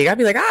be big. I'd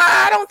be like,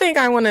 I don't think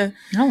I want to.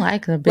 I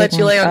like the big let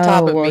you lay on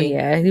top of me.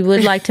 Yeah, he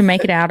would like to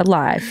make it out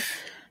alive.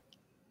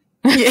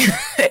 Yeah,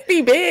 it'd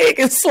be big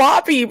and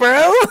sloppy,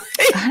 bro.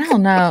 I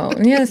don't know.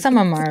 Yeah, some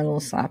of them are a little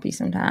sloppy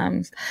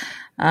sometimes.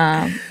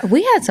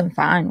 We had some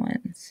fine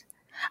ones.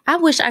 I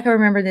wish I could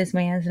remember this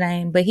man's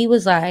name, but he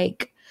was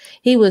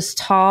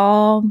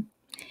tall.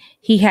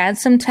 He had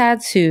some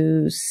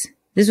tattoos.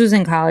 This was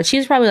in college. He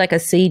was probably like a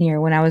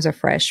senior when I was a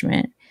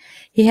freshman.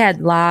 He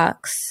had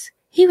locks.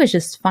 He was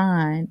just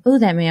fine. Ooh,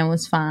 that man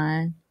was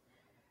fine.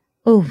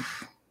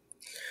 Oof.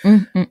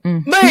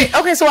 But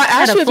okay, so I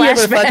asked you if you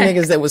ever fucked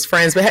niggas that was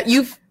friends, but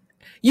you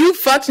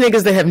fucked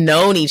niggas that have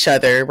known each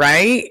other,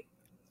 right?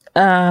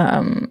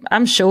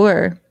 I'm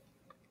sure,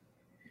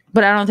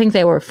 but I don't think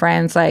they were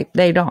friends. Like,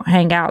 they don't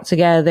hang out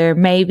together.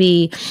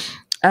 Maybe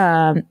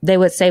they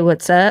would say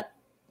what's up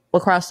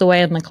across the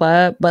way in the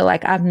club, but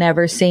like I've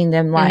never seen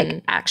them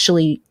like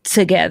actually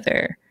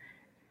together.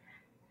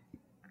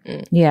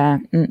 Yeah.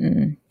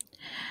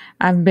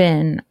 I've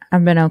been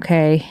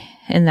okay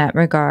in that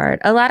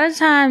regard. A lot of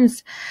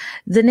times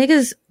the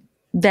niggas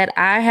that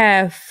I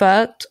have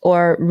fucked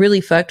or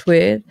really fucked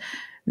with,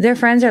 their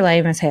friends are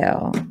lame as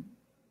hell.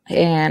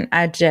 And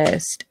I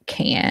just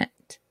can't.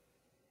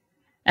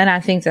 And I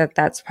think that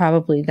that's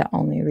probably the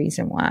only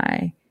reason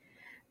why.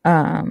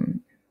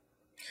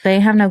 They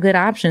have no good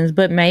options,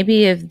 but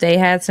maybe if they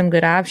had some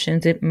good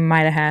options, it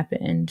might have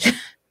happened.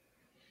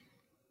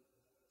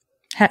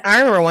 I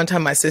remember one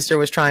time my sister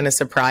was trying to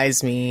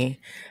surprise me,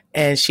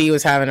 and she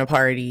was having a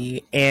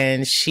party,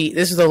 and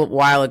this was a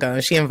while ago,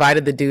 and she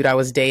invited the dude I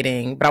was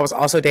dating, but I was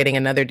also dating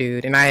another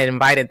dude, and I had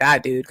invited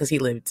that dude because he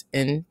lived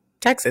in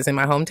Texas, in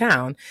my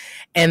hometown,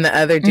 and the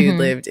other dude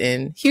lived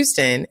in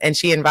Houston, and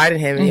she invited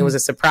him, and it was a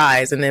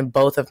surprise, and then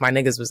both of my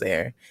niggas was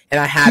there,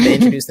 and I had to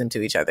introduce them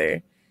to each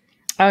other.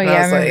 Oh, yeah,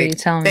 I remember you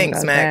telling me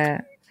about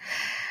that.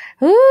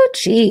 Ooh,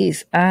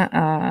 jeez.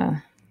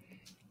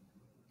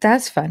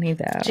 That's funny,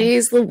 though.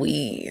 Jeez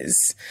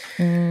Louise.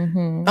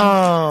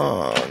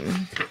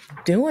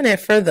 Doing it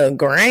for the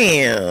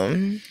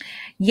gram.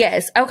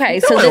 Yes. Okay.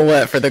 Doing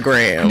what for the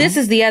gram? This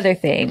is the other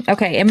thing.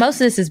 Okay. And most of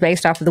this is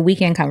based off of the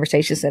weekend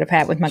conversations that I've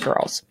had with my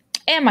girls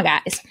and my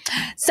guys.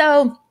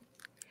 So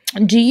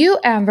do you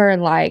ever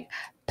like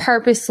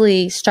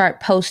purposely start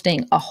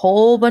posting a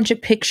whole bunch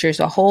of pictures,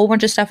 a whole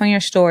bunch of stuff on your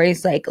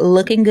stories, like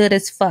looking good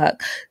as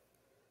fuck,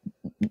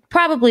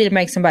 probably to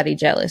make somebody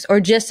jealous or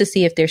just to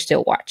see if they're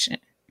still watching?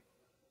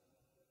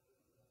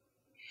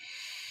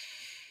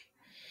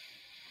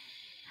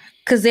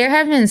 Because there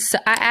have been,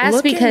 I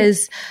asked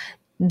because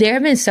there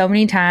have been so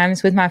many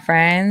times with my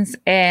friends,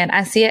 and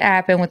I see it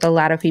happen with a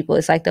lot of people.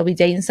 It's like they'll be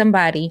dating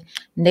somebody,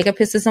 nigga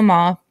pisses them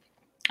off.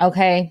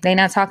 Okay, they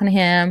not talking to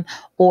him,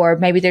 or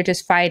maybe they're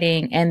just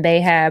fighting and they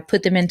have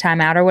put them in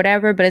timeout or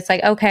whatever. But it's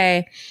like,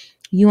 okay,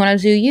 you want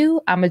to do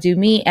you, I'm going to do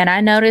me. And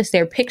I notice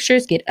their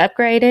pictures get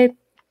upgraded.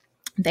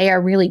 They are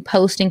really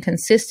posting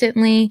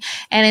consistently.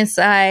 And it's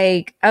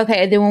like,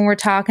 okay, then when we're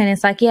talking,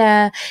 it's like,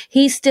 yeah,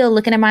 he's still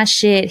looking at my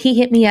shit. He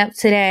hit me up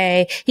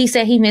today. He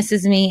said he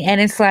misses me.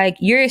 And it's like,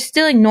 you're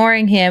still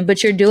ignoring him,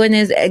 but you're doing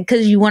this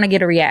because you want to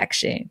get a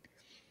reaction.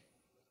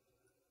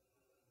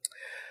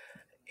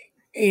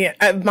 Yeah,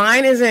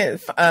 mine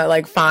isn't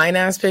like fine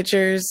ass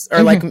pictures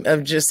or like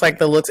of just like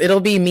the looks. It'll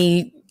be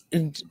me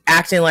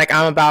acting like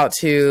I'm about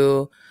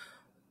to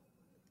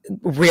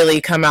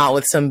really come out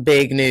with some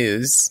big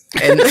news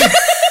and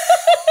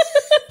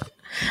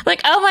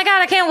like, oh my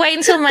God, I can't wait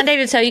until Monday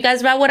to tell you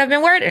guys about what I've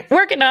been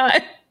working on.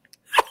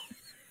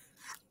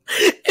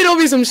 It'll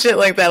be some shit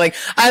like that. Like,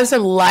 I have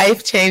some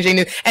life-changing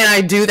news, and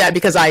I do that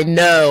because I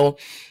know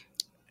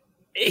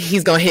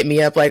he's gonna hit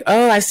me up like,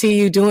 oh, I see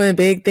you doing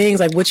big things,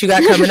 like what you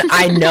got coming.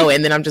 I know it.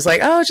 And then I'm just like,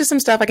 oh, it's just some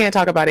stuff, I can't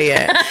talk about it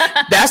yet.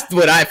 That's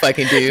what I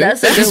fucking do.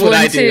 That's what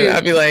I do.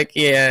 I'll be like,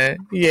 yeah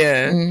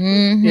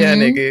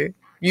nigga,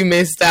 you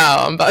missed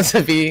out. I'm about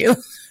to be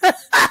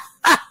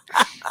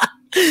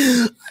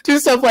do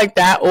stuff like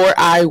that. Or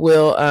I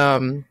will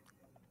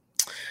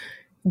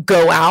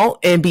go out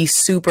and be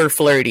super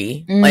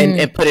flirty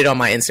and put it on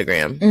my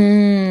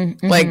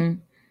Instagram. Like,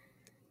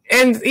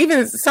 and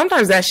even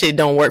sometimes that shit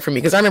don't work for me,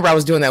 because I remember I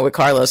was doing that with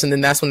Carlos, and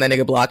then that's when that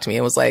nigga blocked me.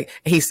 It was like,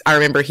 I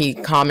remember he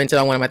commented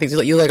on one of my things. He's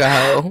like, you look a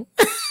hoe.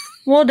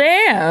 Well,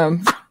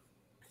 damn.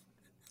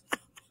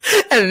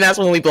 And then that's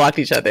when we blocked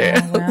each other.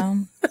 Oh,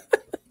 well.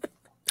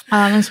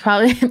 It's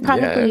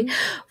probably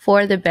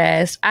for the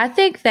best. I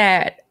think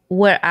that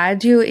what I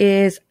do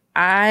is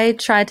I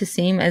try to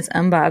seem as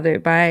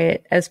unbothered by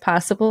it as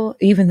possible,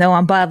 even though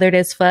I'm bothered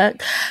as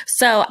fuck.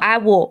 So I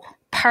will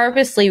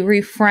purposely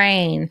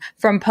refrain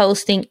from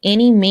posting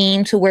any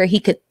meme to where he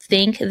could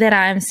think that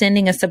I'm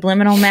sending a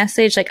subliminal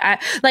message. Like I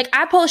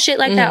post shit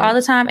like that all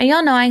the time, and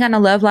y'all know I ain't got no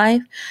love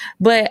life,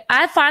 but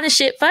I find the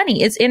shit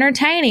funny. It's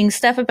entertaining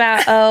stuff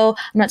about, oh,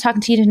 I'm not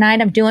talking to you tonight,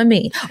 I'm doing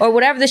me, or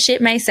whatever the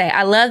shit may say.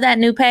 I love that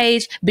new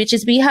page,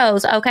 bitches be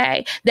hoes.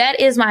 Okay, that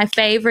is my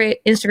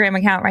favorite Instagram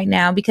account right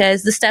now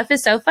because the stuff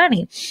is so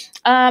funny.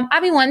 I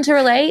be wanting to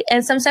relate,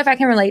 and some stuff I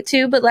can relate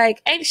to, but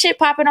like ain't shit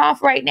popping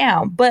off right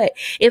now. But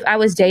if I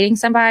was dating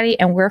somebody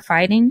and we're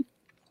fighting,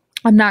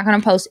 I'm not going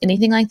to post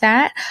anything like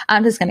that.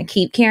 I'm just going to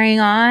keep carrying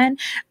on.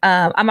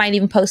 I might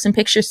even post some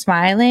pictures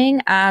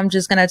smiling. I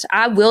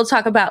will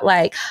talk about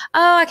like,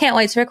 oh, I can't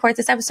wait to record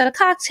this episode of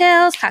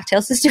Cocktails.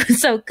 Cocktails is doing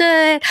so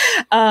good.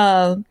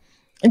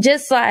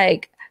 Just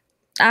like,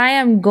 I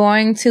am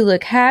going to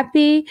look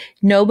happy.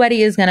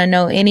 Nobody is going to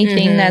know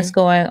anything that's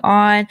going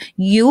on.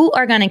 You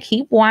are going to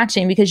keep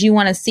watching because you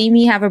want to see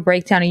me have a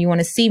breakdown or you want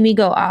to see me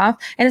go off,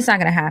 and it's not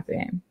going to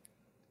happen.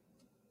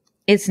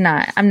 It's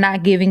not. I'm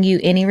not giving you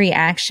any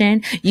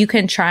reaction. You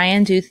can try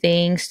and do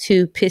things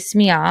to piss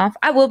me off.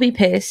 I will be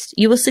pissed.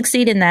 You will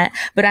succeed in that,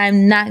 but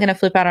I'm not going to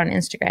flip out on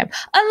Instagram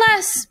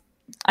unless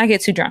I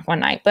get too drunk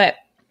one night. But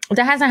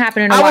that hasn't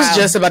happened in a while. I was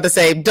just about to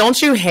say,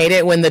 don't you hate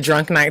it when the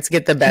drunk nights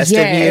get the best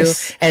of you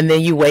and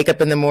then you wake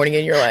up in the morning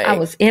and you're like, I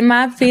was in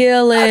my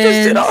feelings. I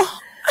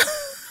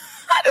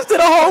just did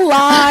a whole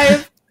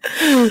live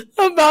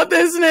about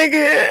this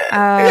nigga. Oh,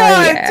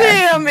 God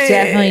damn it.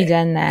 Definitely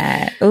done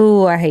that.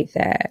 Ooh, I hate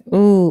that.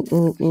 Ooh.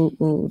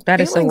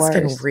 That is the worst.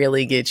 Feelings can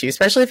really get you,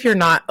 especially if you're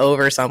not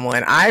over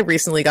someone. I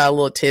recently got a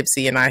little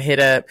tipsy and I hit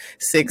up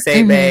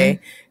 6A Bay,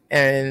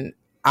 and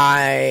not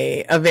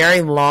a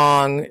very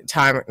long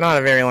time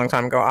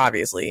ago,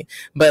 obviously,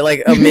 but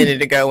like a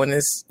minute ago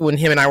when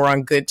him and I were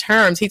on good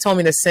terms, he told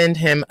me to send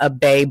him a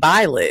Bay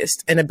buy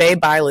list. And a Bay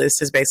buy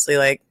list is basically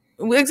like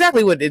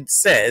exactly what it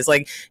says,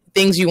 like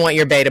things you want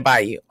your Bay to buy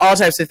you, all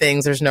types of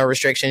things. There's no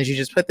restrictions. You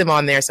just put them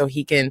on there so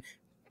he can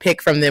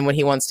pick from them when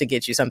he wants to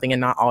get you something and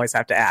not always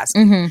have to ask.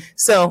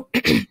 So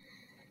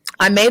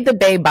I made the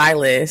Bay buy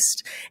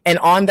list, and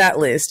on that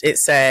list it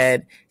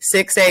said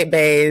 6'8"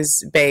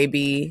 Bay's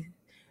baby,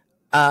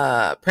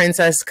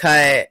 princess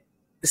cut,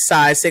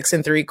 size 6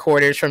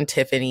 3/4 from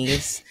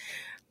Tiffany's,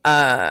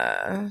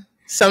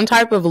 some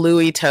type of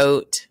Louis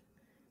tote,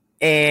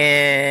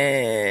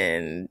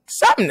 and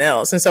something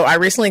else. And so I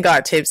recently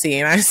got tipsy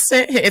and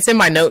it's in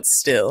my notes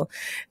still.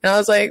 And I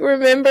was like,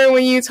 remember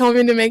when you told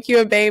me to make you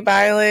a Bay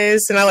buy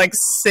list? And I like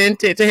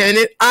sent it to him.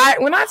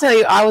 And when I tell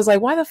you, I was like,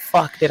 why the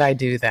fuck did I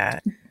do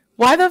that?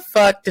 Why the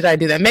fuck did I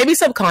do that? Maybe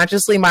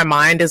subconsciously my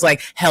mind is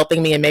like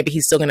helping me, and maybe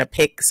he's still going to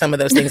pick some of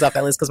those things off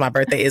that list because my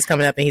birthday is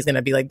coming up and he's going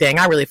to be like, dang,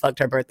 I really fucked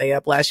her birthday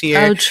up last year.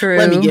 Oh, true.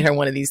 Let me get her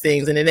one of these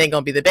things. And it ain't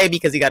going to be the baby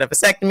because he got a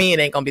vasectomy. It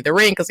ain't going to be the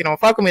ring because he don't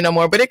fuck with me no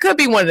more. But it could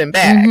be one of them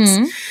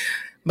bags.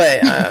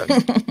 But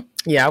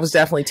yeah, I was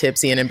definitely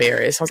tipsy and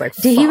embarrassed. I was like,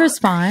 did he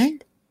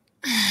respond?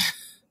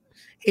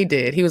 He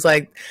did. He was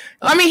like,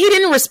 I mean, he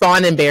didn't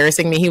respond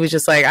embarrassing me. He was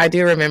just like, I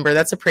do remember.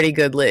 That's a pretty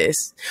good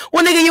list.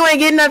 Well, nigga, you ain't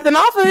getting nothing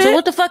off of it. So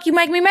what the fuck you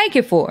make me make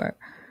it for?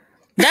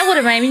 That would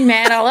have made me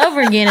mad all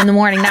over again in the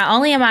morning. Not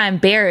only am I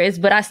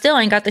embarrassed, but I still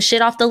ain't got the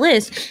shit off the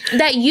list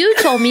that you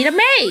told me to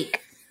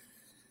make.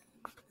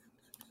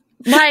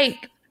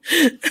 Like,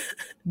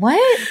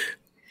 what?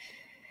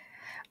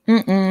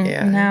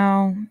 Yeah.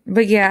 No.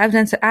 But yeah,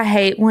 I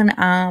hate when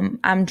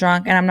I'm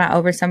drunk and I'm not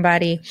over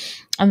somebody,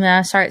 and then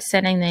I start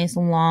sending these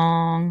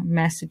long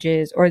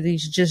messages or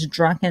these just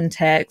drunken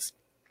texts,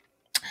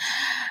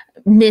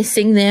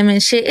 missing them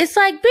and shit. It's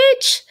like,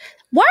 bitch,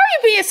 why are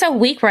you being so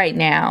weak right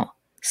now?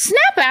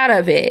 Snap out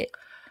of it.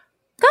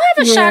 Go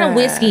have a shot of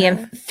whiskey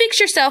and fix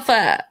yourself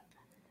up.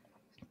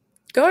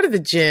 Go to the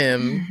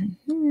gym.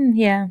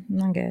 Yeah,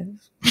 I guess.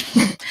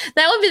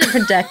 That would be the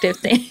productive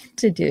thing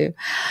to do.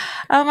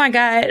 Oh my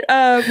God.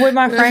 When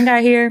my friend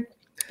got here,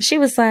 she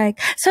was like,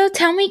 so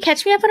tell me,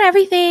 catch me up on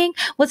everything.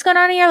 What's going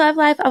on in your love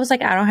life? I was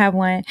like, I don't have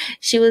one.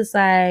 She was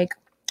like,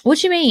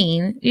 what you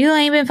mean? You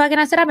ain't been fucking?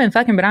 I said, I've been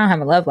fucking, but I don't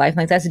have a love life.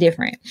 Like, that's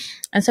different.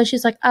 And so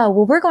she's like, oh,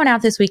 well, we're going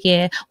out this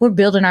weekend. We're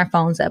building our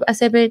phones up. I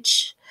said,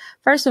 bitch,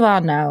 first of all,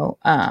 no,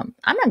 I'm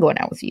not going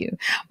out with you.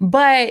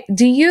 But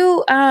do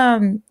you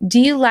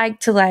like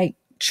to like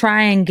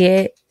try and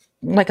get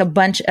like a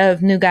bunch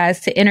of new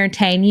guys to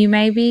entertain you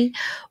maybe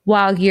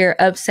while you're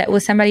upset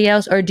with somebody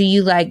else? Or do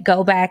you like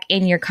go back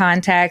in your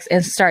contacts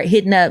and start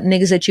hitting up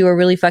niggas that you were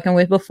really fucking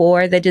with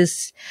before that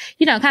just,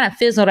 you know, kind of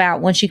fizzled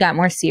out once you got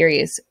more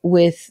serious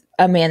with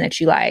a man that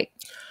you like?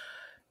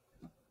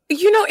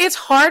 You know, it's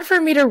hard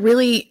for me to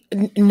really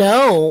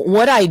know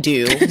what I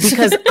do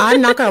because I'm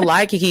not going to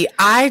lie, Kiki.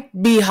 I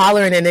be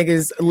hollering at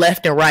niggas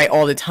left and right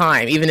all the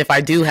time, even if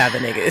I do have a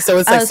nigga. So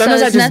it's like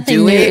sometimes I just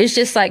do it. It's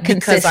just like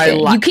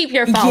consistent. You keep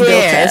your phone built up.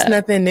 Yeah, it's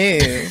nothing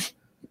new.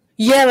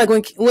 Yeah, like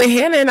when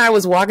Hannah and I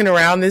was walking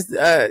around this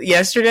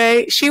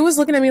yesterday, she was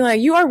looking at me like,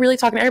 you are really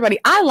talking to everybody.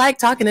 I like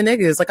talking to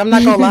niggas. Like, I'm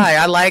not gonna lie.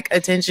 I like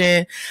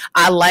attention.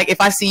 I like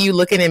if I see you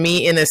looking at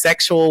me in a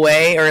sexual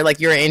way or like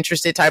you're an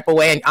interested type of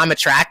way and I'm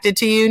attracted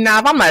to you. Now,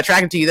 if I'm not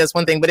attracted to you, that's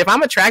one thing. But if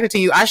I'm attracted to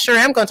you, I sure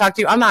am gonna talk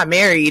to you. I'm not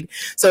married.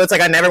 So it's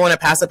like I never want to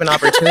pass up an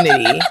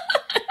opportunity.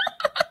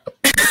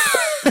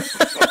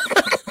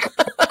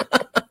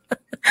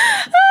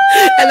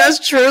 And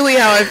that's truly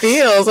how it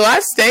feels. So I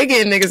stay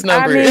getting niggas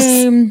numbers.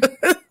 I mean,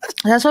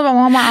 that's what my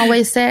mama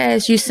always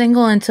says. You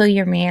single until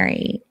you're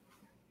married.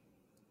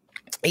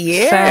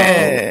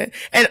 Yeah. So,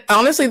 and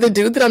honestly, the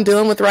dude that I'm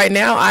dealing with right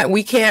now,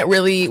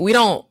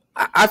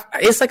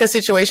 it's like a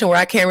situation where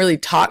I can't really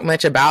talk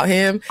much about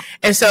him.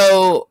 And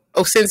so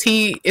since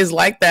he is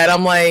like that,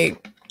 I'm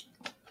like,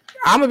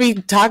 I'm going to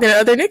be talking to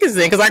other niggas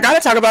then, because I got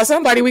to talk about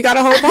somebody. We got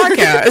a whole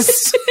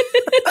podcast.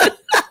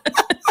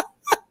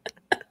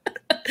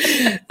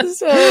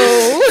 So,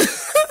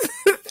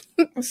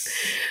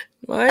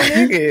 my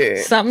nigga.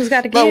 Something's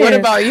got to give. But what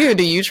about you?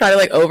 Do you try to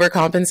like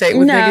overcompensate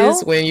with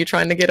niggas when you're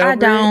trying to get over I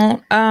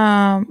don't.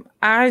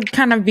 I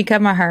kind of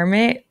become a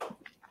hermit.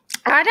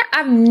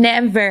 I've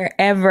never,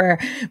 ever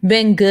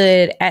been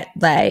good at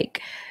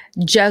like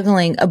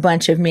juggling a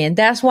bunch of men.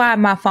 That's why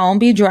my phone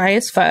be dry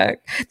as fuck.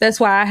 That's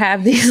why I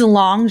have these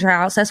long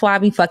droughts. That's why I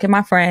be fucking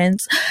my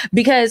friends,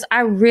 because I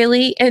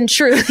really and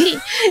truly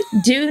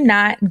do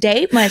not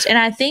date much. And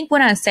I think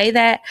when I say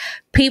that,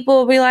 people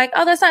will be like,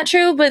 oh, that's not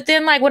true. But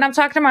then like when I'm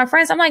talking to my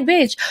friends, I'm like,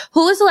 bitch,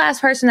 who was the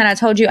last person that I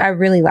told you I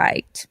really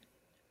liked?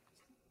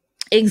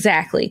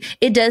 Exactly.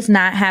 It does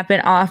not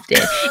happen often.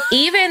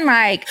 Even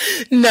like...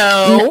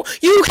 No,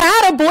 you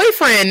had a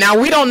boyfriend. Now,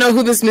 we don't know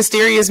who this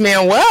mysterious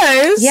man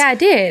was. Yeah, I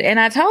did. And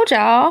I told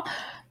y'all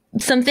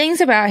some things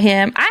about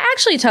him. I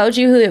actually told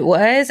you who it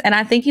was, and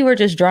I think you were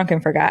just drunk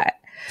and forgot.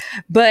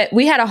 But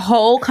we had a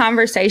whole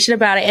conversation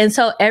about it. And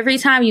so every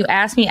time you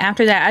asked me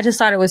after that, I just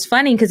thought it was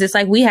funny because it's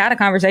like we had a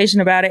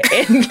conversation about it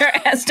and your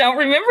ass don't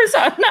remember, so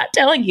I'm not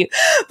telling you.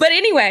 But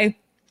anyway...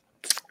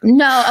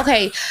 No,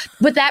 okay.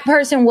 But that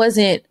person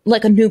wasn't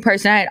like a new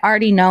person. I had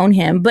already known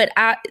him, but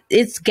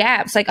it's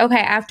gaps. Like, okay,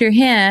 after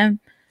him.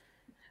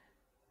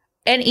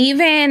 And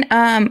even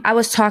I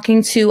was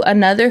talking to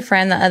another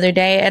friend the other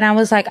day and I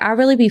was like, I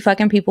really be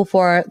fucking people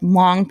for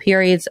long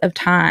periods of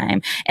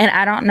time. And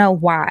I don't know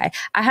why.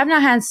 I have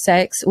not had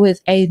sex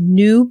with a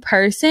new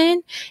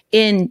person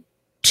in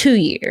 2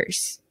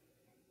 years.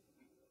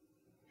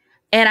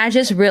 And I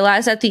just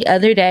realized that the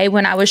other day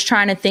when I was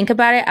trying to think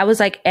about it, I was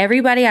like,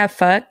 everybody I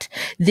fucked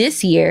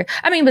this year,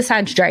 I mean,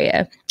 besides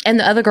Drea and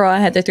the other girl I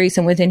had the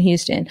threesome with in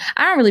Houston,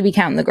 I don't really be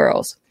counting the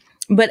girls,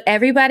 but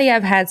everybody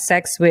I've had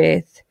sex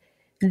with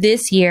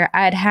this year,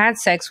 I'd had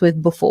sex with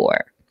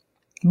before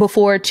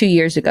 2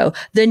 years ago.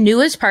 The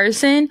newest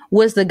person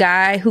was the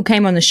guy who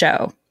came on the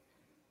show.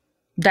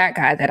 That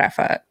guy that I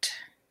fucked.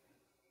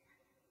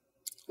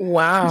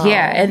 Wow.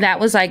 Yeah. And that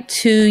was like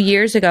 2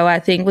 years ago,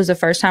 I think, was the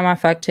first time I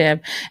fucked him.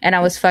 And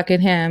I was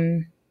fucking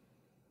him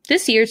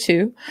this year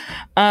too.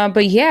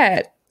 But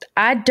yeah,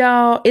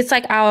 it's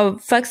like I'll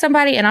fuck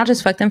somebody and I'll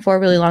just fuck them for a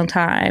really long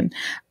time.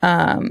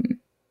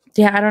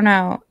 Yeah, I don't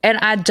know. And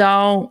I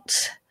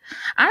don't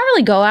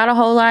really go out a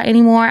whole lot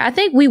anymore. I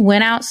think we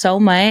went out so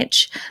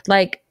much,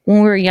 like when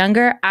we were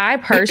younger. I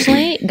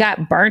personally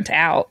got burnt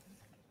out.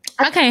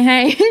 I can't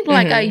hang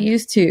like I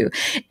used to.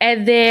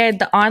 And then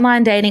the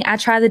online dating, I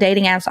try the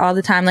dating apps all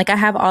the time. Like I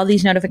have all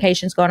these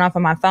notifications going off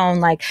on my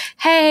phone. Like,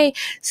 hey,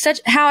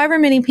 however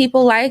many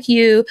people like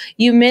you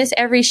miss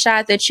every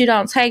shot that you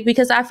don't take,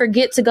 because I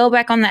forget to go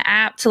back on the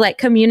app to like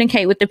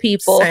communicate with the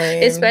people,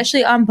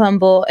 especially on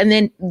Bumble. And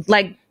then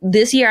like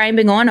this year I ain't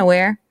been going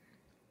nowhere.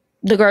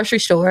 The grocery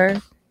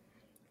store,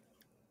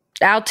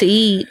 out to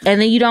eat, and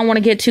then you don't want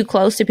to get too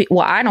close to people.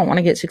 Well, I don't want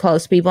to get too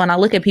close to people, and I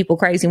look at people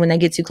crazy when they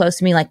get too close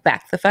to me, like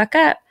back the fuck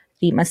up,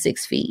 eat my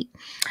 6 feet.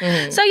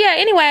 So yeah,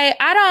 anyway,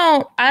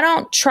 I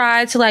don't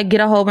try to like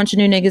get a whole bunch of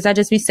new niggas. I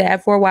just be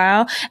sad for a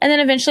while, and then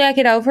eventually I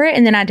get over it,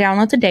 and then I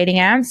download the dating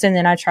apps, and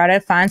then I try to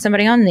find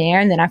somebody on there,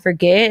 and then I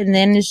forget, and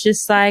then it's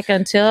just like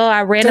until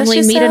I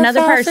randomly meet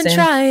another person.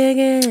 Try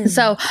again.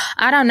 So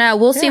I don't know.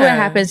 We'll see what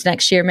happens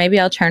next year. Maybe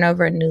I'll turn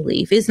over a new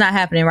leaf. It's not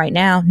happening right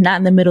now. Not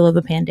in the middle of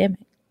a pandemic.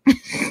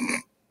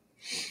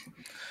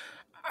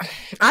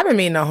 I've been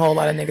meeting a whole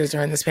lot of niggas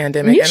during this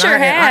pandemic. You sure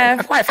have.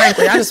 I quite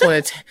frankly, I just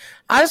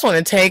want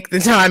to take the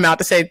time out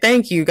to say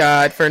thank you,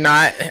 God, for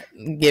not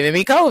giving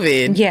me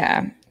COVID.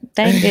 Yeah,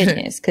 thank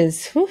goodness,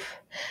 because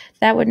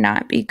that would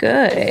not be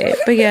good.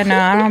 But yeah, no,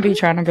 I don't be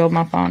trying to build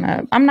my phone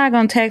up. I'm not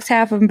gonna text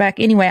half of them back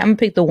anyway. I'm gonna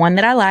pick the one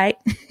that I like,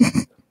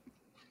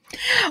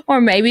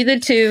 or maybe the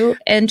two,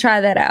 and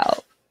try that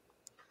out.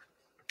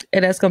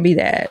 And that's gonna be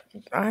that.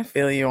 I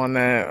feel you on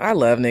that. I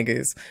love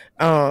niggas.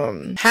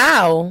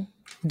 How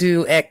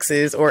do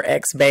exes or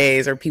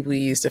ex-bays or people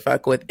you used to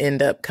fuck with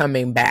end up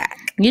coming back?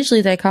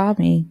 Usually they call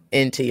me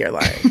into your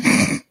life.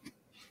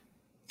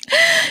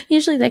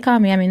 Usually they call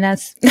me. I mean,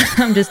 that's,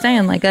 I'm just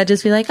saying, like, I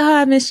just be like, oh,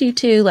 I miss you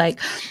too. Like,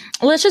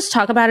 let's just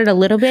talk about it a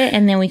little bit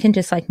and then we can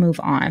just like move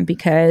on,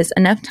 because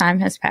enough time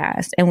has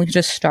passed and we can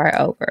just start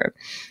over.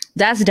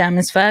 That's dumb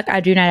as fuck. I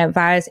do not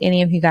advise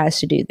any of you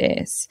guys to do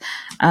this.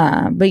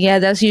 But yeah,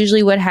 that's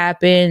usually what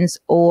happens.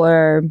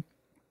 Or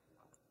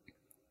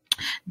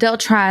they'll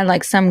try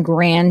like some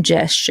grand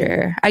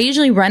gesture. I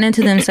usually run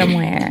into them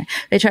somewhere.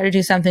 They try to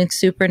do something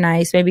super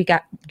nice, maybe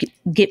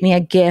get me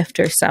a gift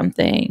or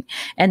something.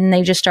 And then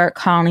they just start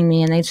calling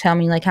me and they tell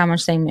me like how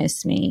much they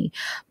miss me.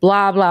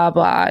 Blah, blah,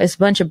 blah. It's a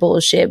bunch of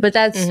bullshit, but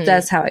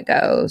that's how it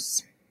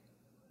goes.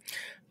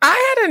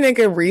 I had a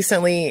nigga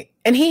recently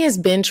and he has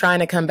been trying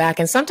to come back.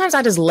 And sometimes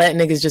I just let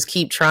niggas just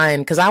keep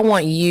trying because I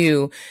want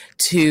you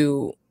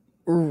to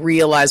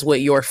realize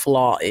what your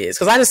flaw is.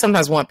 Because I just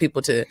sometimes want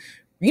people to,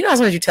 you know,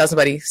 sometimes you tell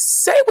somebody,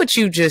 say what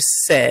you just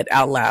said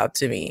out loud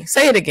to me.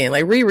 Say it again.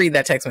 Like reread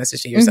that text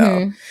message to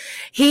yourself.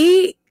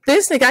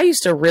 This nigga, I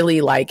used to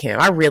really like him.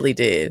 I really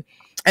did.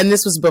 And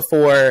this was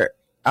before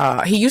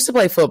he used to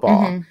play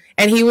football.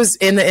 And he was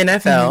in the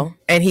NFL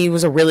and he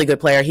was a really good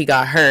player. He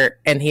got hurt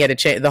and he had to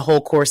change the whole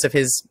course of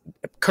his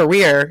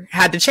career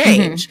had to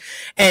change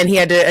and he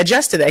had to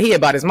adjust to that. He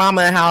had bought his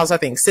mama a house, I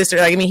think sister.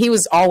 Like, I mean, he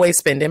was always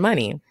spending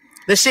money.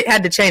 The shit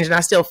had to change and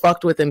I still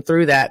fucked with him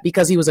through that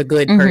because he was a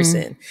good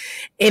person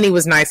and he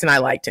was nice and I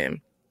liked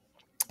him.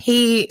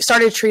 He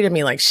started treating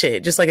me like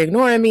shit, just like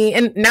ignoring me.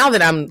 And now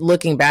that I'm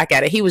looking back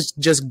at it, he was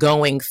just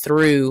going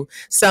through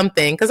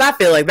something because I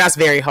feel like that's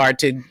very hard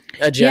to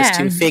adjust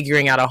to,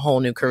 figuring out a whole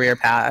new career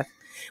path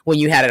when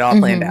you had it all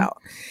planned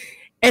out.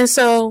 And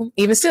so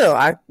even still,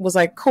 I was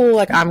like, cool,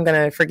 like I'm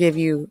going to forgive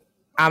you.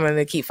 I'm going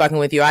to keep fucking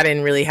with you. I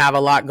didn't really have a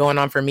lot going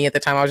on for me at the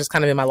time. I was just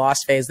kind of in my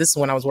lost phase. This is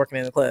when I was working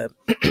in the club.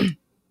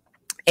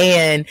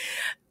 And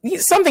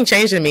something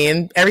changed in me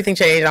and everything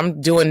changed. I'm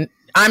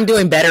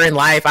doing better in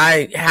life.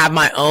 I have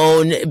my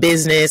own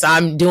business.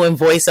 I'm doing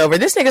voiceover.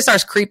 This nigga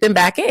starts creeping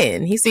back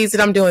in. He sees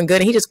that I'm doing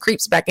good and he just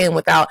creeps back in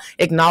without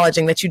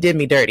acknowledging that you did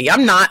me dirty.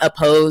 I'm not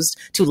opposed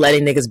to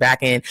letting niggas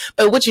back in.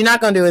 But what you're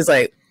not going to do is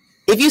like,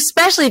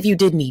 especially if you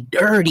did me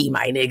dirty,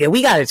 my nigga,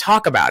 we got to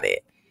talk about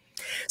it.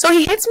 So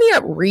he hits me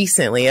up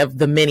recently of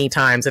the many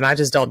times and I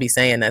just don't be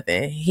saying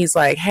nothing. He's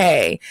like,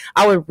 hey,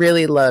 I would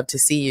really love to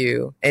see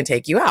you and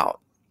take you out.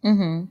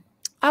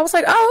 I was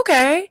like, oh,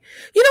 okay.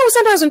 You know,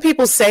 sometimes when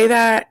people say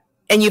that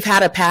and you've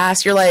had a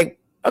past, you're like,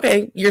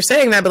 okay, you're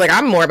saying that, but like,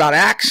 I'm more about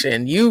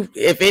action. You,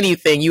 if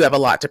anything, you have a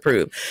lot to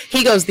prove.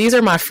 He goes, these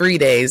are my free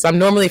days. I'm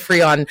normally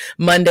free on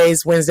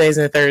Mondays, Wednesdays,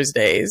 and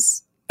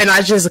Thursdays. And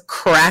I just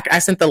cracked. I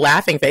sent the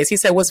laughing face. He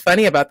said, what's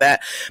funny about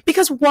that?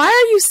 Because why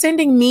are you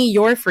sending me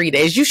your free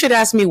days? You should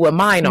ask me what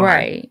mine are.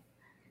 Right.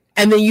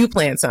 And then you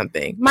plan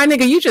something. My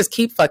nigga, you just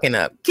keep fucking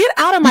up. Get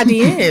out of my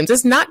DMs.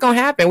 It's not going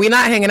to happen. We're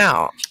not hanging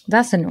out.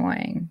 That's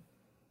annoying.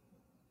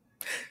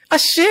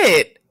 As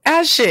shit.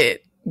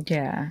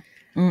 Yeah.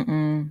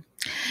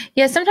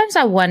 Yeah, sometimes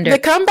I wonder. The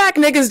comeback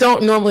niggas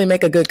don't normally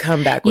make a good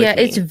comeback with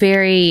me. It's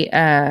very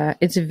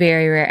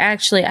rare.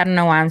 Actually, I don't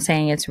know why I'm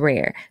saying it's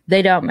rare.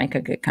 They don't make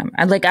a good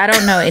comeback. Like, I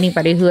don't know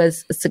anybody who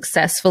has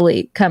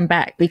successfully come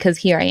back because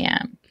here I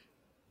am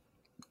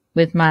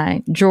with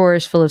my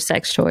drawers full of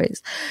sex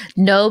toys.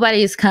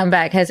 Nobody's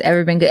comeback has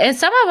ever been good. And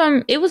some of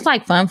them, it was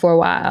like fun for a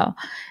while.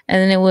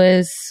 And then it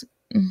was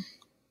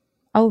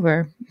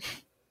over.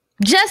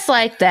 Just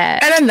like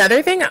that. And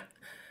another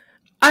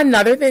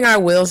thing I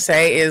will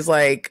say is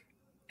like,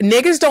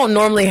 niggas don't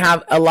normally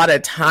have a lot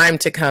of time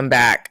to come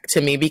back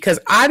to me because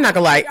I'm not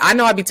gonna lie. I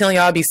know I'd be telling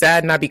y'all I'd be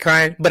sad and I'd be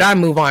crying, but I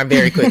move on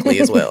very quickly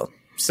as well.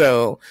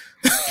 So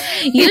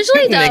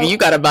usually though, nigga, you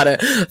got about a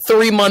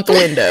 3-month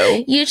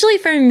window. Usually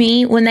for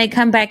me, when they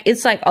come back,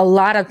 it's like a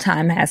lot of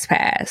time has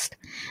passed,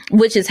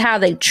 which is how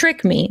they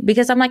trick me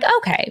because I'm like,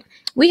 okay,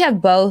 we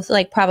have both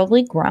like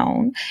probably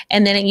grown.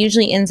 And then it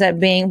usually ends up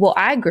being, well,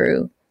 I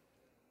grew.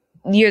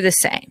 You're the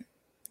same.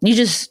 You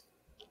just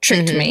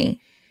tricked me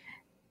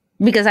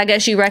because I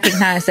guess you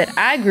recognize that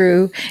I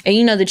grew and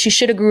you know that you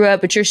should have grew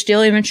up, but you're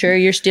still immature.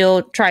 You're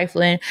still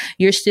trifling.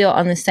 You're still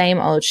on the same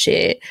old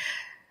shit.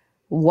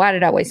 Why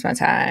did I waste my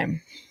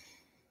time?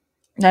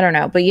 I don't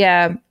know. But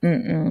yeah,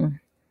 I'm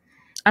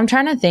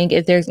trying to think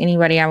if there's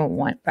anybody I would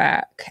want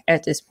back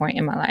at this point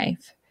in my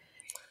life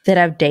that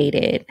I've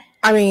dated.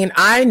 I mean,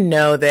 I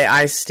know that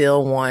I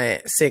still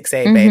want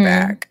 6'8" Bay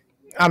back.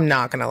 I'm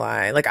not gonna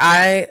lie.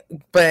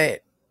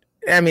 But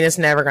I mean, it's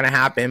never gonna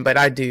happen. But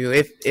I do.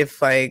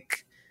 If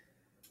like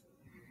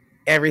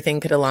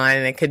everything could align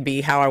and it could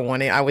be how I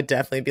want it, I would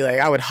definitely be like,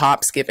 I would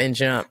hop, skip, and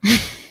jump.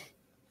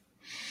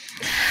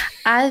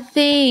 I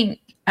think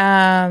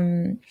I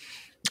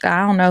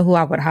don't know who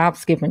I would hop,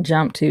 skip, and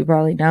jump to.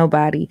 Probably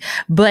nobody.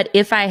 But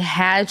if I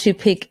had to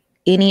pick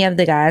any of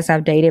the guys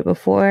I've dated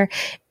before,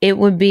 it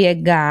would be a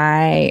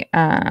guy.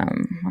 I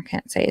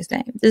can't say his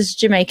name. This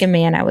Jamaican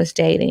man I was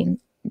dating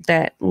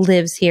that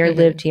lives here,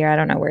 lived here. I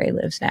don't know where he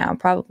lives now.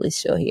 Probably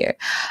still here.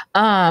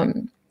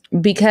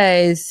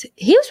 Because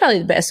he was probably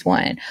the best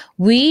one.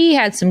 We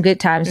had some good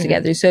times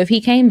together. So if he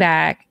came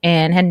back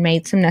and had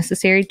made some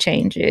necessary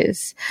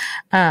changes,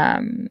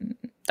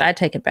 I'd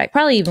take it back.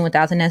 Probably even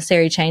without the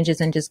necessary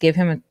changes and just give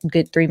him a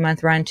good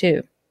 3-month run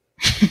too.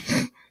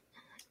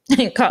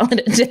 And call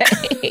it a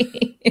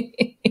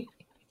day.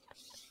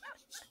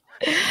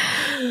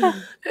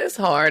 It's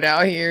hard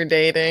out here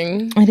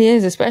dating. It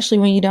is, especially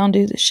when you don't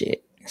do the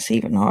shit. It's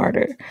even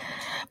harder.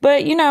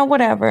 But, you know,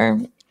 whatever.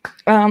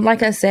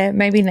 Like I said,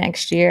 maybe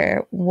next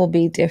year will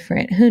be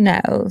different. Who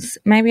knows?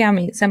 Maybe I'll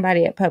meet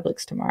somebody at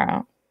Publix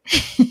tomorrow.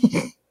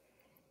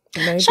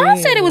 Maybe. Sean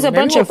said it was a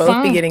bunch of we'll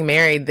fun. both be getting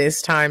married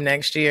this time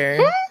next year.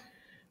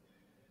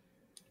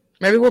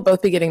 Maybe we'll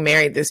both be getting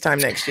married this time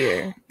next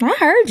year. I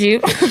heard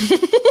you.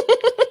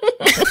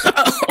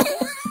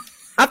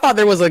 I thought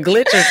there was a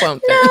glitch or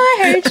something. No, I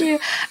heard you.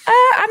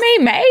 I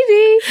mean,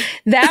 maybe.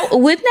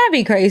 Wouldn't that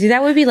be crazy?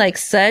 That would be like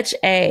such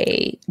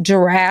a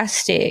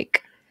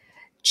drastic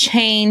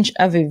change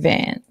of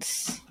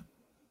events.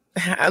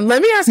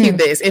 Let me ask you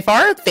this. If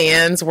our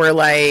fans were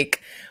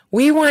like,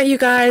 we want you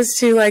guys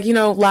to like,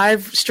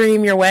 live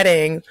stream your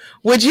wedding,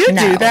 would you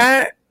do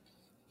that?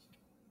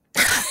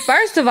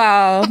 First of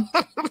all,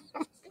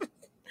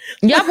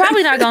 y'all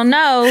probably not gonna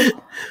know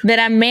that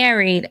I'm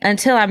married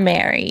until I'm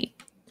married.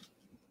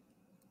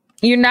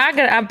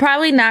 I'm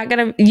probably not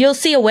gonna, you'll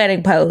see a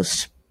wedding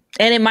post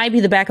and it might be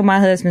the back of my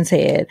husband's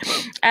head.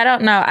 I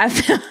don't know.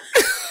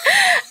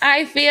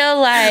 I feel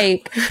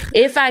like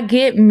if I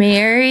get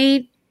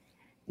married,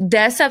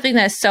 that's something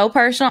that's so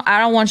personal. I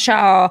don't want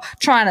y'all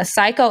trying to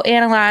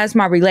psychoanalyze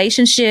my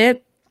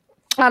relationship.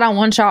 I don't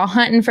want y'all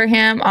hunting for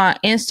him on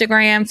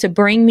Instagram to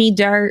bring me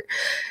dirt,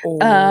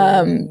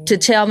 to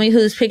tell me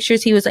whose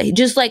pictures he was like.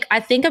 Just like, I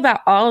think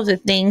about all of the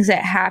things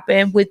that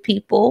happen with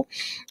people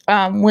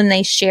when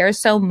they share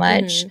so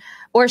much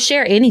or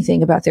share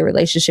anything about their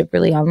relationship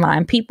really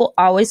online. People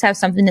always have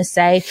something to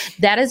say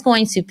that is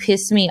going to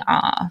piss me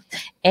off.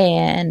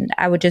 And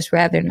I would just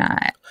rather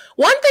not.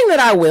 One thing that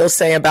I will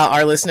say about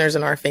our listeners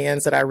and our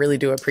fans that I really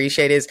do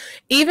appreciate is,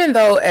 even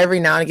though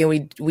every now and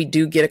again we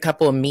do get a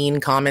couple of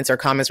mean comments or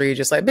comments where you're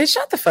just like, bitch,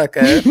 shut the fuck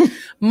up.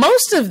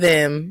 Most of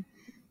them,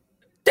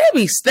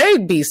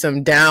 they'd be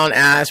some down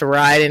ass,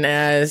 riding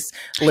ass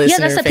listener Yeah,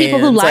 that's the fans. people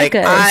who like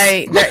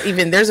us.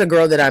 There's a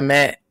girl that I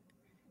met.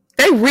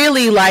 They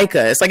really like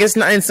us. Like, it's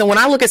not. And so when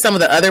I look at some of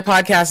the other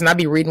podcasts and I'd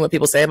be reading what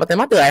people say about them,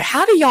 I'd be like,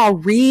 how do y'all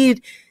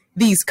read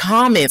these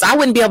comments? I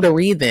wouldn't be able to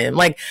read them.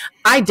 Like,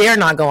 I dare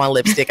not go on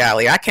Lipstick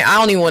Alley. I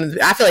don't even want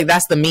to. I feel like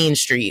that's the mean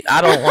street.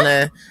 I don't want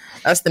to.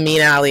 That's the mean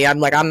alley. I'm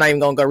not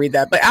even going to go read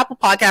that. But Apple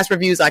Podcast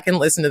reviews, I can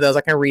listen to those.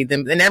 I can read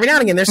them. And every now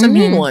and again, there's some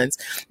mean ones.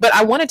 But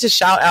I wanted to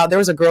shout out, there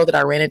was a girl that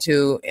I ran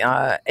into,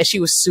 and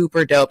she was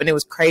super dope. And it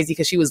was crazy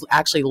because she was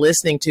actually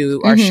listening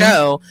to our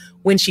show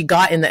when she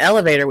got in the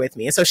elevator with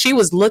me. And so she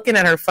was looking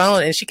at her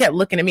phone and she kept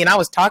looking at me, and I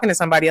was talking to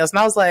somebody else, and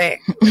I was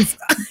like,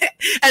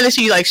 and then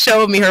she like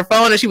showed me her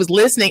phone and she was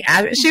listening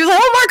at it. She was like,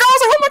 oh my God. I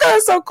was like, oh my God,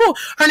 that's so cool.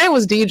 Her name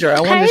was Deidre.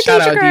 I wanted to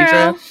shout out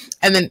Deidre.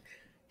 And then,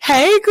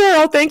 hey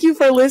girl, thank you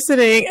for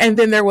listening. And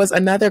then there was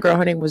another girl,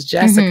 her name was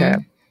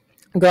Jessica.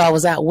 Girl, I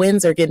was at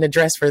Windsor getting a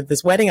dress for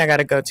this wedding I got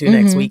to go to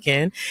next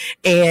weekend.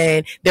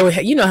 And there were,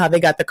 you know how they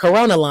got the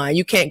Corona line.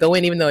 You can't go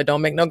in even though it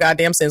don't make no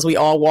goddamn sense. We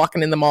all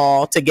walking in the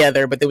mall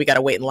together, but then we got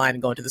to wait in line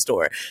and go into the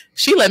store.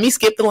 She let me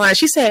skip the line.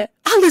 She said,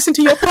 I listened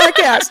to your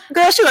podcast.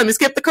 Girl, she let me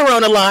skip the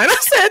Corona line. I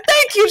said,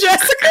 thank you,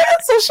 Jessica.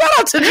 So shout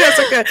out to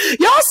Jessica.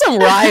 Y'all some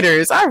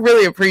riders. I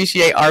really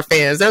appreciate our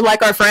fans. They're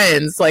like our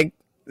friends. Like,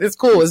 it's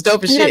cool. It's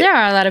dope as shit. There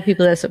are a lot of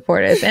people that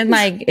support us. And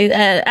like,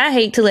 I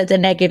hate to let the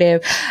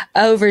negative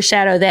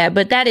overshadow that,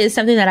 but that is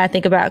something that I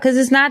think about, because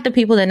it's not the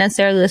people that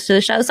necessarily listen to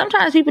the show.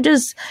 Sometimes people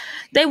just,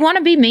 they want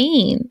to be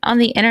mean on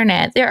the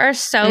internet. There are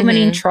so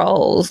many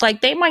trolls.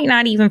 Like, they might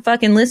not even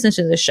fucking listen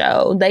to the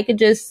show. They could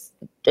just,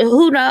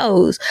 who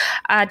knows?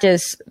 I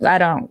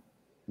don't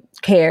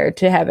care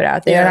to have it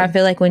out there. And I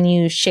feel like when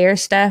you share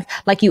stuff,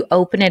 like, you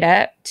open it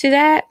up to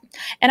that.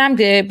 And I'm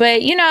good.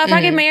 But, you know, if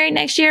I get married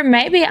next year,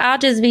 maybe I'll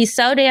just be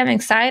so damn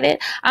excited.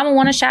 I'm going to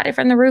want to shout it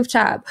from the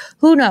rooftop.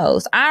 Who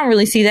knows? I don't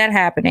really see that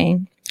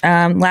happening.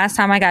 Last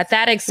time I got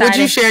that excited. Would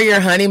you share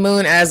your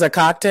honeymoon as a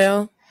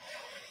cocktail?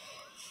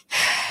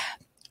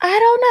 I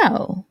don't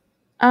know.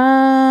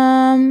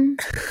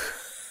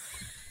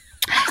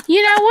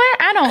 You know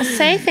what? I don't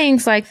say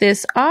things like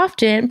this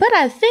often, but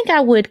I think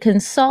I would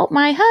consult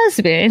my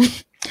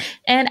husband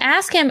and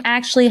ask him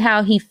actually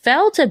how he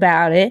felt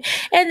about it.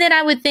 And then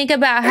I would think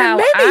about how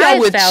I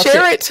would felt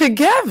share it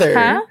together.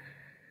 Huh?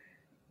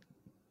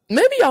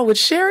 Maybe y'all would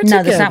share it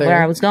together. together. No, that's not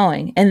where I was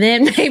going. And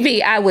then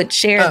maybe I would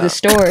share the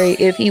story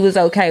if he was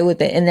okay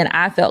with it. And then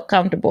I felt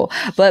comfortable,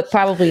 but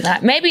probably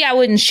not. Maybe I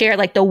wouldn't share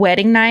like the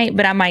wedding night,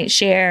 but I might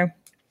share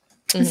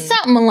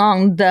something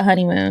along the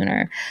honeymoon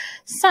or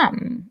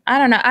something. I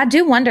don't know. I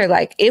do wonder,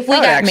 like, if we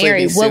got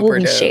married, what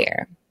would we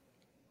share?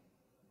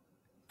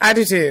 I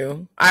do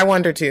too. I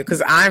wonder too,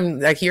 because I'm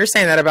like, you're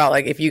saying that about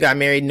like, if you got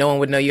married, no one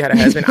would know you had a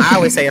husband. I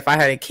always say if I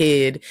had a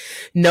kid,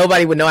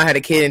 nobody would know I had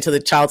a kid until the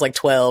child's like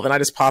 12, and I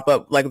just pop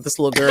up like this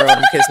little girl and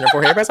I'm kissing her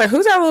forehead. Everybody's like,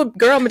 who's that little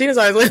girl? Medina's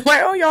always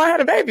like, oh, y'all had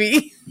a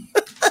baby.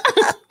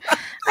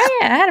 Oh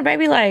yeah, I had a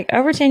baby like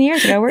over 10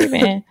 years ago. Where you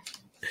been?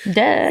 Duh.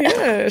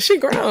 Yeah, she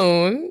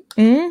grown.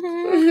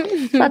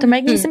 About to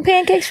make me some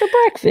pancakes for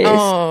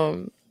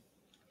breakfast.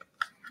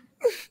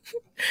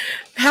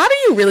 How do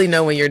you really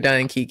know when you're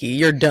done, Kiki?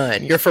 You're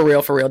done. You're for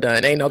real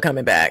done. Ain't no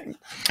coming back.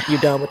 You're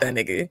done with that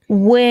nigga.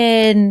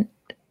 When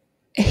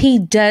he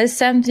does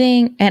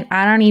something and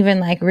I don't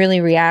even like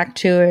really react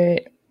to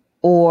it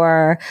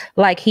or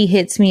like he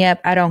hits me up,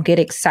 I don't get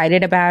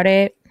excited about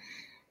it.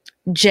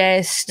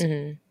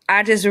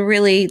 I just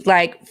really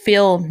like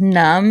feel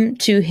numb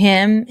to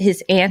him,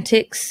 his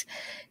antics,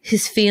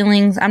 his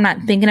feelings. I'm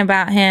not thinking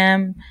about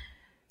him.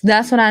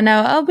 That's when I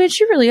know, oh, bitch,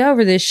 you're really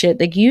over this shit.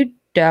 Like, you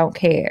don't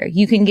care.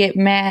 You can get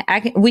mad.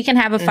 We can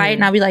have a fight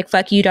and I'll be like,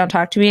 fuck you, don't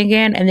talk to me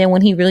again. And then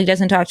when he really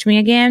doesn't talk to me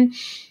again,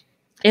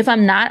 if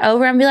I'm not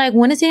over, I'm be like,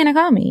 when is he going to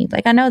call me?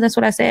 Like, I know that's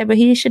what I said, but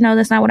he should know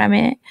that's not what I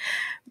meant.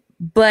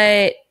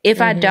 But if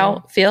I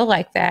don't feel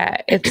like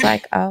that, it's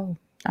like, oh,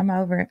 I'm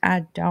over it.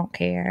 I don't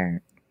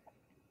care.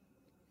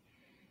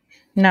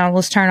 No,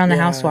 let's turn on the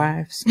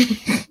Housewives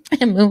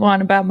and move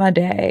on about my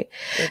day.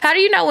 How do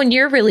you know when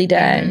you're really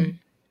done?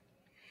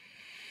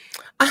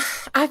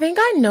 I think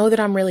I know that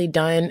I'm really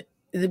done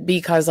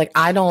because like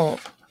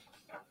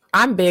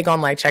I'm big on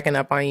like checking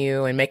up on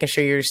you and making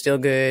sure you're still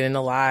good and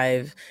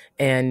alive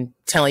and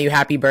telling you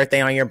happy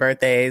birthday on your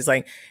birthdays.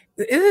 Like,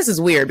 this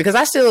is weird because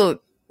I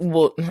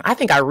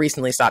think I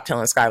recently stopped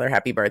telling Skylar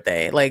happy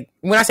birthday. Like,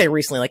 when I say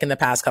recently, like in the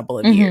past couple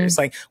of years,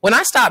 like when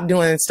I stopped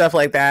doing stuff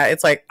like that,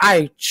 it's like,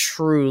 I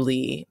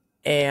truly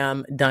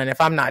am done. If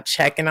I'm not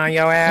checking on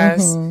your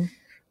ass,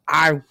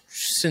 I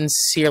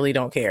sincerely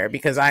don't care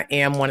because I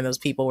am one of those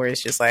people where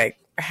it's just like,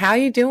 how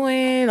you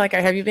doing? Like,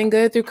 have you been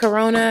good through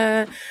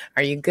Corona?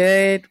 Are you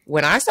good?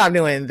 When I stop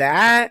doing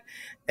that,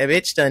 a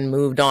bitch done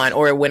moved on.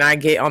 Or when I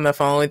get on the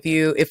phone with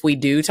you, if we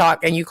do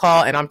talk and you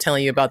call and I'm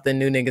telling you about the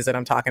new niggas that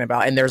I'm talking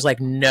about and there's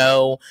like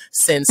no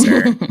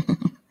censor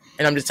and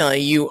I'm just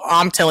telling you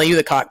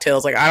the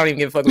cocktails. Like, I don't even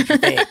give a fuck what you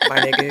think, my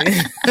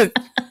nigga.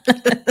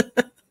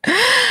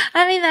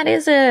 I mean, that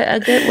is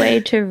a good way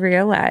to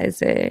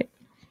realize it.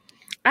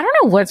 I don't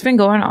know what's been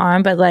going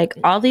on, but like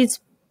all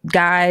these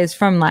guys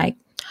from like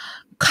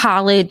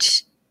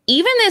college,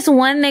 even this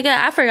one nigga,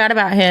 I forgot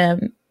about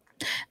him,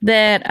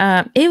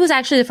 that it was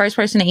actually the first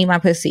person to eat my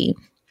pussy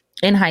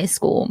in high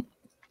school.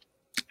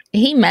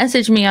 He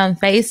messaged me on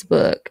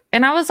Facebook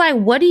and I was like,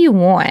 what do you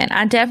want?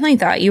 I definitely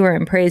thought you were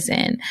in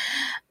prison.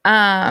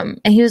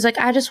 And he was like,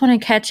 I just want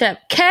to catch up.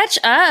 Catch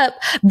up?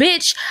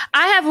 Bitch,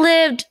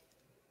 I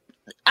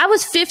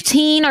was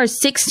 15 or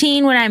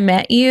 16 when I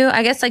met you.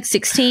 I guess like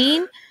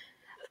 16.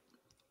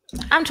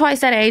 I'm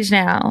twice that age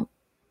now.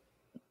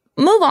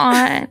 Move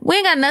on. We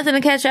ain't got nothing to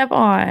catch up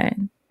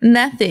on.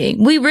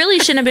 Nothing. We really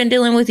shouldn't have been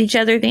dealing with each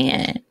other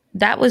then.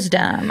 That was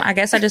dumb. I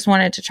guess I just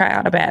wanted to try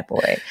out a bad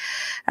boy.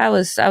 I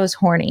was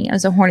horny. I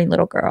was a horny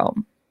little girl.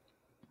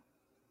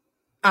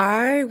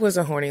 I was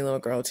a horny little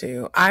girl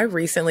too. I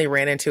recently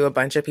ran into a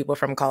bunch of people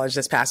from college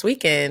this past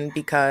weekend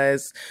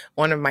because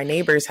one of my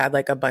neighbors had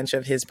like a bunch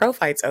of his pro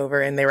fights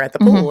over and they were at the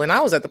pool and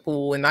I was at the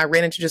pool and I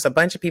ran into just a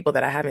bunch of people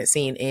that I haven't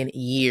seen in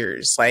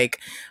years,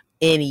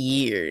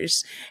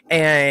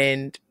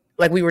 And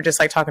like, we were just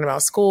like talking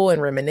about school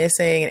and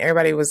reminiscing and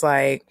everybody was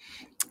like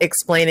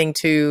explaining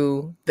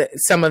to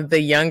some of the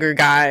younger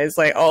guys,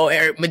 like, oh,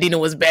 Medina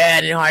was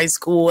bad in high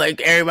school. Like,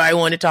 everybody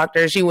wanted to talk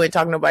to her. She wouldn't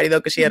talk to nobody, though,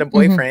 because she had a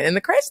boyfriend. And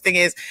the crazy thing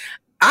is,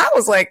 I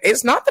was like,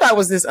 it's not that I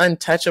was this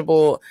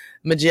untouchable,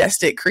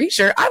 majestic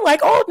creature. I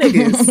like old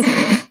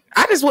niggas.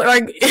 I just want,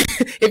 like,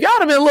 if y'all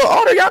had been a little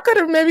older, y'all could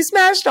have maybe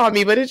smashed on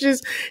me, but it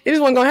just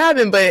wasn't gonna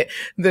happen. But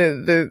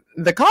the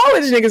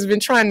college niggas been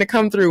trying to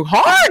come through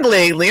hard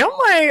lately. I'm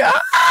like,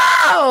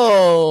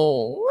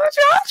 oh, what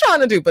y'all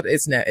trying to do? But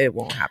it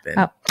won't happen.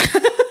 Oh.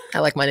 I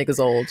like my niggas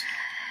old.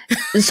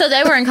 So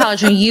they were in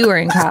college when you were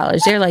in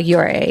college. They're like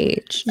your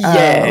age.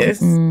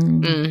 Yes.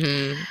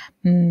 I'm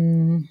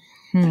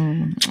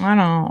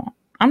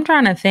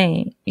trying to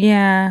think.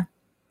 Yeah.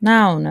 I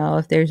don't know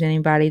if there's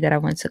anybody that I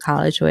went to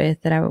college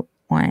with that I would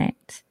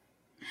want.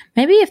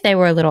 Maybe if they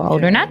were a little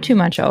older, not too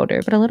much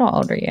older, but a little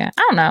older. Yeah.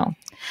 I don't know.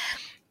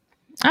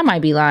 I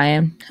might be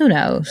lying. Who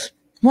knows?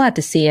 We'll have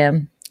to see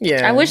him.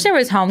 Yeah. I wish there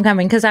was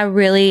homecoming because I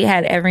really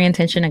had every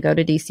intention to go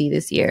to DC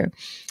this year.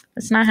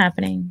 It's not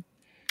happening.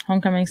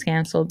 Homecoming's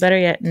canceled. Better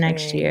yet,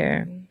 next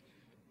year.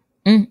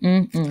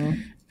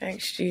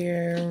 Next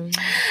year.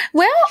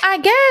 Well, I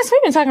guess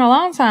we've been talking a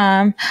long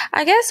time.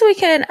 I guess we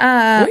can.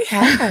 We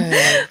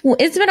have.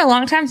 It's been a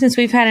long time since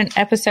we've had an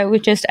episode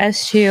with just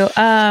us two.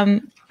 I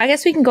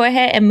guess we can go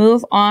ahead and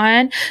move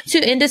on to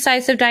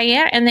Indecisive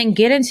Diane and then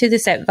get into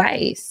this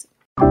advice.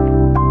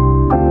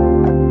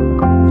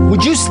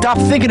 Would you stop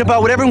thinking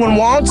about what everyone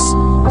wants?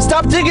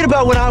 Stop thinking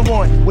about what I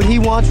want, what he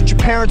wants, what your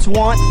parents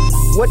want.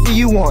 What do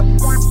you want?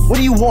 What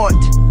do you want?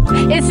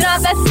 It's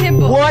not that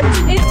simple. What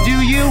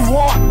do you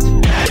want?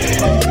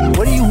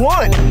 What do you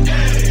want?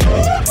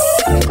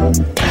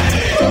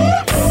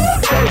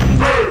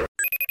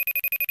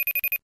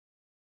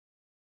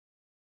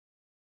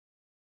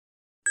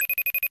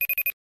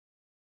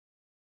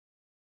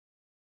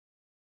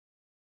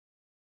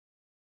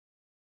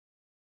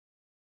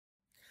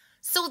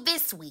 So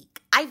this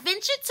week, I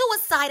ventured to a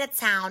side of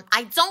town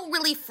I don't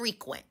really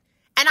frequent,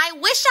 and I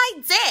wish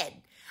I did.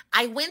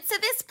 I went to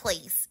this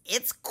place.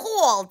 It's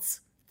called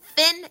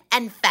Fin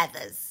and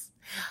Feathers.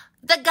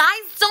 The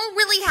guys don't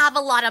really have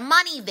a lot of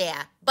money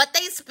there, but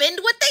they spend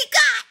what they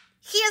got.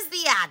 Here's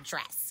the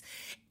address.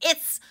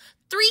 It's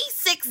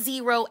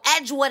 360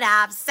 Edgewood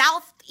Ave,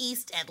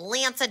 Southeast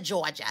Atlanta,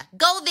 Georgia.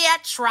 Go there,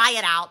 try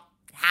it out,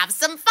 have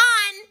some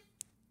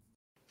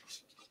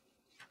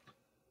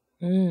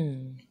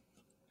fun.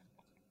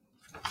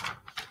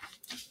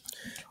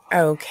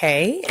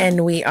 Okay,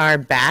 and we are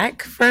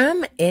back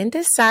from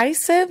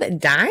Indecisive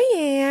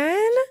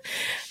Diane.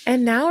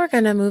 And now we're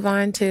going to move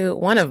on to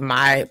one of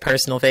my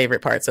personal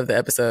favorite parts of the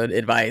episode,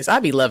 advice.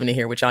 I'd be loving to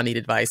hear what y'all need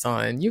advice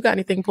on. You got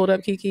anything pulled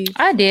up, Kiki?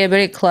 I did,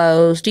 but it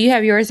closed. Do you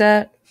have yours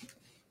up?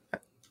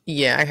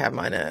 Yeah, I have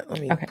mine up.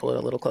 Let me pull it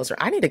a little closer.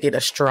 I need to get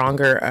a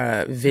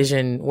stronger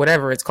vision,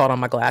 whatever it's called on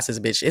my glasses,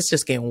 bitch. It's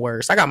just getting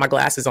worse. I got my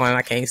glasses on and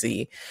I can't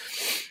see.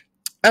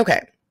 Okay.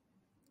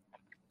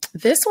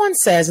 This one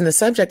says in the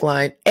subject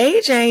line,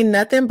 age ain't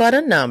nothing but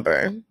a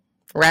number,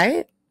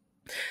 right?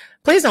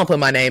 Please don't put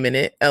my name in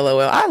it,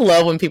 LOL. I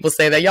love when people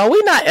say that. Y'all,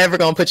 we not ever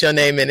going to put your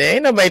name in it.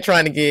 Ain't nobody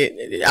trying to get,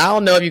 I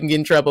don't know if you can get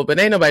in trouble, but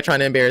ain't nobody trying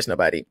to embarrass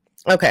nobody.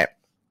 Okay.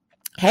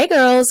 Hey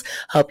girls,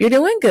 hope you're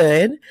doing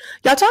good.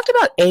 Y'all talked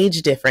about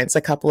age difference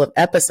a couple of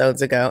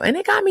episodes ago, and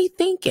it got me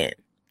thinking.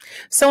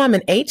 So I'm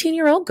an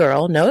 18-year-old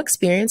girl, no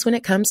experience when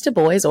it comes to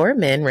boys or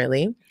men,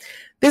 really.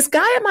 This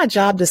guy at my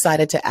job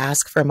decided to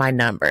ask for my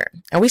number,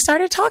 and we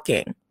started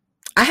talking.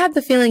 I had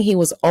the feeling he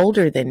was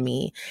older than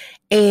me,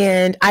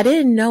 and I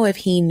didn't know if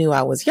he knew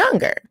I was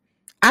younger.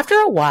 After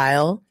a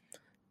while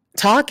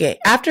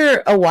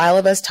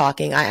of us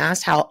talking, I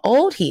asked how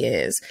old he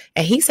is,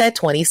 and he said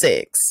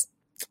 26.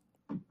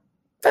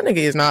 That nigga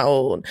is not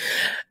old.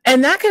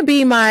 And that could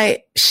be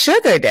my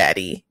sugar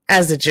daddy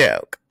as a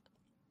joke.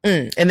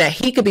 And that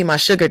he could be my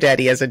sugar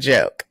daddy as a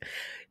joke.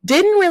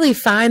 Didn't really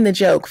find the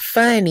joke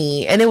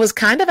funny, and it was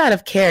kind of out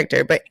of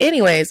character. But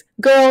anyways,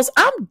 girls,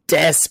 I'm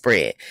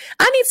desperate.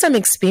 I need some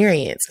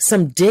experience,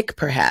 some dick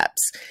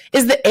perhaps.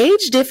 Is the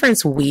age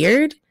difference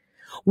weird?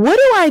 What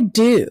do I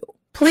do?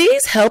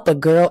 Please help a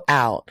girl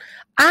out.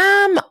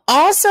 I'm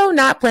also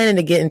not planning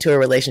to get into a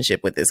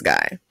relationship with this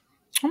guy.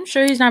 I'm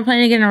sure he's not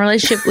planning to get in a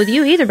relationship with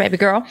you either, baby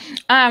girl.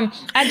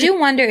 I do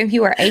wonder if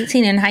you are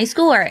 18 in high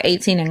school or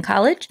 18 in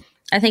college.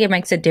 I think it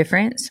makes a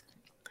difference.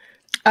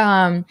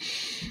 I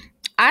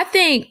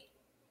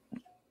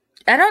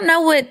don't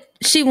know what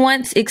she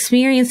wants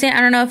experience in.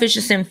 I don't know if it's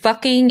just in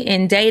fucking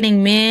and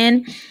dating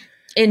men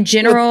in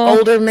general. With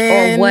older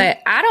men. Or what.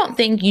 I don't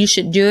think you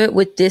should do it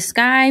with this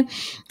guy.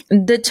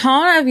 The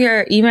tone of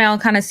your email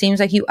kind of seems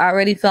like you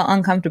already felt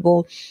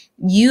uncomfortable.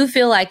 You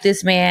feel like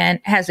this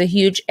man has a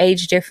huge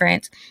age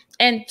difference.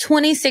 And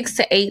 26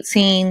 to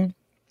 18,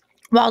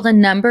 while the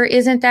number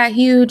isn't that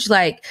huge,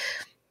 like,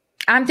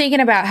 I'm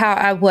thinking about how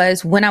I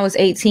was when I was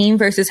 18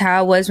 versus how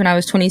I was when I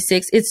was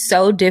 26. It's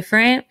so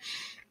different.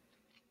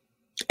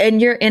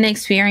 And you're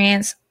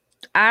inexperienced.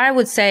 I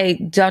would say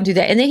don't do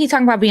that. And then he's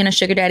talking about being a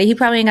sugar daddy. He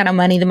probably ain't got no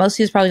money. The most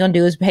he's probably going to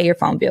do is pay your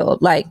phone bill.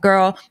 Like,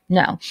 girl,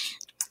 no.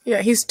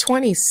 Yeah, he's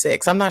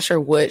 26. I'm not sure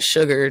what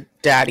sugar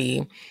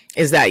daddy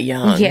is that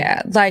young.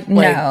 Yeah, like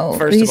no.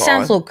 He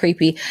sounds a little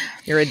creepy.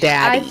 You're a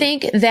daddy. I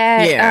think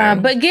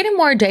that, but getting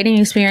more dating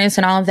experience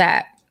and all of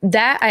that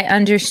I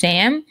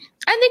understand.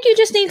 I think you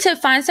just need to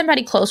find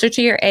somebody closer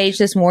to your age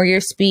that's more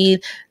your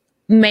speed,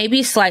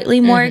 maybe slightly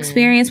more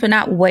experienced, but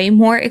not way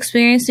more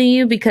experienced than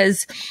you,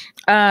 because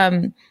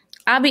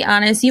I'll be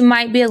honest, you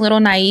might be a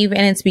little naive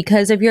and it's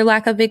because of your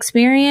lack of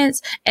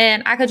experience.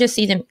 And I could just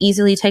see them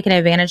easily taking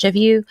advantage of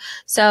you.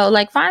 So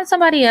like find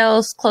somebody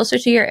else closer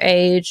to your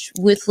age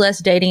with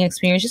less dating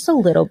experience, just a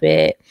little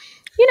bit.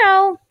 You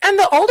know, and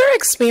the older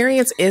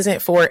experience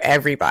isn't for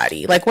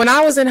everybody. Like when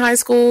I was in high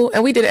school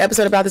and we did an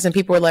episode about this and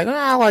people were like,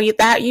 oh, well,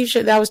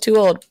 that was too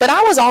old. But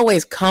I was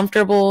always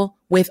comfortable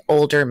with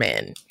older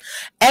men.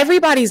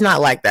 Everybody's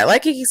not like that.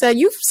 Like he said,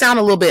 you sound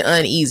a little bit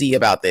uneasy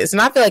about this.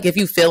 And I feel like if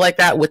you feel like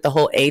that with the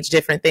whole age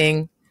difference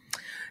thing,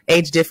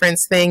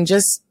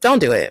 just don't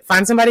do it.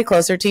 Find somebody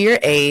closer to your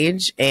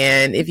age.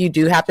 And if you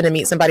do happen to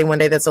meet somebody one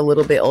day that's a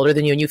little bit older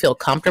than you and you feel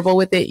comfortable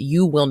with it,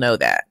 you will know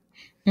that.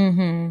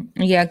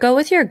 Yeah, go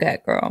with your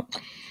gut, girl.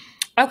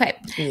 Okay.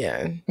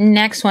 Yeah.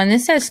 Next one.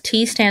 This says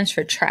T stands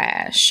for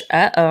trash.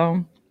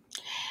 Uh-oh.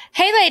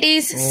 Hey,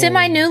 ladies.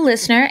 Semi-new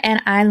listener,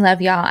 and I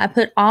love y'all. I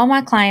put all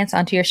my clients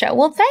onto your show.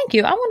 Well, thank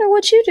you. I wonder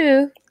what you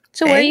do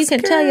to where you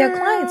can tell your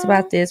clients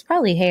about this.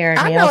 Probably hair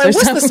and nails. I know. And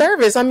what's the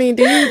service? I mean,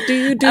 do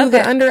you do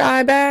the under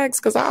eye bags?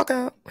 Because I'll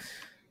go.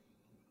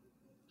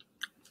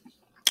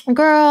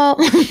 Girl.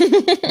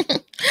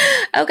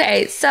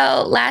 Okay,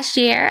 so last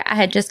year I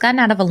had just gotten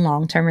out of a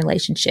long-term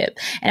relationship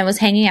and I was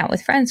hanging out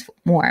with friends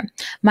more.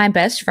 My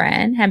best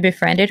friend had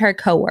befriended her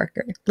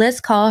coworker. Let's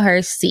call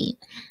her C.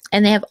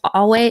 And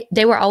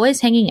they were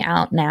always hanging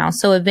out now.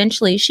 So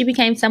eventually she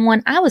became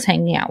someone I was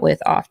hanging out with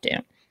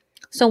often.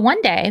 So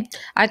one day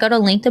I go to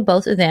link to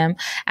both of them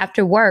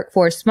after work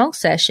for a smoke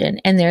session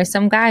and there's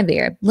some guy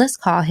there. Let's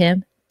call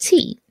him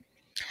T.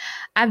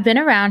 I've seen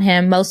him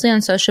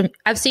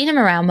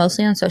around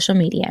mostly on social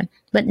media,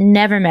 but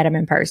never met him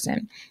in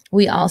person.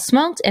 We all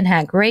smoked and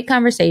had great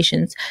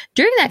conversations.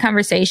 During that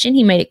conversation,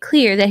 he made it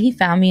clear that he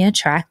found me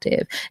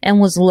attractive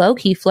and was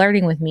low-key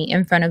flirting with me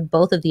in front of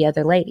both of the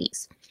other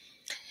ladies.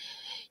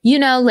 You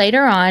know,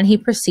 later on, he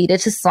proceeded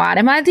to slide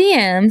in my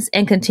DMs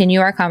and continue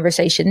our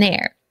conversation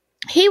there.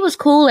 He was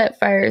cool at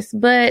first,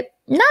 but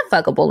not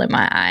fuckable in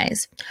my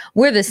eyes.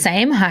 We're the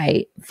same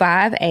height,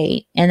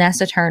 5'8", and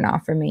that's a turn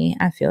off for me.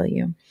 I feel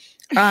you.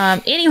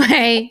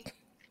 Anyway,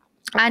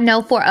 I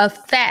know for a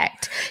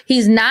fact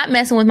he's not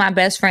messing with my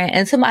best friend.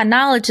 And to my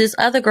knowledge, this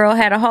other girl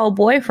had a whole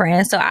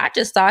boyfriend. So I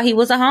just thought he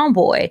was a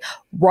homeboy.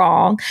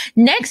 Wrong.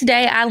 Next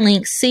day, I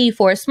linked C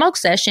for a smoke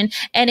session,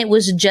 and it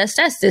was just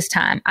us this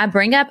time. I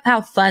bring up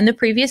how fun the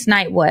previous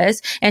night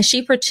was, and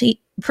she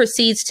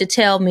proceeds to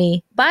tell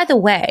me, by the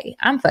way,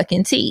 I'm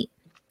fucking T.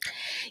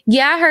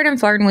 Yeah, I heard him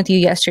flirting with you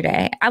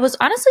yesterday. I was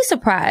honestly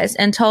surprised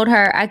and told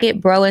her I get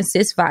bro and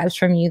sis vibes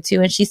from you too.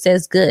 And she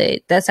says,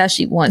 good. That's how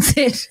she wants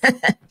it.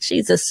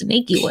 She's a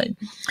sneaky one.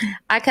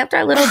 I kept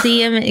our little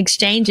DM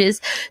exchanges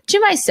to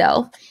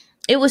myself.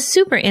 It was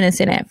super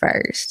innocent at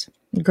first.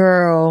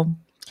 Girl,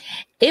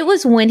 it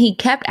was when he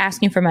kept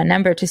asking for my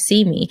number to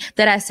see me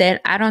that I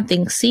said, I don't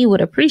think C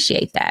would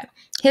appreciate that.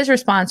 His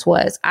response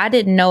was, I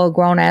didn't know a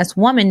grown-ass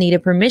woman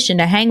needed permission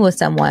to hang with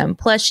someone.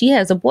 Plus, she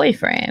has a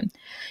boyfriend.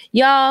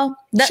 Y'all.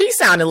 She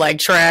sounded like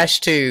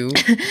trash, too.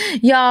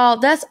 Y'all,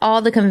 that's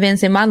all the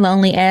convincing my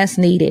lonely ass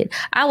needed.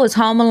 I was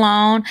home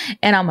alone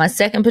and on my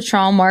second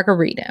Patron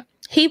margarita.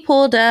 He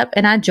pulled up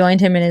and I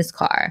joined him in his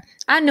car.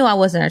 I knew I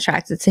wasn't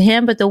attracted to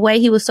him, but the way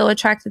he was so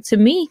attracted to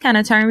me kind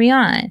of turned me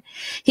on.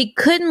 He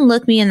couldn't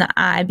look me in the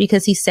eye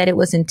because he said it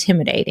was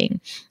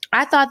intimidating.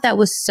 I thought that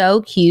was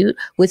so cute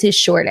with his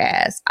short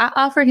ass. I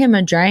offered him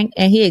a drink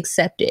and he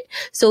accepted.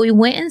 So we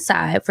went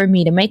inside for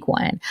me to make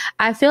one.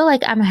 I feel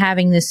like I'm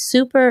making this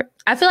super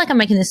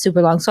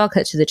long, so I'll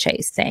cut to the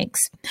chase.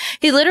 Thanks.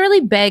 He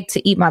literally begged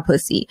to eat my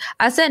pussy.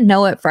 I said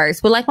no at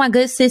first, but like my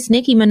good sis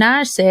Nicki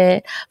Minaj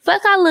said,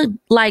 fuck, I look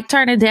like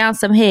turning down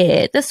some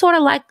head. That's sort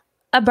of like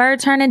a bird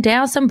turning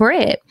down some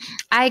bread.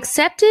 I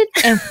accepted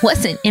and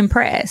wasn't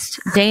impressed.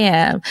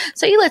 Damn.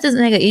 So you let this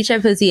nigga eat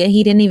your pussy and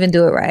he didn't even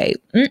do it right.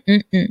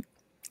 Mm-mm-mm.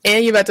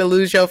 And you about to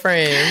lose your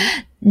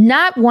friend.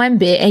 Not one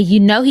bit. And you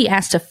know he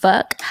asked to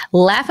fuck.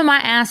 Laughing my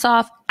ass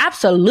off.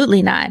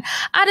 Absolutely not.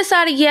 I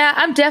decided, yeah,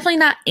 I'm definitely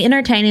not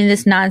entertaining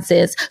this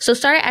nonsense. So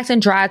started acting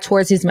dry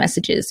towards his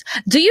messages.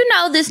 Do you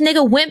know this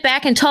nigga went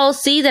back and told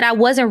C that I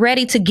wasn't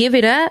ready to give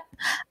it up?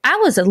 I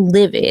was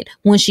livid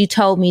when she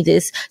told me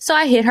this. So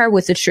I hit her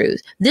with the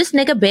truth. This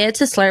nigga begged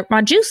to slurp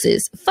my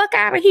juices. Fuck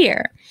out of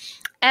here.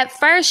 At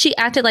first, she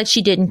acted like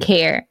she didn't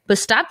care, but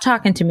stopped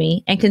talking to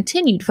me and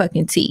continued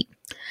fucking T.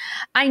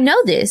 I know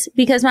this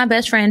because my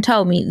best friend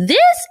told me this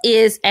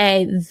is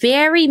a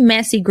very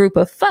messy group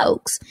of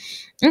folks.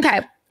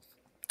 Okay.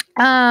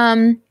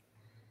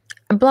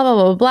 Blah,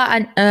 blah, blah, blah.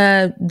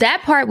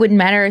 That part wouldn't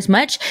matter as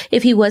much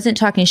if he wasn't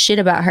talking shit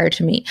about her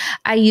to me.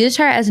 I used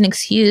her as an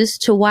excuse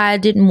to why I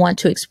didn't want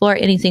to explore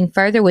anything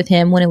further with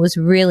him when it was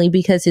really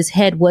because his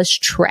head was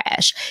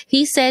trash.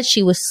 He said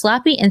she was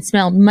sloppy and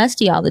smelled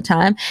musty all the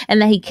time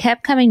and that he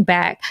kept coming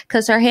back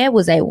because her head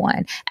was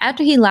A1.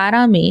 After he lied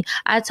on me,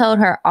 I told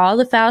her all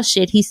the foul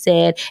shit he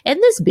said, and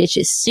this bitch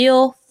is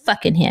still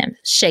fucking him,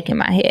 shaking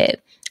my head.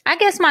 I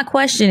guess my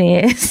question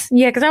is,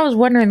 because I was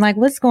wondering, like,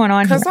 what's going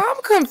on here? Because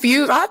I'm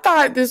confused. I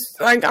thought this,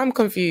 I'm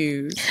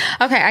confused.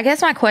 Okay, I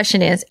guess my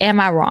question is, am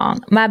I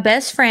wrong? My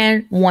best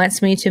friend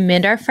wants me to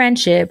mend our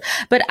friendship,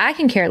 but I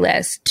can care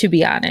less, to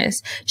be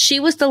honest. She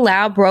was the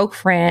loud, broke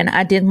friend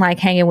I didn't like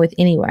hanging with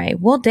anyway.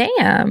 Well,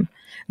 damn.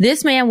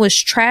 This man was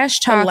trash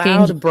talking. A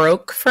loud,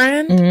 broke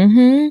friend?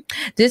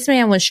 Mm-hmm. This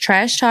man was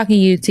trash talking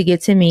you to get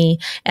to me,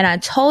 and I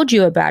told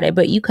you about it,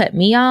 but you cut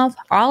me off.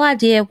 All I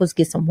did was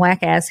get some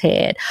whack ass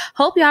head.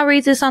 Hope y'all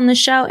read this on the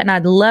show, and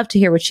I'd love to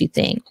hear what you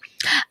think.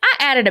 I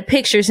added a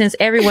picture since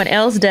everyone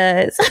else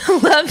does.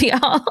 Love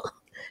y'all.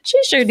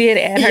 She sure did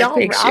add her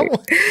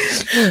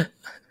picture.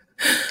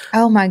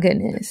 Oh my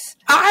goodness.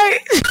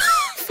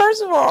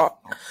 First of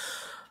all,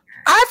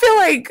 I feel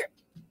like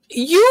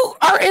you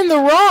are in the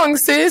wrong,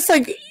 sis.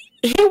 Like,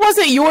 he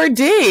wasn't your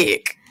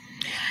dick.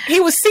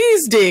 He was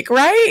C's dick,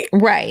 right?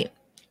 Right.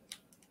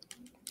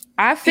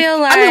 I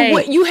feel like... I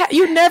mean,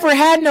 you never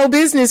had no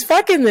business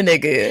fucking the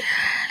nigga.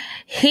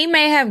 He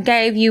may have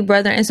gave you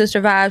brother and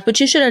sister vibes, but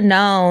you should have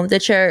known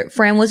that your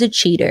friend was a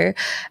cheater.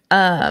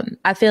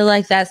 I feel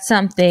like that's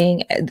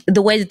something...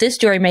 The way that this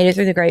story made it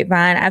through the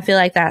grapevine, I feel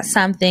like that's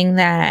something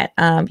that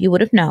you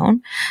would have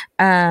known.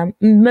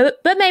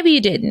 But maybe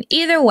you didn't.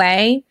 Either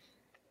way,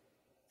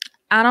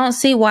 I don't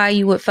see why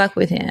you would fuck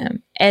with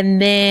him.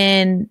 And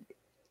then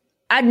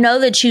I know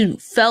that you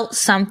felt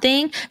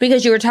something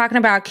because you were talking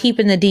about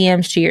keeping the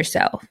DMs to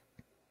yourself.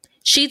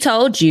 She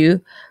told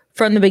you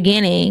from the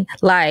beginning,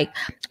 like,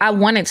 I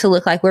want it to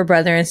look like we're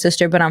brother and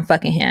sister, but I'm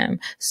fucking him.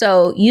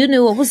 So you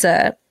knew what was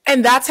up.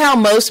 And that's how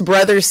most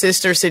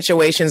brother-sister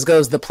situations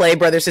goes. The play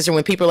brother-sister,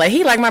 when people are like,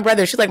 he like my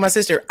brother, she like my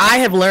sister. I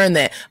have learned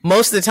that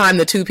most of the time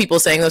the two people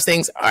saying those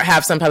things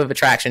have some type of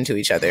attraction to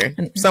each other.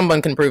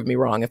 Someone can prove me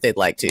wrong if they'd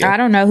like to. I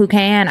don't know who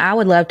can. I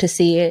would love to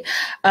see it.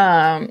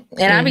 And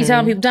I'd be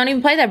telling people, don't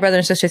even play that brother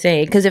and sister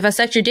thing. Because if I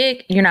suck your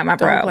dick, you're not my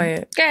bro. Don't play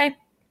it. Okay.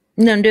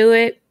 Don't do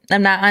it.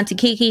 I'm not Auntie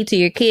Kiki to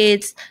your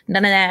kids.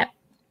 None of that.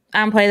 I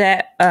don't play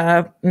that.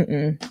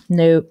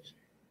 Nope.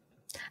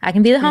 I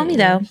can be the homie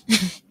though.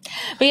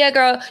 But yeah,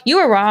 girl, you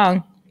were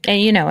wrong. And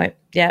you know it.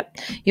 Yep.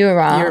 You were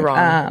wrong. You're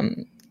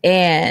wrong.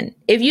 And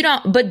if you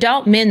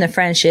don't mend the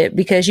friendship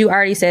because you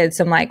already said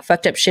some like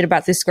fucked up shit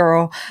about this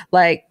girl.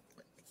 Like,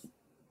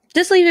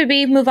 just leave it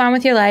be, move on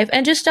with your life,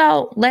 and just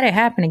don't let it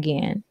happen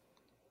again.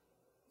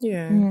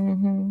 Yeah.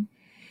 Mm-hmm.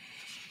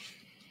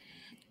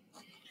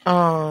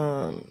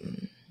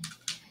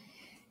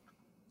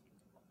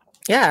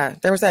 Yeah,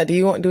 there was that. Do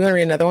you want to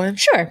read another one?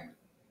 Sure.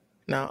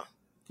 No.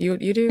 You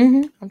do?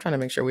 Mm-hmm. I'm trying to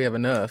make sure we have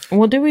enough.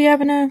 Well, do we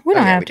have enough? We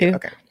don't have to.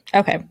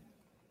 Okay.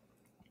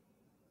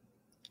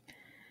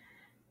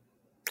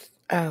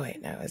 Oh,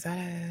 wait, no. Is that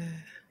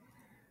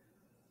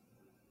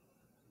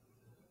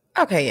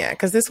Okay, yeah,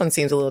 because this one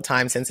seems a little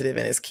time sensitive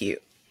and is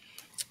cute.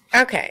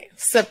 Okay.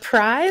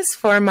 Surprise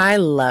for my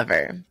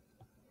lover.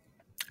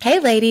 Hey,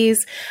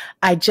 ladies.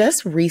 I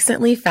just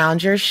recently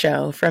found your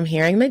show from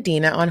hearing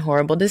Medina on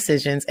Horrible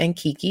Decisions and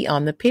Kiki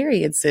on the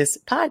Period Sis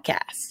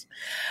podcast.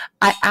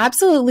 I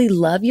absolutely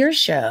love your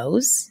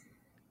shows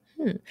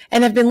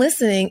and have been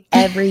listening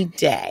every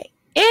day.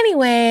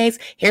 Anyways,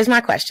 here's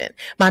my question.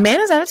 My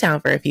man is out of town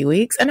for a few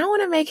weeks and I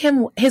want to make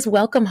his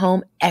welcome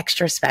home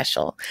extra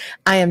special.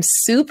 I am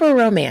super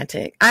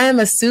romantic. I am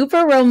a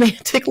super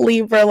romantic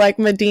Libra like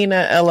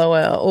Medina,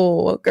 LOL.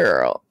 Oh,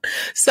 girl.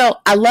 So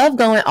I love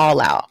going all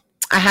out.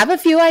 I have a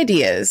few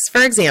ideas.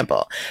 For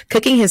example,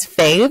 cooking his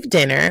fave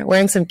dinner,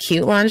 wearing some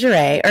cute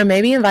lingerie, or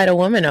maybe invite a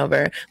woman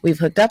over we've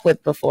hooked up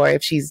with before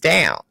if she's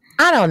down.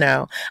 I don't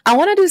know. I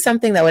want to do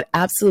something that would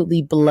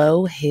absolutely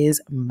blow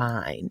his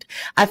mind.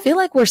 I feel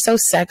like we're so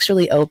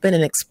sexually open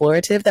and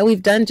explorative that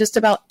we've done just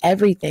about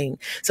everything.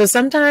 So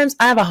sometimes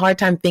I have a hard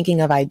time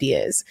thinking of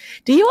ideas.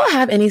 Do you all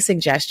have any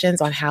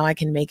suggestions on how I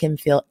can make him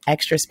feel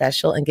extra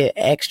special and get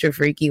extra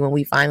freaky when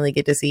we finally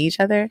get to see each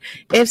other?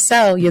 If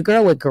so, your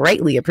girl would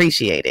greatly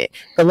appreciate it.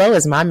 Below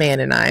is my man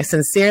and I.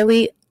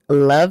 Sincerely,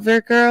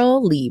 Lover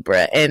Girl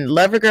Libra. And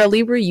Lover Girl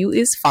Libra, you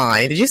is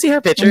fine. Did you see her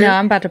picture? No,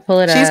 I'm about to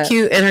pull it up. She's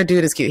cute and her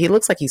dude is cute. He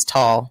looks like he's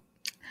tall,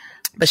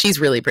 but she's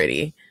really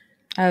pretty.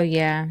 Oh,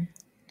 yeah.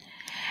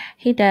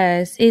 He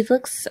does. He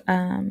looks,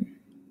 never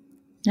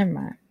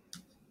mind.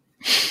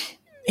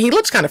 He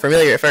looks kind of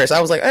familiar at first.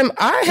 I was like, that's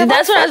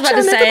what I was about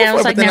to say. I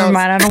was like, never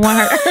mind. I don't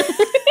want her.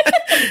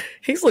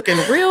 He's looking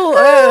real,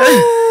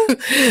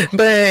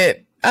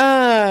 but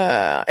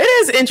it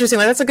is interesting.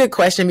 Like, that's a good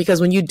question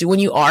because when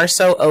you are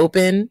so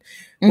open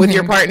with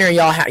your partner,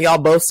 y'all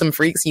both some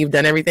freaks, you've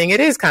done everything. It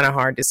is kind of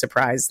hard to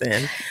surprise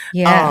them.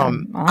 Yeah.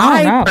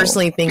 I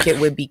personally think it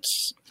would be.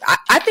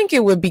 I think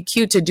it would be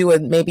cute to do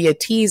maybe a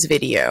tease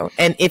video,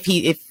 and if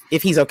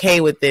he's okay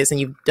with this, and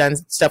you've done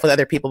stuff with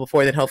other people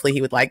before, then hopefully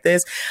he would like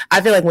this.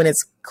 I feel like when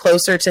it's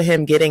closer to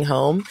him getting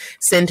home,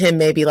 send him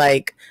maybe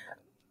like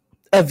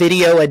a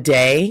video a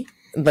day.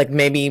 Like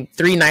maybe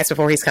 3 nights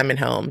before he's coming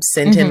home,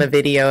 send him a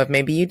video of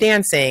maybe you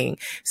dancing,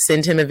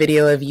 send him a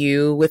video of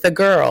you with a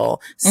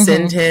girl,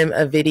 send him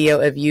a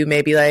video of you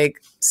maybe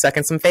like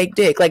sucking some fake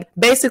dick. Like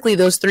basically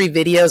those 3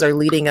 videos are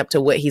leading up to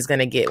what he's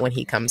going to get when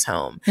he comes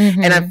home.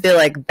 And I feel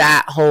like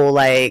that whole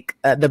like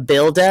the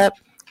build up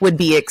would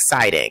be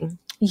exciting.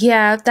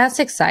 Yeah, that's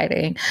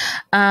exciting.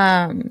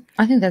 I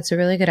think that's a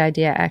really good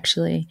idea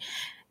actually.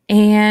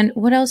 And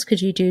what else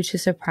could you do to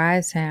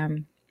surprise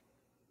him?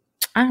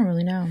 I don't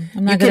really know.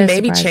 You can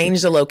maybe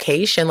change the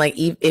location. Like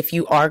if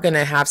you are going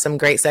to have some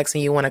great sex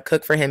and you want to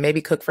cook for him,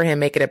 maybe cook for him,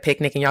 make it a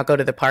picnic and y'all go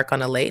to the park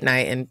on a late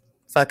night and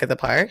fuck at the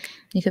park.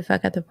 You could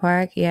fuck at the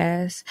park.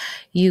 Yes.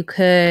 You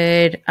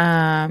could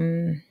have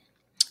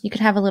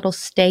a little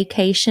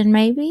staycation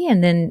maybe.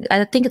 And then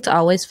I think it's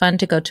always fun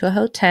to go to a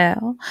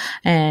hotel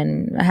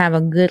and have a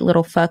good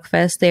little fuck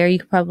fest there. You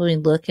could probably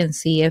look and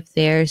see if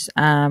there's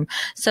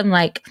some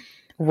like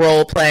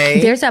role play.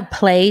 There's a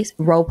place,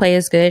 role play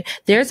is good.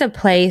 There's a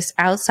place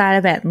outside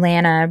of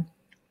Atlanta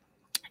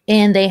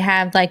and they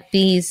have like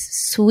these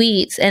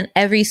suites and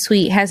every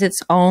suite has its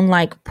own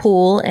like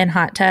pool and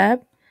hot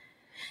tub.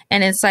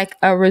 And it's like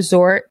a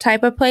resort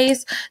type of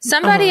place.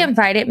 Somebody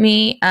invited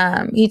me.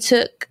 He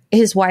took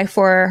his wife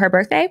for her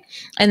birthday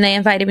and they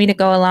invited me to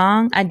go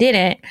along. I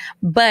didn't,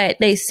 but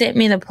they sent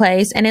me the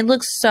place and it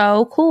looks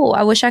so cool.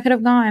 I wish I could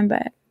have gone,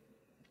 but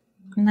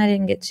I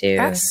didn't get to.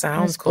 That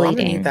sounds cool. I'm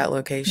gonna need that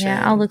location.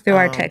 Yeah, I'll look through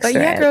our text thread.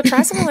 But yeah, girl,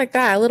 try something like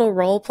that. A little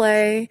role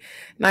play,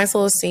 nice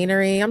little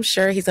scenery. I'm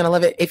sure he's gonna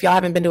love it. If y'all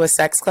haven't been to a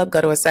sex club,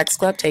 go to a sex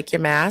club. Take your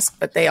mask,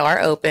 but they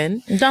are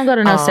open. Don't go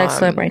to no sex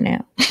club right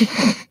now.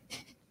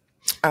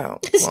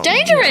 It's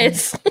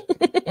dangerous.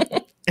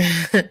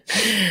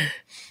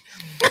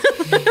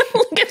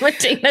 Look at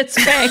Martina's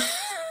face.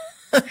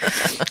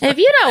 If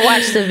you don't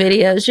watch the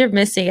videos, you're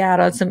missing out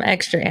on some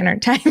extra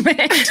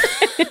entertainment.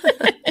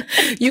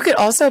 You could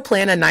also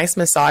plan a nice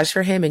massage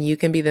for him, and you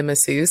can be the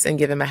masseuse and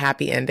give him a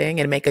happy ending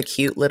and make a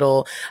cute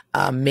little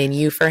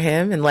menu for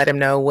him and let him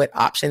know what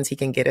options he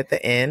can get at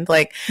the end.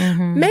 Like,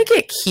 make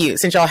it cute.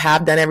 Since y'all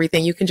have done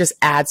everything, you can just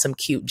add some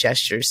cute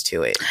gestures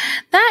to it.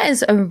 That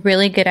is a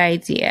really good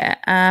idea.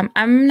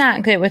 I'm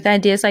not good with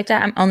ideas like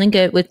that. I'm only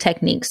good with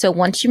techniques. So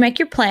once you make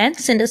your plan,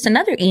 send us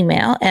another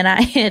email and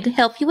I can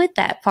help you with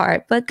that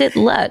part. But good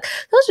luck.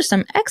 Those are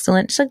some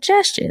excellent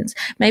suggestions.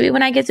 Maybe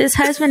when I get this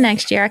husband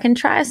next year, I can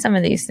try some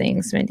of these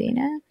things,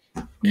 Medina.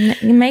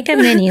 Make a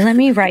menu. Let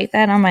me write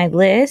that on my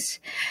list.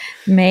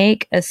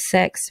 Make a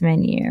sex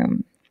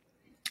menu.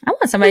 I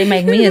want somebody to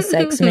make me a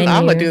sex menu.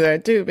 I'm going to do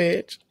that too,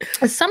 bitch.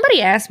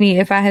 Somebody asked me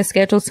if I had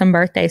scheduled some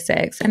birthday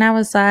sex, and I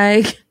was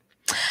like,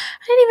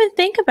 I didn't even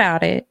think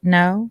about it.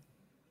 No.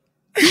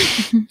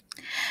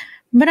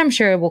 But I'm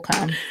sure it will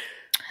come.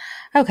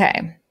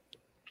 Okay.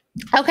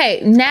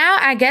 Okay, now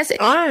I guess...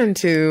 On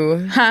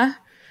to... Huh?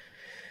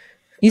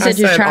 You said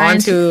you're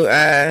trying to...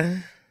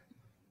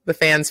 the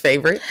fans'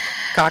 favorite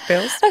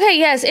cocktails. Okay,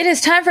 yes, it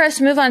is time for us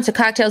to move on to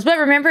cocktails. But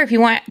remember, if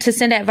you want to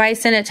send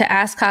advice, send it to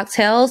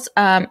askcocktails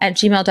at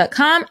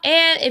gmail.com.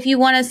 And if you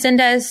want to send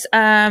us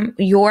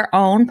your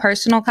own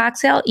personal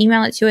cocktail,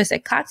 email it to us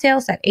at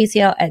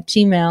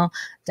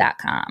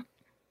cocktails@acl@gmail.com.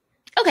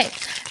 Okay.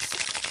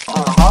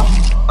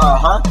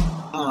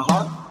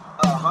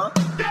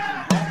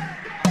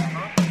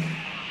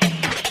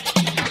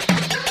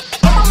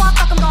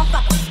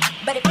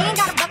 But if you ain't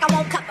got a buck, I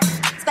won't cover.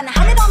 Spend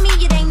 100 on me,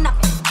 it ain't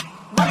nothing.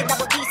 Back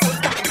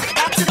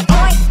to the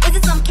point. Is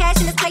it some cash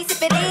in this place?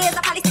 If it is,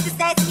 I'll probably stick the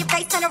stats in your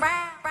face. Turn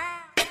around.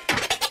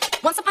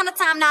 Once upon a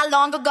time, not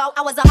long ago,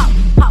 I was a hoe.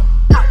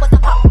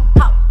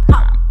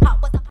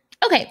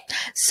 Okay,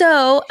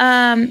 so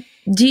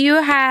do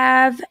you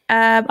have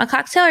a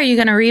cocktail? Are you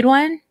going to read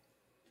one?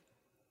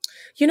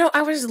 You know,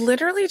 I was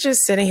literally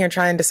just sitting here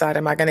trying to decide,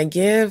 am I going to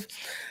give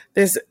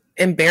this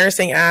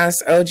embarrassing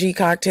ass OG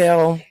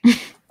cocktail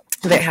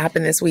that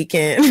happened this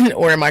weekend,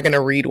 or am I going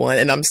to read one?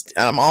 And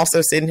I'm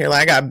also sitting here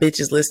like I got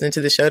bitches listening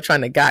to the show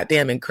trying to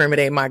goddamn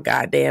incriminate my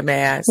goddamn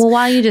ass. Well,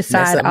 while you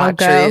decide, I'll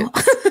go.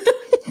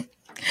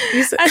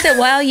 I said,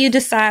 while you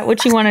decide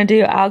what you want to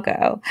do, I'll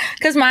go.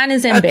 Because mine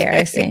is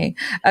embarrassing.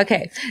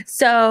 Okay.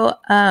 So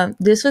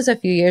this was a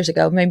few years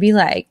ago, maybe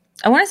like,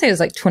 I want to say it was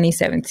like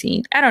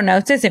 2017. I don't know.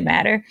 It doesn't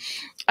matter.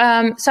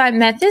 So I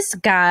met this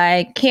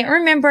guy. Can't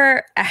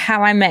remember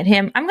how I met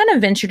him. I'm going to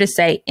venture to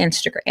say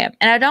Instagram.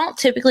 And I don't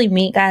typically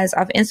meet guys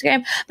off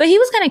Instagram, but he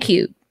was kind of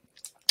cute.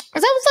 So I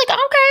was like,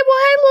 okay, well,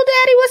 hey, little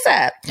daddy, what's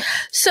up?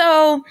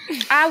 So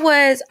I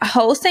was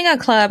hosting a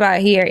club out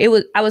here.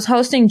 I was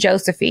hosting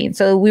Josephine.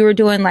 So we were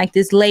doing like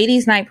this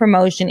ladies' night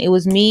promotion. It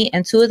was me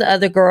and two of the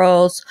other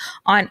girls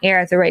on air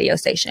at the radio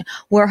station.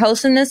 We're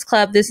hosting this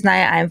club this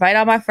night. I invite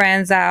all my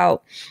friends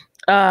out.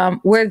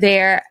 We're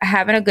there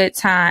having a good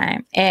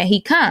time, and he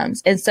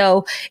comes. And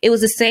so it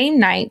was the same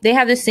night. They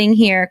have this thing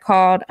here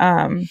called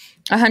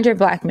 100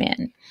 Black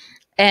Men.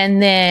 And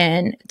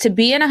then to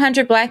be in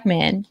 100 Black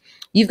Men,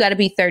 you've got to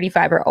be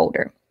 35 or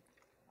older.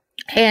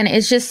 And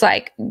it's just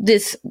like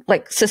this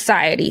like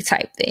society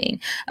type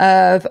thing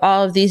of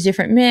all of these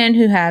different men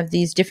who have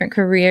these different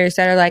careers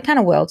that are like kind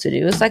of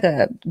well-to-do. It's like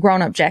a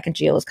grown-up Jack and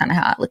Jill is kind of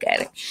how I look at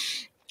it.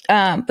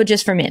 But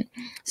just for men.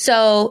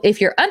 So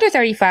if you're under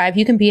 35,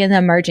 you can be in the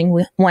emerging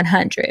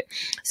 100.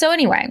 So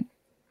anyway,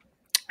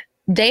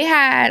 they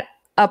had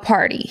a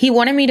party. He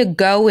wanted me to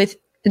go with,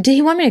 did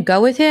he want me to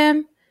go with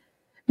him?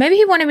 Maybe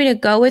he wanted me to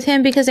go with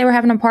him because they were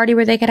having a party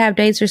where they could have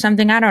dates or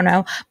something. I don't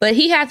know. But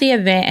he had the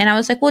event and I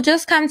was like, well,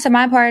 just come to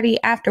my party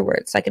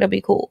afterwards. Like, it'll be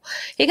cool.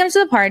 He comes to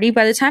the party.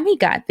 By the time he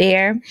got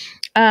there,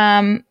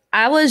 I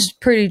was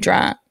pretty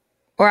drunk.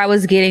 Or I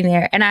was getting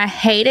there. And I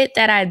hated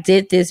that I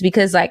did this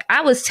because like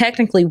I was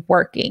technically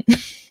working.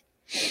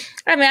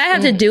 I mean, I didn't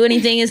have to do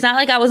anything. It's not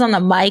like I was on the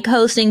mic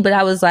hosting, but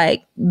I was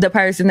like the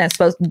person that's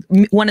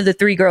one of the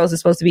three girls is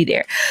supposed to be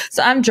there.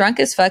 So I'm drunk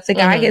as fuck. The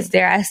guy gets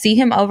there. I see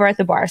him over at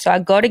the bar. So I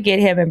go to get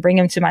him and bring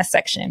him to my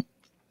section.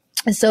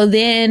 And so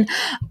then,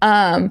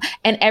 and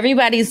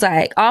everybody's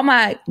like, all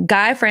my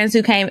guy friends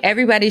who came,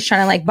 everybody's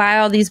trying to like buy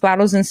all these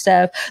bottles and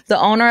stuff. The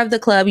owner of the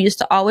club used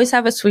to always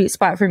have a sweet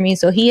spot for me.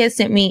 So he had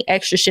sent me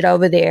extra shit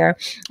over there.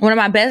 One of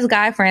my best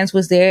guy friends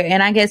was there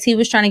and I guess he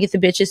was trying to get the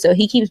bitches. So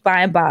he keeps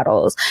buying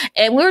bottles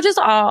and we were just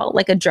all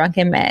like a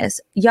drunken mess.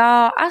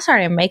 Y'all, I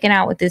started making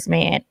out with this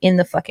man in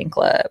the fucking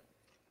club.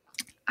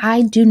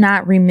 I do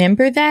not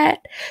remember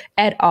that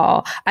at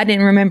all. I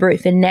didn't remember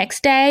it the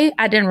next day.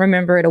 I didn't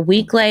remember it a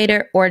week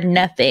later or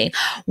nothing.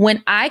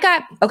 When I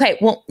got, okay,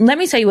 well, let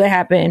me tell you what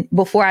happened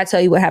before I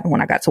tell you what happened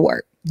when I got to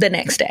work the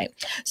next day.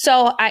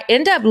 So I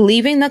end up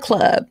leaving the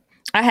club.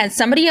 I had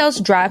somebody else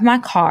drive my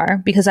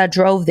car because I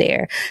drove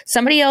there.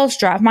 Somebody else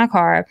drive my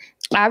car.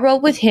 I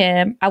rode with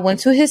him. I went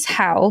to his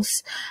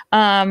house.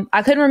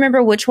 I couldn't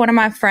remember which one of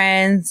my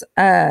friends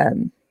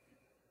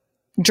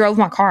drove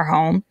my car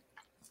home.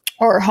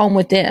 Or home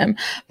with them.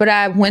 But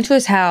I went to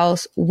his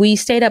house. We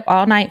stayed up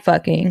all night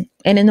fucking.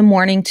 and in the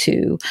morning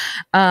too.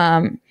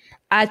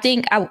 I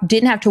think I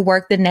didn't have to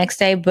work the next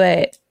day,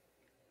 but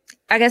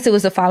I guess it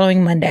was the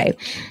following Monday.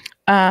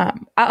 I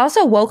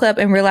also woke up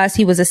and realized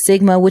he was a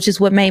Sigma, which is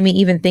what made me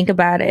even think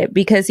about it,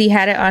 because he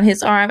had it on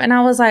his arm. And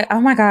I was like,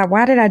 oh my God,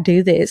 why did I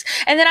do this?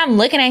 And then I'm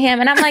looking at him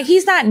and I'm like,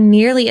 he's not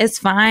nearly as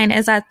fine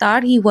as I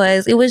thought he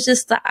was. It was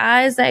just the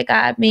eyes that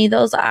got me.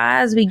 Those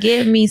eyes be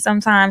getting me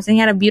sometimes. And he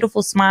had a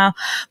beautiful smile,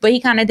 but he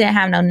kind of didn't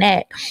have no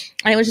neck.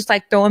 And it was just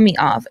like throwing me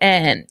off.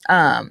 And,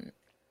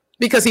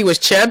 because he was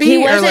chubby? He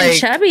wasn't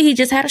chubby. He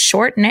just had a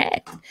short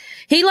neck.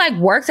 He like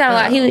worked out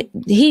a lot.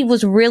 He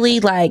was really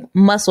like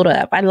muscled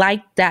up. I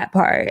liked that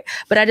part,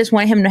 but I just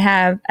wanted him to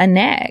have a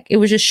neck. It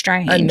was just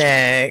strange. A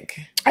neck.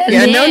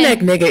 Yeah, no neck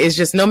nigga is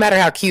just, no matter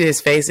how cute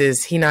his face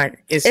is,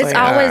 it's like,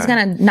 always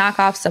gonna knock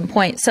off some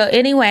points. So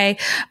anyway,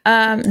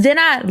 then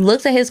I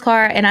looked at his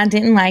car and I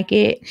didn't like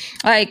it.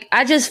 Like,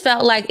 I just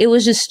felt like it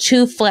was just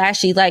too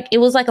flashy. Like, it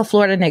was like a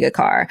Florida nigga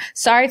car.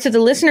 Sorry to the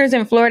listeners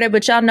in Florida,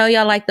 but y'all know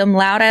y'all like them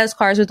loud ass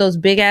cars with those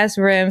big ass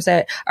rims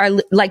that are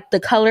like, the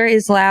color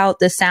is loud,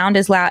 the sound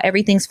is loud,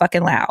 everything's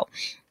fucking loud.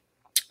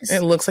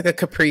 It looks like a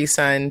Capri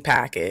Sun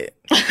packet.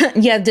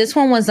 Yeah, this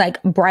one was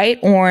like bright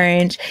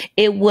orange.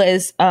 It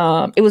was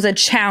a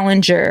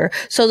Challenger.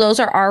 So those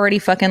are already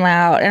fucking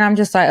loud. And I'm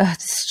just like,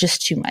 this is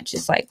just too much.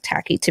 It's like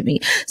tacky to me.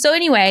 So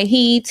anyway,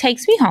 he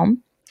takes me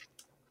home.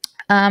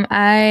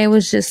 I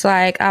was just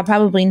like, I'll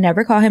probably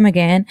never call him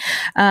again.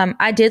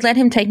 I did let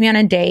him take me on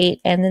a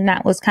date, and then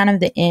that was kind of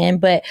the end.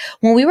 But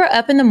when we were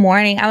up in the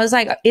morning, I was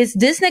like, is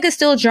this nigga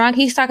still drunk?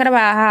 He's talking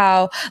about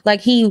how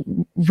like he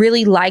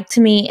really liked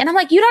me. And I'm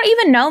like, you don't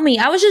even know me.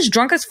 I was just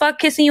drunk as fuck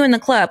kissing you in the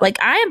club.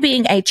 Like, I am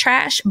being a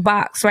trash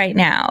box right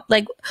now.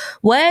 Like,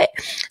 what?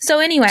 So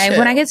anyway,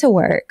 when I get to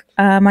work,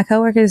 my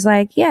coworker is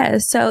like, yeah,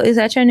 so is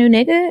that your new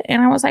nigga?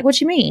 And I was like,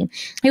 what you mean?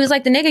 He was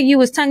like, the nigga you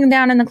was tonguing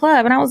down in the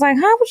club. And I was like,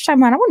 huh? What you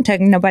talking about? I wasn't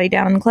tonguing nobody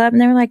down in the club.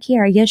 And they were like,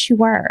 yeah, yes, you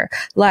were.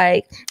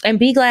 Like, and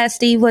be glad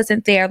Steve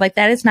wasn't there. Like,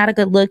 that is not a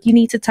good look. You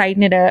need to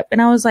tighten it up.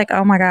 And I was like,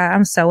 oh my God,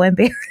 I'm so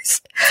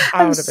embarrassed.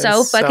 I'm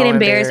so fucking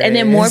embarrassed. And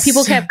then more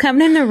people kept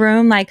coming in the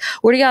room. Like,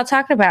 what are y'all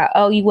talking about?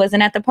 Oh, you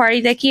wasn't at the party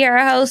that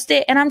Kiara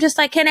hosted? And I'm just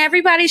like, can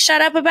everybody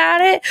shut up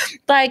about it?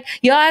 Like,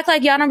 y'all act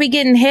like y'all don't be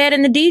getting head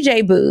in the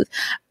DJ booth.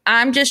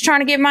 I'm just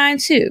trying to get mine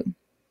too.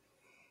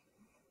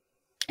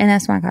 And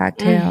that's my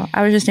cocktail.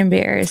 I was just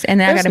embarrassed. And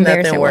then I got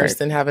embarrassed. There's nothing worse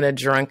than having a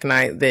drunk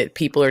night that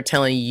people are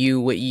telling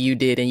you what you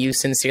did and you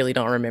sincerely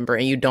don't remember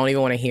and you don't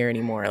even want to hear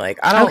anymore. Like,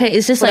 I don't. Okay,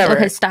 it's just whatever.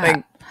 Like, okay, stop.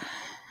 Like,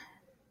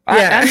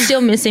 I'm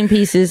still missing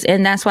pieces.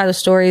 And that's why the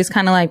story is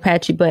kind of like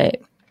patchy,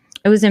 but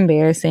it was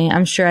embarrassing.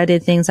 I'm sure I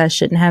did things I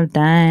shouldn't have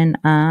done.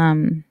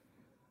 I'm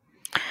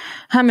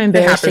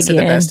embarrassed again. To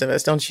the best of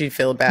us. Don't you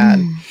feel bad?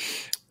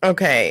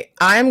 Okay,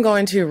 I'm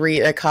going to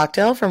read a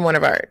cocktail from one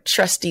of our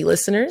trusty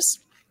listeners.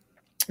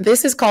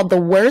 This is called The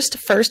Worst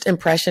First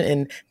Impression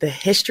in the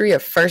History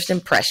of First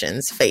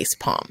Impressions,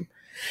 Facepalm.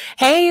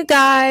 Hey, you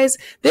guys,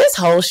 this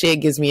whole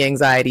shit gives me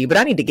anxiety, but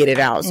I need to get it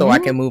out so I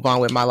can move on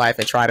with my life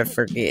and try to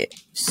forget.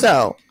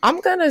 So I'm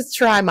going to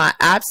try my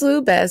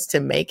absolute best to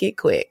make it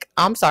quick.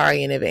 I'm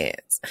sorry in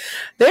advance.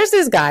 There's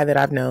this guy that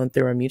I've known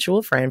through a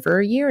mutual friend for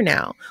a year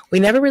now. We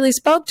never really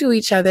spoke to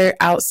each other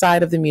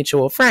outside of the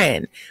mutual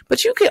friend,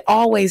 but you could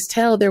always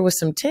tell there was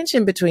some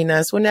tension between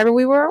us whenever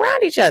we were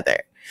around each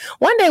other.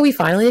 One day we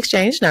finally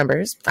exchanged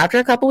numbers. After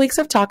a couple weeks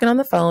of talking on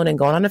the phone and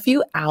going on a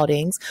few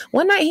outings,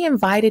 one night he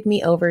invited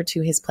me over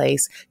to his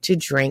place to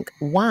drink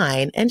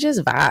wine and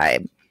just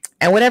vibe.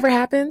 And whatever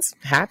happens,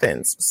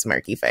 happens,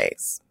 smirky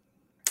face.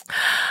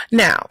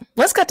 Now,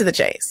 let's cut to the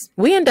chase.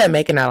 We end up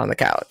making out on the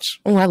couch.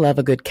 Oh, I love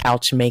a good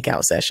couch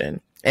makeout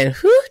session. And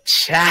whoo,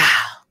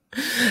 child,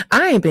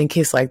 I ain't been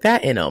kissed like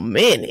that in a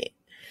minute.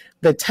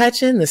 The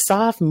touching, the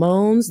soft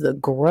moans, the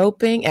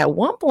groping. At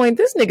one point,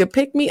 this nigga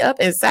picked me up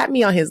and sat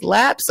me on his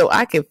lap so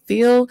I could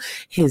feel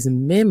his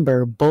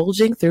member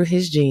bulging through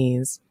his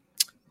jeans.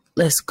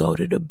 Let's go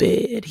to the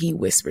bed, he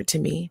whispered to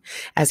me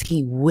as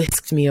he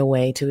whisked me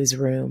away to his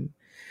room.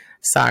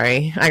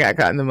 Sorry, I got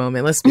caught in the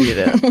moment. Let's speed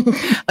it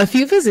up. A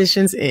few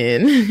positions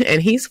in,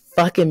 and he's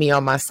fucking me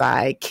on my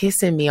side,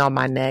 kissing me on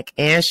my neck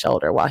and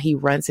shoulder while he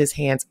runs his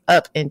hands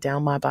up and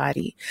down my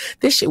body.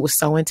 This shit was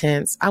so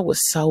intense. I was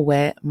so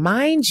wet.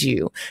 Mind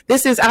you,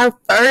 this is our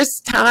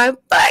first time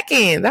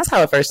fucking. That's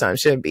how a first time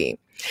should be.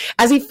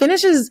 As he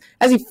finishes,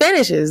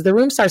 the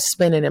room starts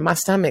spinning and my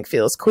stomach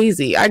feels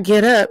queasy. I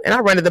get up and I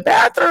run to the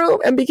bathroom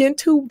and begin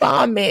to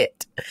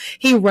vomit.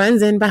 He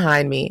runs in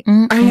behind me.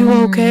 Are you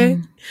okay?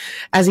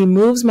 As he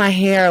moves my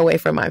hair away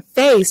from my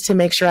face to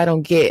make sure I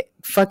don't get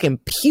fucking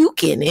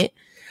puke in it.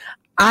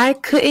 I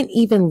couldn't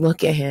even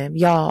look at him.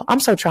 Y'all, I'm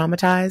so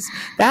traumatized.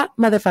 That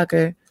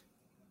motherfucker.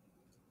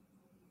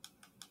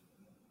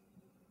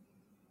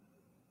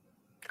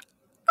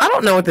 I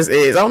don't know what this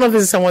is. I don't know if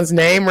this is someone's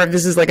name or if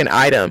this is like an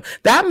item.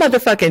 That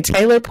motherfucking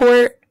Taylor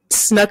Port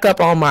snuck up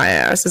on my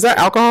ass. Is that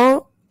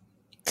alcohol?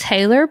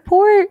 Taylor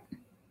Port?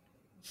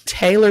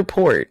 Taylor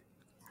Port.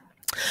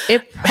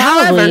 It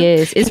probably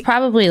is. It's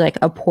probably like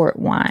a port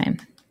wine.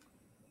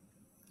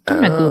 I'm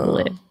going to Google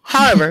it.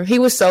 However, However, he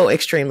was so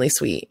extremely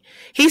sweet.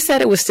 He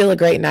said it was still a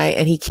great night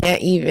and he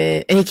can't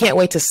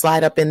wait to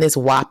slide up in this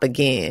WAP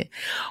again.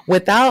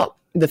 Without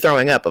the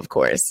throwing up, of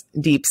course.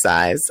 Deep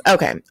sighs.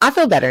 Okay, I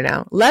feel better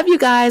now. Love you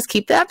guys.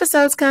 Keep the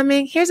episodes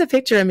coming. Here's a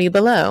picture of me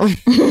below.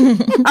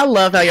 I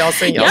love how y'all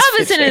send y'all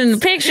been sending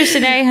pictures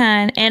today,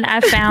 hun, and I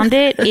found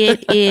it.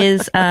 It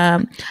is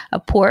a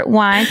port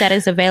wine that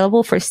is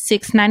available for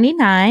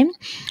 $6.99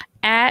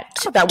 at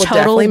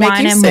Total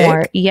Wine and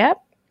More. Yep.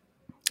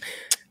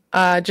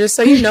 Just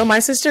so you know, my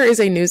sister is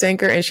a news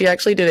anchor and she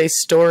actually did a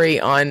story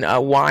on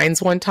wines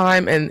one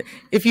time. And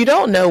if you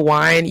don't know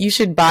wine, you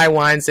should buy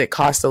wines that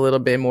cost a little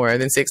bit more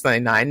than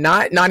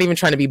 $6.99. Not even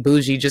trying to be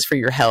bougie, just for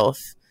your health.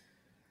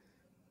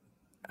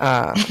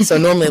 So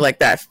normally like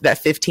that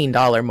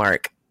 $15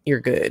 mark,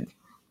 you're good.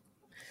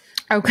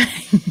 Okay.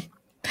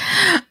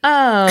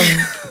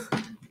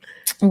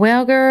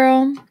 Well,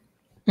 girl,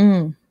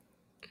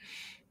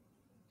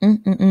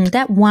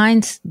 that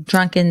wine's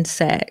drunken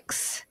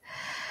sex.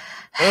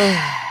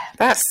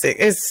 That's sick.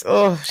 It's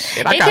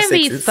shit. I it got can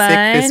be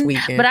fun, this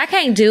weekend. but I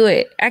can't do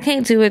it. I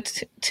can't do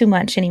it too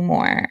much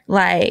anymore.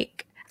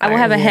 Like I will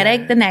have a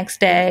headache the next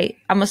day.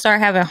 I'm gonna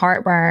start having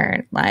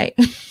heartburn. Like,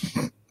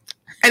 and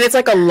it's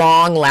like a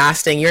long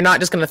lasting. You're not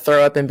just gonna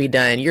throw up and be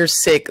done. You're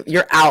sick.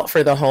 You're out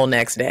for the whole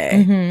next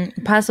day.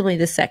 Mm-hmm. Possibly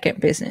the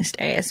second business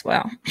day as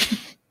well.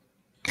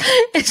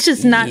 It's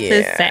just not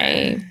the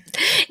same.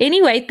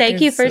 Anyway, thank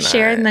you for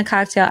sharing the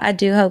cocktail. I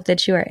do hope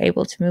that you are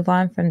able to move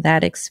on from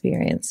that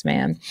experience,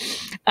 man.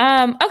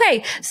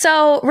 Okay,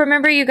 so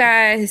remember, you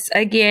guys,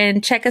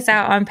 again, check us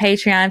out on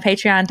Patreon,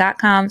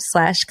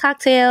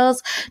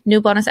 patreon.com/cocktails.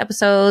 New bonus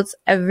episodes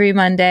every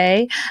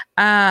Monday.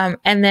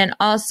 And then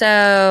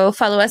also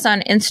follow us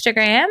on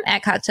Instagram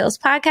at Cocktails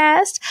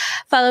Podcast.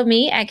 Follow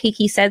me at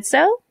Kiki Said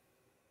So.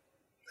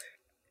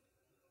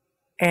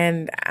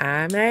 And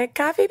I'm at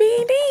Coffee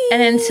Bean D.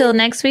 And until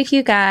next week,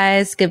 you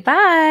guys,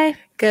 goodbye.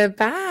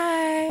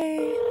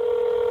 Goodbye.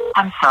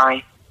 I'm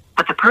sorry,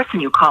 but the person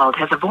you called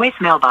has a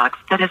voicemail box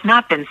that has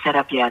not been set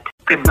up yet.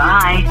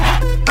 Goodbye.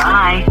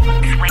 Bye.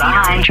 Bye.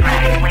 Bye.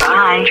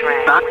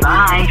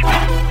 Bye.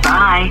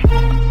 Bye.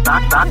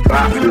 Bye.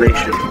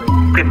 Population.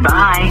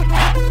 Goodbye.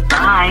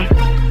 Bye.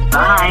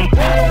 Bye.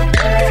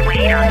 Bye.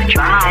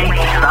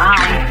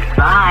 Bye.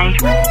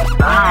 Bye.